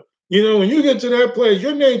tell you, when you get to that place,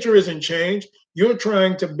 your nature isn't changed. You're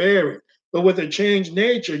trying to bear it. But with a changed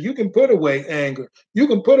nature, you can put away anger. You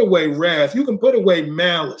can put away wrath. You can put away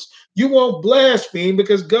malice. You won't blaspheme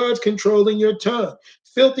because God's controlling your tongue.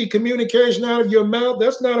 Filthy communication out of your mouth,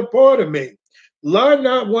 that's not a part of me. Lie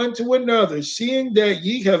not one to another, seeing that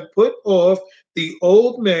ye have put off the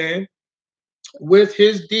old man with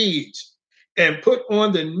his deeds, and put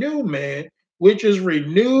on the new man, which is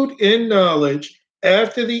renewed in knowledge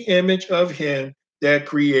after the image of him that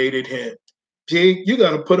created him. See, you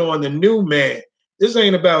got to put on the new man. This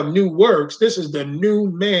ain't about new works. This is the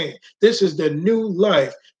new man. This is the new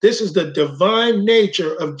life. This is the divine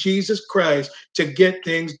nature of Jesus Christ to get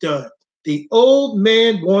things done. The old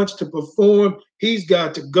man wants to perform. He's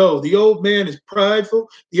got to go. The old man is prideful.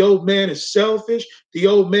 The old man is selfish. The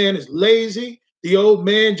old man is lazy. The old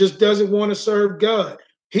man just doesn't want to serve God.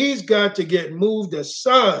 He's got to get moved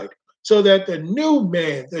aside so that the new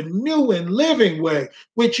man, the new and living way,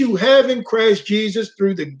 which you have in Christ Jesus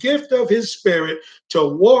through the gift of his Spirit, to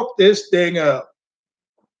walk this thing out.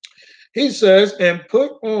 He says, and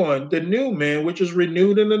put on the new man, which is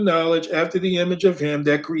renewed in the knowledge after the image of him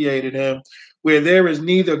that created him, where there is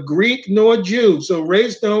neither Greek nor Jew. So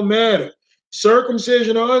race don't matter.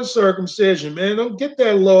 Circumcision or uncircumcision, man, don't get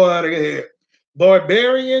that law out of here.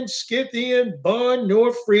 Barbarian, Scythian, bond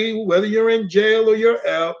nor free, whether you're in jail or you're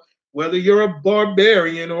out, whether you're a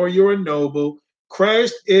barbarian or you're a noble,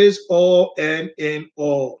 Christ is all and in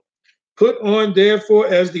all. Put on, therefore,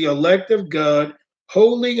 as the elect of God,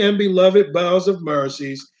 holy and beloved bowels of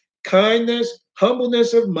mercies, kindness,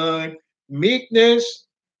 humbleness of mind, meekness,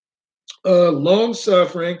 long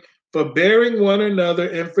suffering, forbearing one another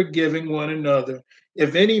and forgiving one another.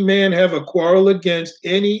 If any man have a quarrel against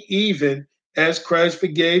any, even as Christ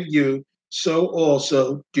forgave you, so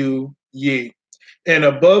also do ye. And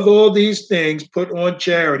above all these things, put on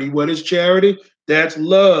charity. What is charity? That's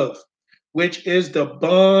love, which is the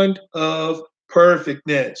bond of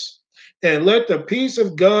perfectness. And let the peace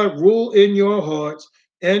of God rule in your hearts,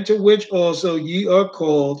 and to which also ye are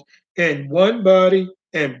called, in one body,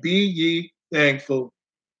 and be ye thankful.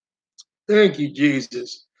 Thank you,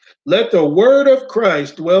 Jesus. Let the word of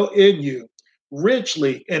Christ dwell in you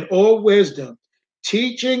richly in all wisdom,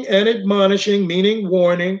 teaching and admonishing, meaning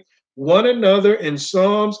warning one another in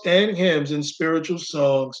psalms and hymns and spiritual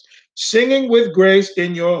songs, singing with grace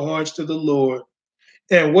in your hearts to the Lord.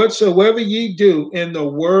 And whatsoever ye do in the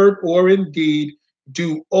word or in deed,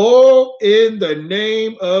 do all in the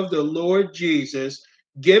name of the Lord Jesus,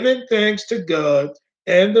 giving thanks to God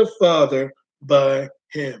and the Father by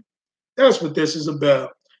him. That's what this is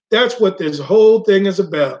about. That's what this whole thing is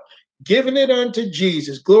about. Giving it unto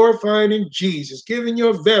Jesus, glorifying in Jesus, giving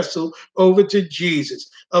your vessel over to Jesus,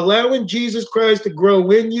 allowing Jesus Christ to grow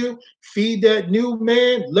in you, feed that new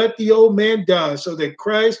man, let the old man die so that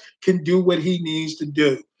Christ can do what he needs to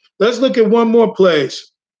do. Let's look at one more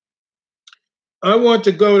place. I want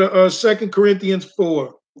to go to 2 Corinthians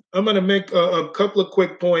 4. I'm going to make a couple of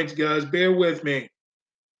quick points, guys. Bear with me.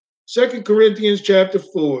 2 Corinthians chapter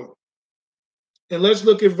 4. And let's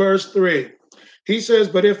look at verse 3. He says,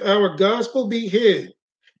 but if our gospel be hid,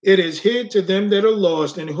 it is hid to them that are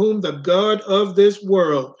lost, in whom the God of this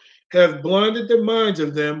world hath blinded the minds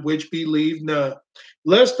of them which believe not,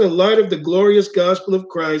 lest the light of the glorious gospel of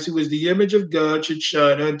Christ, who is the image of God, should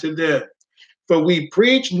shine unto them. For we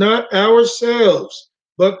preach not ourselves,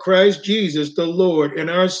 but Christ Jesus the Lord, and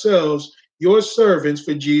ourselves your servants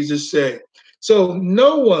for Jesus' sake. So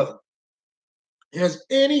no one has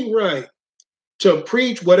any right to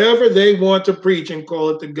preach whatever they want to preach and call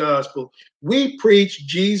it the gospel. We preach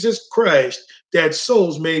Jesus Christ that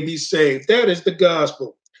souls may be saved. That is the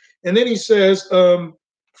gospel. And then he says,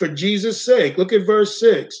 for Jesus' sake, look at verse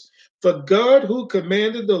 6. For God, who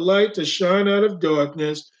commanded the light to shine out of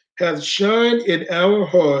darkness, hath shined in our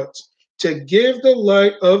hearts to give the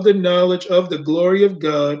light of the knowledge of the glory of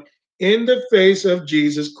God in the face of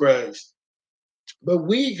Jesus Christ. But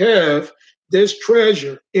we have this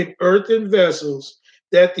treasure in earthen vessels,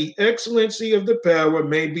 that the excellency of the power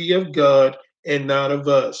may be of God and not of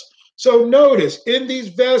us. So notice, in these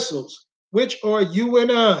vessels, which are you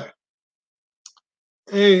and I.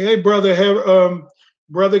 Hey, brother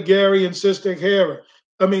Gary and sister Hera.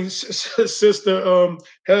 Sister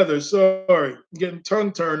Heather. Sorry, I'm getting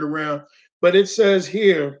tongue turned around. But it says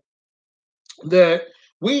here that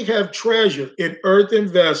we have treasure in earthen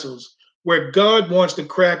vessels, where God wants to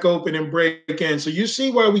crack open and break in. So you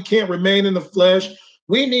see why we can't remain in the flesh?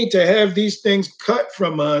 We need to have these things cut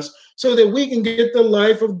from us so that we can get the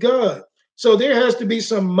life of God. So there has to be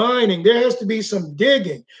some mining. There has to be some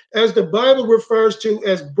digging, as the Bible refers to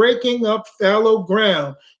as breaking up fallow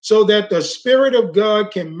ground, so that the Spirit of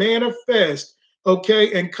God can manifest,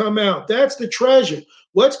 okay, and come out. That's the treasure.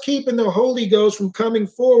 What's keeping the Holy Ghost from coming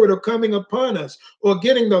forward or coming upon us or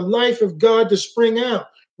getting the life of God to spring out?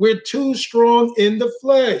 We're too strong in the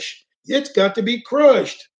flesh. It's got to be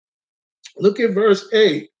crushed. Look at verse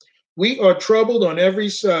 8. We are troubled on every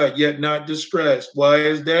side, yet not distressed. Why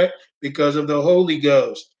is that? Because of the Holy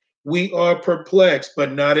Ghost. We are perplexed,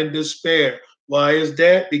 but not in despair. Why is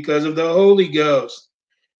that? Because of the Holy Ghost.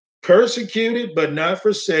 Persecuted but not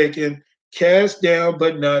forsaken, cast down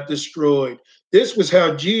but not destroyed. This was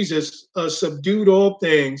how Jesus subdued all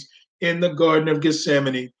things in the Garden of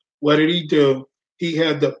Gethsemane. What did he do? He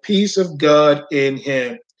had the peace of God in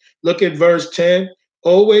him. Look at verse 10.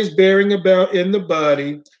 Always bearing about in the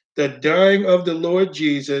body the dying of the Lord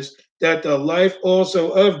Jesus, that the life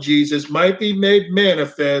also of Jesus might be made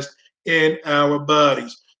manifest in our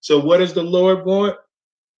bodies. So, what does the Lord want?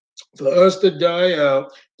 For us to die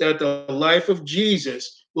out, that the life of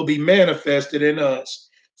Jesus will be manifested in us.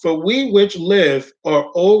 For we which live are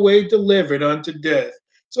always delivered unto death.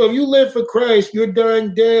 So if you live for Christ, you're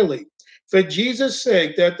dying daily. For Jesus'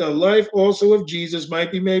 sake, that the life also of Jesus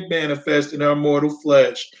might be made manifest in our mortal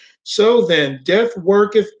flesh. So then, death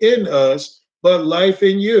worketh in us, but life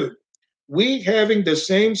in you. We having the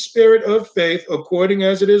same spirit of faith, according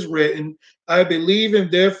as it is written, I believe and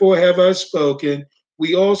therefore have I spoken.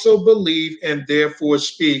 We also believe and therefore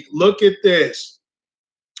speak. Look at this.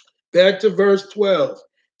 Back to verse 12.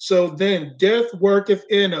 So then death worketh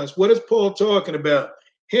in us. What is Paul talking about?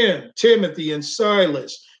 Him, Timothy, and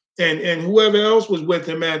Silas, and whoever else was with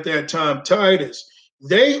him at that time, Titus.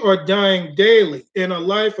 They are dying daily in a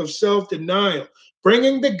life of self-denial,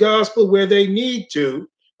 bringing the gospel where they need to,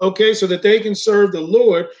 okay, so that they can serve the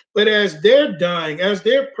Lord. But as they're dying, as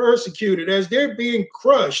they're persecuted, as they're being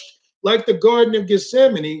crushed, like the Garden of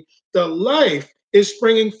Gethsemane, the life is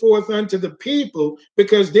springing forth unto the people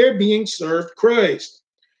because they're being served Christ.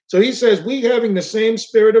 So he says, we having the same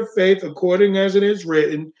spirit of faith, according as it is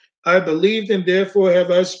written, I believed and therefore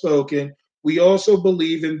have I spoken. We also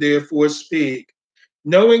believe and therefore speak.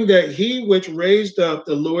 Knowing that he which raised up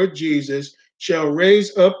the Lord Jesus shall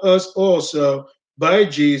raise up us also by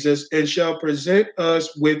Jesus and shall present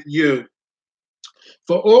us with you.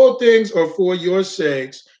 For all things are for your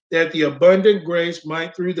sakes, that the abundant grace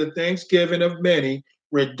might through the thanksgiving of many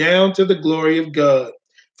redound to the glory of God.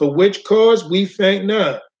 For which cause we faint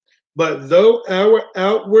not, but though our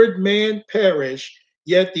outward man perish,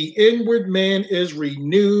 yet the inward man is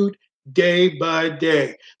renewed day by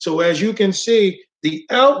day. So as you can see, the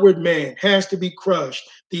outward man has to be crushed.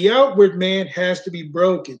 The outward man has to be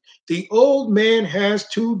broken. The old man has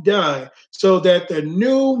to die so that the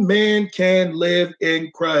new man can live in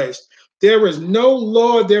Christ. There is no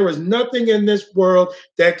law, there is nothing in this world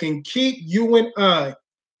that can keep you and I,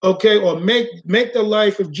 okay, or make the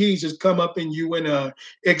life of Jesus come up in you and I,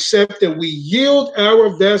 except that we yield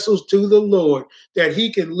our vessels to the Lord, that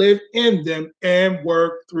he can live in them and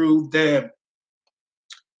work through them.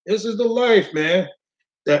 This is the life, man.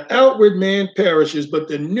 The outward man perishes, but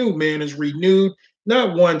the new man is renewed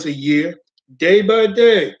not once a year, day by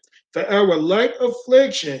day. For our light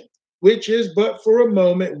affliction, which is but for a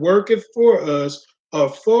moment, worketh for us a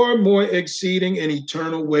far more exceeding and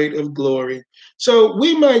eternal weight of glory. So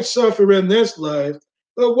we might suffer in this life,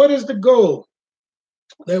 but what is the goal?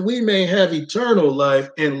 That we may have eternal life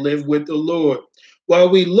and live with the Lord. While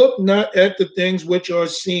we look not at the things which are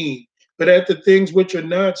seen, but at the things which are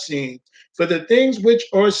not seen. For the things which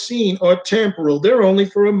are seen are temporal, they're only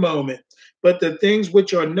for a moment. But the things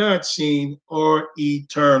which are not seen are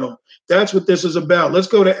eternal. That's what this is about. Let's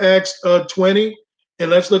go to Acts 20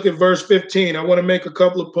 and let's look at verse 15. I want to make a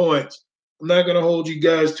couple of points. I'm not going to hold you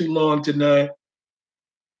guys too long tonight.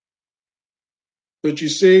 But you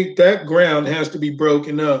see, that ground has to be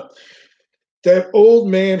broken up. That old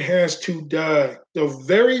man has to die. The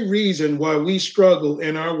very reason why we struggle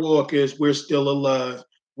in our walk is we're still alive.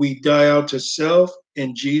 We die out to self,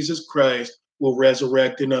 and Jesus Christ will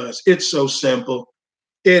resurrect in us. It's so simple.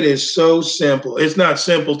 It is so simple. It's not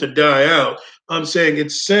simple to die out. I'm saying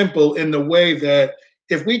it's simple in the way that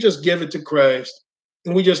if we just give it to Christ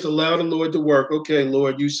and we just allow the Lord to work, okay,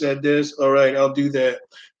 Lord, you said this. All right, I'll do that.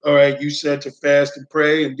 All right, you said to fast and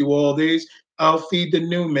pray and do all these. I'll feed the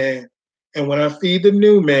new man. And when I feed the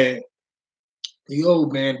new man, the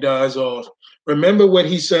old man dies off. Remember what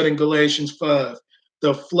he said in Galatians 5.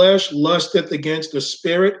 The flesh lusteth against the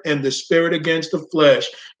spirit, and the spirit against the flesh.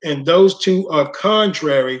 And those two are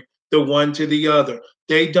contrary, the one to the other.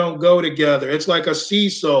 They don't go together. It's like a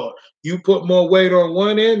seesaw. You put more weight on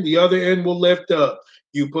one end, the other end will lift up.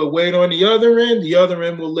 You put weight on the other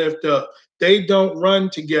end will lift up. They don't run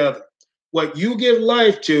together. What you give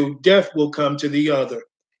life to, death will come to the other.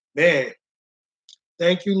 Man,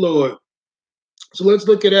 thank you, Lord. So let's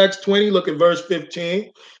look at Acts 20, look at verse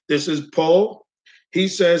 15. This is Paul. He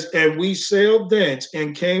says, and we sailed thence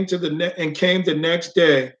and came the next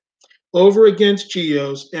day over against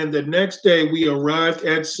Chios, and the next day we arrived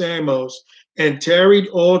at Samos and tarried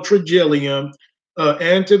all Trigilium,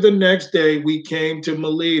 and to the next day we came to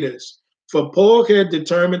Miletus. For Paul had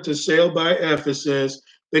determined to sail by Ephesus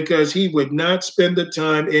because he would not spend the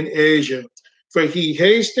time in Asia. For he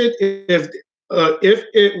hasted, if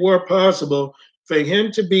it were possible, for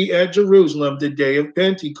him to be at Jerusalem the day of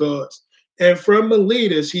Pentecost. And from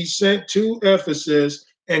Miletus he sent to Ephesus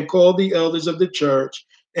and called the elders of the church.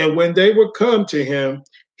 And when they were come to him,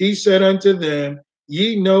 he said unto them,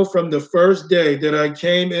 Ye know from the first day that I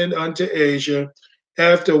came in unto Asia,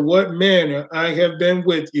 after what manner I have been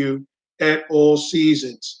with you at all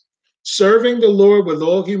seasons, serving the Lord with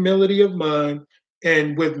all humility of mind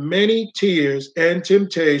and with many tears and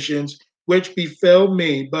temptations, which befell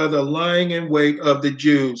me by the lying in wait of the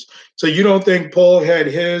Jews. So you don't think Paul had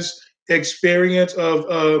his experience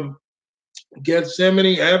of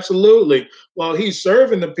Gethsemane? Absolutely. While he's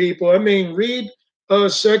serving the people, I mean, read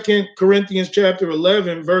 2 Corinthians chapter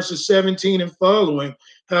 11, verses 17 and following,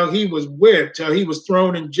 how he was whipped, how he was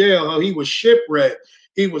thrown in jail, how he was shipwrecked,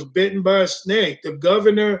 he was bitten by a snake. The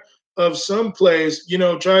governor of some place,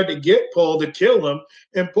 tried to get Paul to kill him,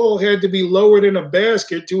 and Paul had to be lowered in a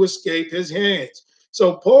basket to escape his hands.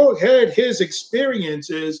 So Paul had his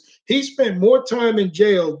experiences. He spent more time in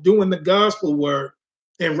jail doing the gospel work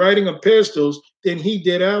and writing epistles than he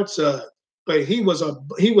did outside. But he was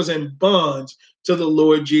in bonds to the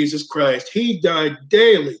Lord Jesus Christ. He died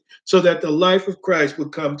daily so that the life of Christ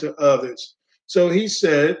would come to others. So he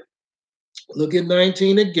said, look at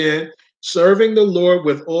 19 again, serving the Lord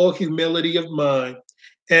with all humility of mind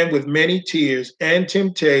and with many tears and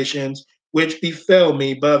temptations, which befell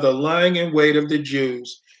me by the lying in wait of the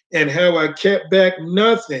Jews, and how I kept back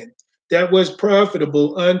nothing that was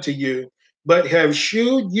profitable unto you, but have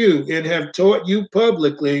shewed you and have taught you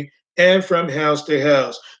publicly and from house to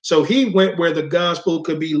house. So he went where the gospel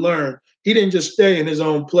could be learned. He didn't just stay in his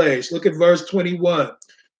own place. Look at verse 21.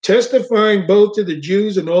 Testifying both to the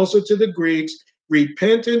Jews and also to the Greeks,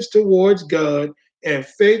 repentance towards God and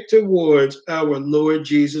faith towards our Lord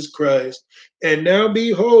Jesus Christ. And now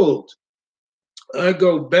behold, I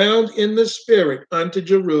go bound in the spirit unto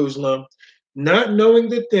Jerusalem, not knowing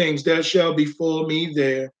the things that shall befall me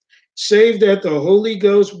there, save that the Holy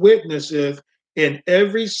Ghost witnesseth in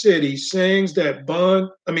every city, saying that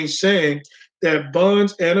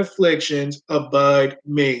bonds and afflictions abide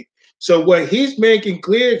me. So what he's making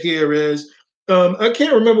clear here is, I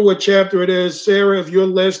can't remember what chapter it is. Sarah, if you're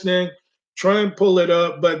listening, try and pull it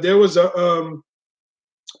up. But there was a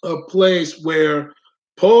place where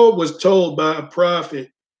Paul was told by a prophet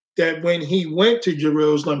that when he went to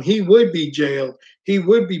Jerusalem, he would be jailed, he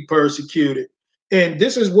would be persecuted. And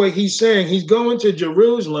this is what he's saying. He's going to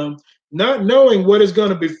Jerusalem, not knowing what is going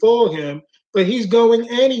to befall him, but he's going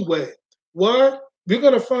anyway. Why? We're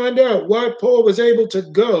going to find out why Paul was able to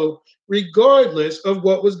go regardless of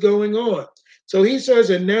what was going on. So he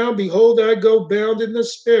says, and now behold, I go bound in the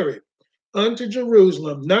spirit unto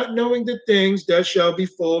Jerusalem, not knowing the things that shall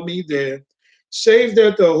befall me there, save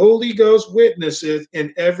that the Holy Ghost witnesseth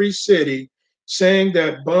in every city, saying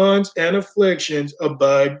that bonds and afflictions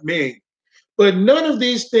abide me. But none of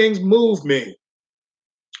these things move me.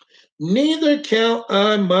 Neither count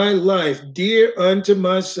I my life dear unto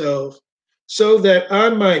myself, so that I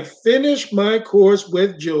might finish my course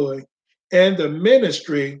with joy, and the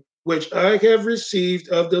ministry which I have received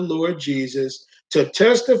of the Lord Jesus, to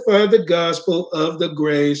testify the gospel of the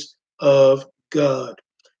grace of God.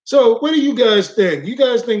 So what do you guys think? You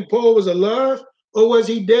guys think Paul was alive or was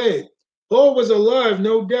he dead? Paul was alive,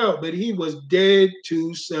 no doubt, but he was dead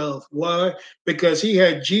to self. Why? Because he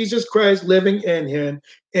had Jesus Christ living in him.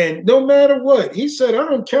 And no matter what, he said, I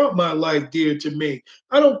don't count my life dear to me.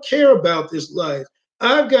 I don't care about this life.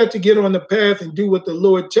 I've got to get on the path and do what the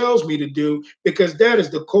Lord tells me to do, because that is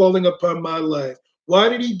the calling upon my life. Why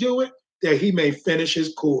did he do it? That he may finish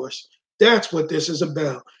his course. That's what this is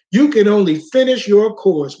about. You can only finish your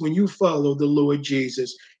course when you follow the Lord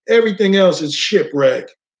Jesus. Everything else is shipwreck.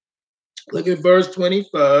 Look at verse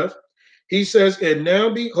 25. He says, and now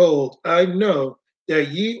behold, I know that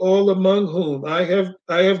ye all among whom I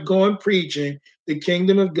have gone preaching the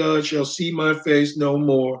kingdom of God shall see my face no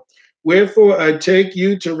more. Wherefore I take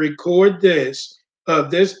you to record this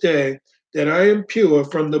day, that I am pure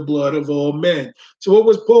from the blood of all men. So what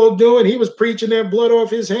was Paul doing? He was preaching that blood off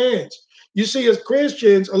his hands. You see, as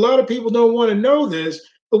Christians, a lot of people don't want to know this,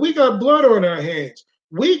 but we got blood on our hands.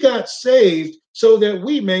 We got saved so that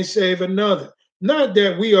we may save another. Not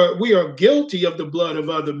that we are guilty of the blood of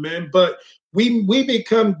other men, but we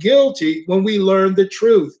become guilty when we learn the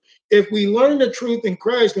truth. If we learn the truth in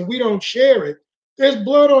Christ and we don't share it, there's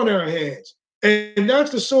blood on our hands. And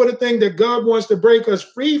that's the sort of thing that God wants to break us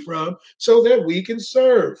free from so that we can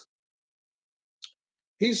serve.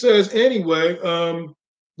 He says, anyway,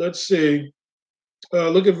 let's see.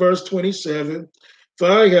 Look at verse 27. For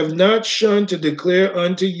I have not shunned to declare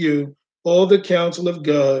unto you all the counsel of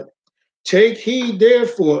God. Take heed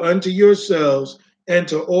therefore unto yourselves and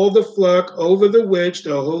to all the flock over the which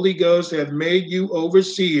the Holy Ghost hath made you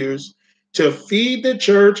overseers, to feed the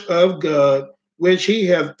church of God, which he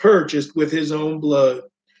hath purchased with his own blood.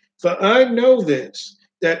 For I know this,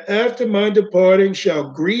 that after my departing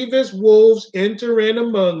shall grievous wolves enter in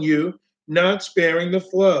among you, not sparing the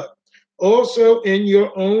flock. Also in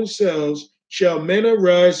your own selves shall men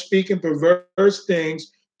arise speaking perverse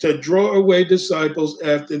things to draw away disciples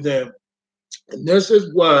after them. And this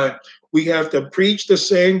is why we have to preach the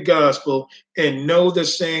same gospel and know the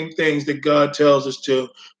same things that God tells us to.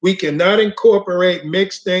 We cannot incorporate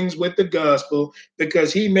mixed things with the gospel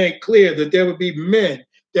because he made clear that there would be men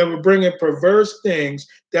that will bring in perverse things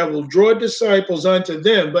that will draw disciples unto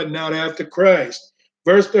them, but not after Christ.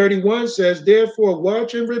 Verse 31 says, therefore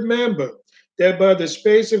watch and remember that by the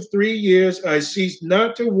space of 3 years I ceased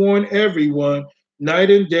not to warn everyone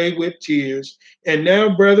night and day with tears. And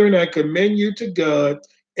now, brethren, I commend you to God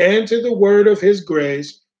and to the word of his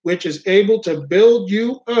grace, which is able to build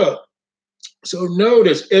you up. So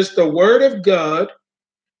notice, it's the word of God,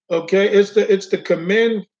 okay? It's the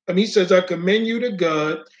commend. He says, I commend you to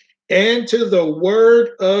God and to the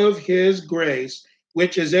word of his grace,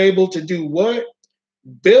 which is able to do what?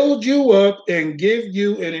 Build you up and give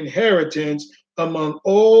you an inheritance among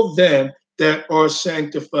all them that are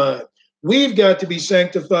sanctified. We've got to be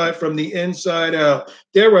sanctified from the inside out.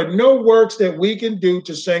 There are no works that we can do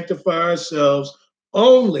to sanctify ourselves,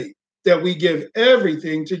 only that we give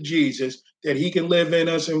everything to Jesus, that he can live in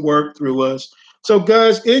us and work through us. So,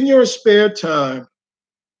 guys, in your spare time,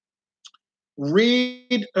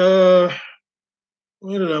 read, where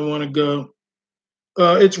did I want to go?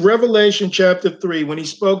 It's Revelation chapter 3. When he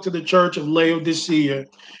spoke to the church of Laodicea,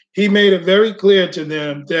 he made it very clear to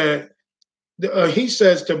them that he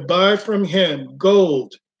says to buy from him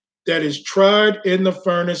gold that is tried in the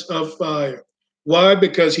furnace of fire. Why?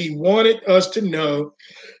 Because he wanted us to know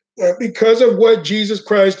that because of what Jesus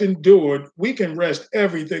Christ endured, we can rest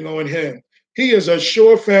everything on him. He is a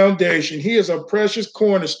sure foundation. He is a precious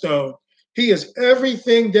cornerstone. He is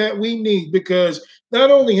everything that we need because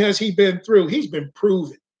not only has he been through, he's been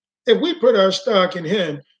proven. If we put our stock in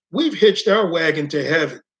him, we've hitched our wagon to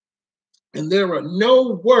heaven. And there are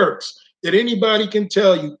no works that anybody can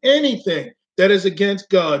tell you anything that is against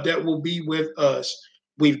God that will be with us.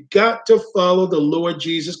 We've got to follow the Lord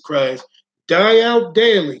Jesus Christ, die out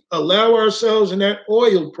daily, allow ourselves in that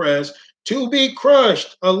oil press to be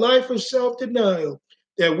crushed, a life of self-denial,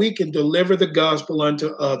 that we can deliver the gospel unto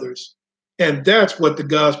others. And that's what the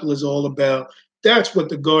gospel is all about. That's what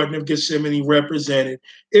the Garden of Gethsemane represented.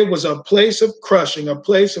 It was a place of crushing, a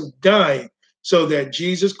place of dying, so that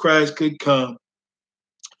Jesus Christ could come.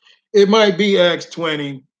 It might be Acts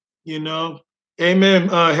 20, you know. Amen,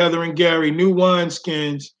 Heather and Gary, new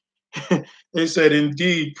wineskins. They said,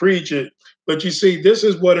 indeed, preach it. But you see, this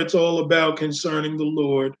is what it's all about concerning the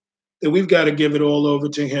Lord, that we've got to give it all over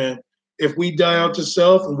to him. If we die out to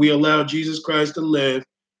self and we allow Jesus Christ to live,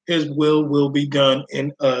 his will be done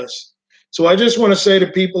in us. So I just want to say to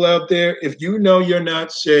people out there, if you know you're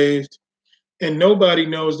not saved, and nobody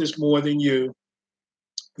knows this more than you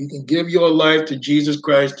can give your life to Jesus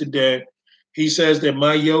Christ today. He says that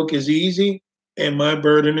my yoke is easy and my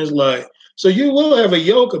burden is light. So you will have a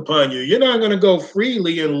yoke upon you. You're not going to go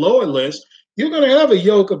freely and lawless. You're going to have a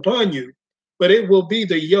yoke upon you, but it will be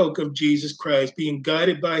the yoke of Jesus Christ being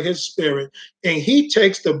guided by his spirit. And he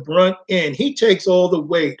takes the brunt in. He takes all the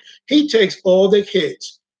weight. He takes all the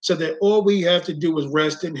hits so that all we have to do is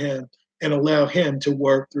rest in him and allow him to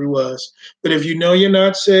work through us. But if you know you're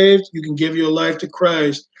not saved, you can give your life to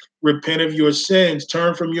Christ, repent of your sins,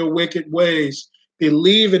 turn from your wicked ways,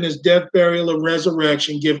 believe in his death, burial, and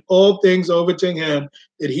resurrection, give all things over to him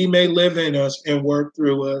that he may live in us and work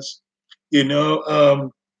through us.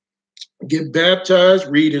 Get baptized,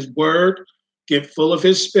 read his word, get full of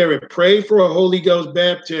his spirit, pray for a Holy Ghost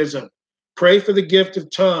baptism, pray for the gift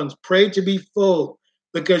of tongues, pray to be full,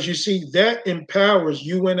 because you see, that empowers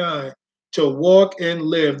you and I to walk and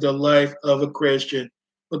live the life of a Christian,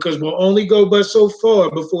 because we'll only go but so far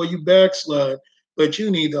before you backslide, but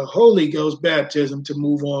you need the Holy Ghost baptism to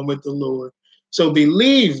move on with the Lord. So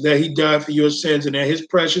believe that he died for your sins and that his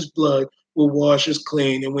precious blood will wash us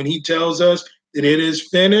clean. And when he tells us that it is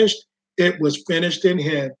finished, it was finished in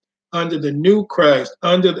him, under the new Christ,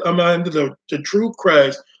 under the true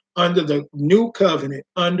Christ, under the new covenant,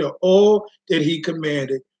 under all that he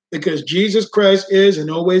commanded, because Jesus Christ is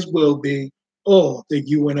and always will be all that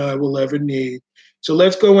you and I will ever need. So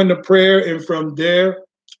let's go into prayer, and from there,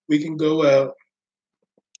 we can go out.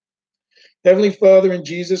 Heavenly Father, in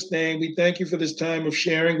Jesus' name, we thank you for this time of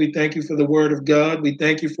sharing. We thank you for the word of God. We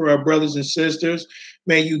thank you for our brothers and sisters.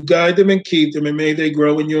 May you guide them and keep them, and may they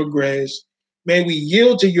grow in your grace. May we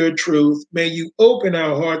yield to your truth. May you open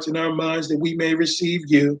our hearts and our minds that we may receive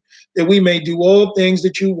you, that we may do all things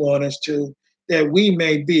that you want us to, that we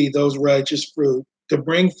may be those righteous fruit, to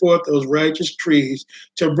bring forth those righteous trees,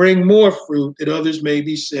 to bring more fruit that others may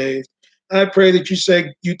be saved. I pray that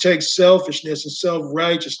you take selfishness and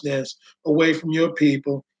self-righteousness away from your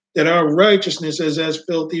people, that our righteousness is as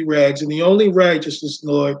filthy rags, and the only righteousness,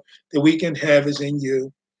 Lord, that we can have is in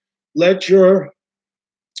you. Let your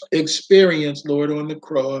experience, Lord, on the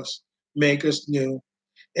cross make us new,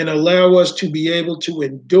 and allow us to be able to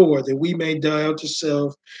endure, that we may die out to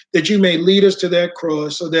self, that you may lead us to that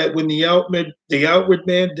cross, so that when the outward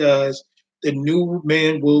man dies, the new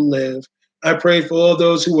man will live. I pray for all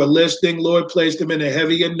those who are listening, Lord, place them in a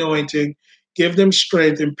heavy anointing, give them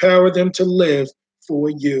strength, empower them to live for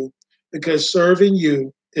you, because serving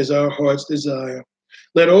you is our heart's desire.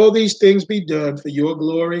 Let all these things be done for your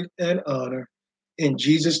glory and honor. In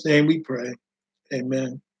Jesus' name we pray.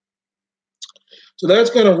 Amen. So that's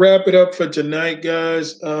going to wrap it up for tonight,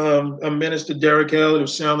 guys. I'm Minister Derek Hallett of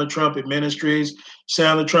Sound the Trumpet Ministries,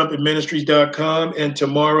 soundthetrumpetministries.com, and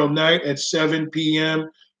tomorrow night at 7 p.m.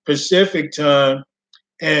 Pacific time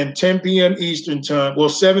and 10 p.m. Eastern time, well,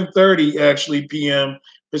 7:30 actually p.m.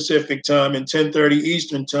 Pacific time and 10:30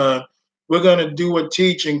 Eastern time, we're going to do a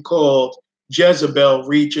teaching called Jezebel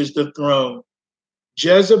Reaches the Throne.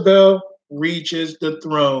 Jezebel reaches the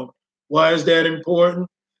throne. Why is that important?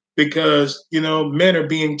 Because, men are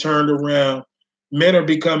being turned around. Men are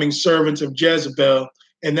becoming servants of Jezebel.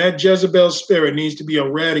 And that Jezebel spirit needs to be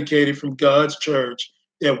eradicated from God's church,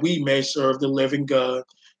 that we may serve the living God.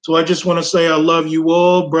 So I just want to say I love you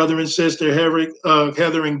all, brother and sister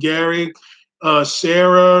Heather and Gary,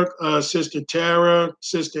 Sarah, Sister Tara,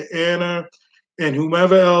 Sister Anna, and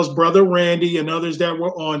whomever else, Brother Randy, and others that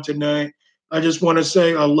were on tonight. I just want to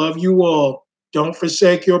say I love you all. Don't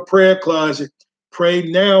forsake your prayer closet. Pray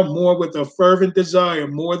now more with a fervent desire,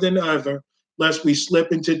 more than ever, lest we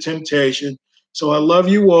slip into temptation. So I love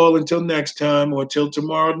you all until next time, or till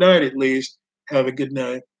tomorrow night at least. Have a good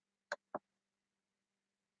night.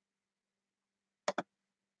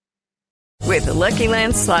 With the Lucky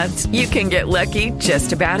Land Slots, you can get lucky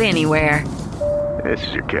just about anywhere. This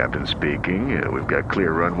is your captain speaking. We've got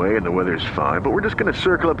clear runway and the weather's fine, but we're just going to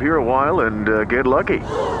circle up here a while and get lucky.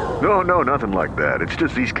 No, nothing like that. It's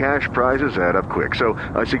just these cash prizes add up quick. So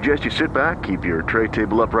I suggest you sit back, keep your tray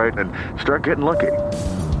table upright, and start getting lucky.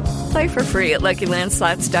 Play for free at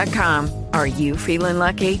LuckyLandSlots.com. Are you feeling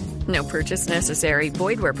lucky? No purchase necessary.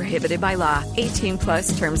 Void where prohibited by law.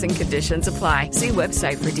 18+ terms and conditions apply. See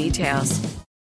website for details.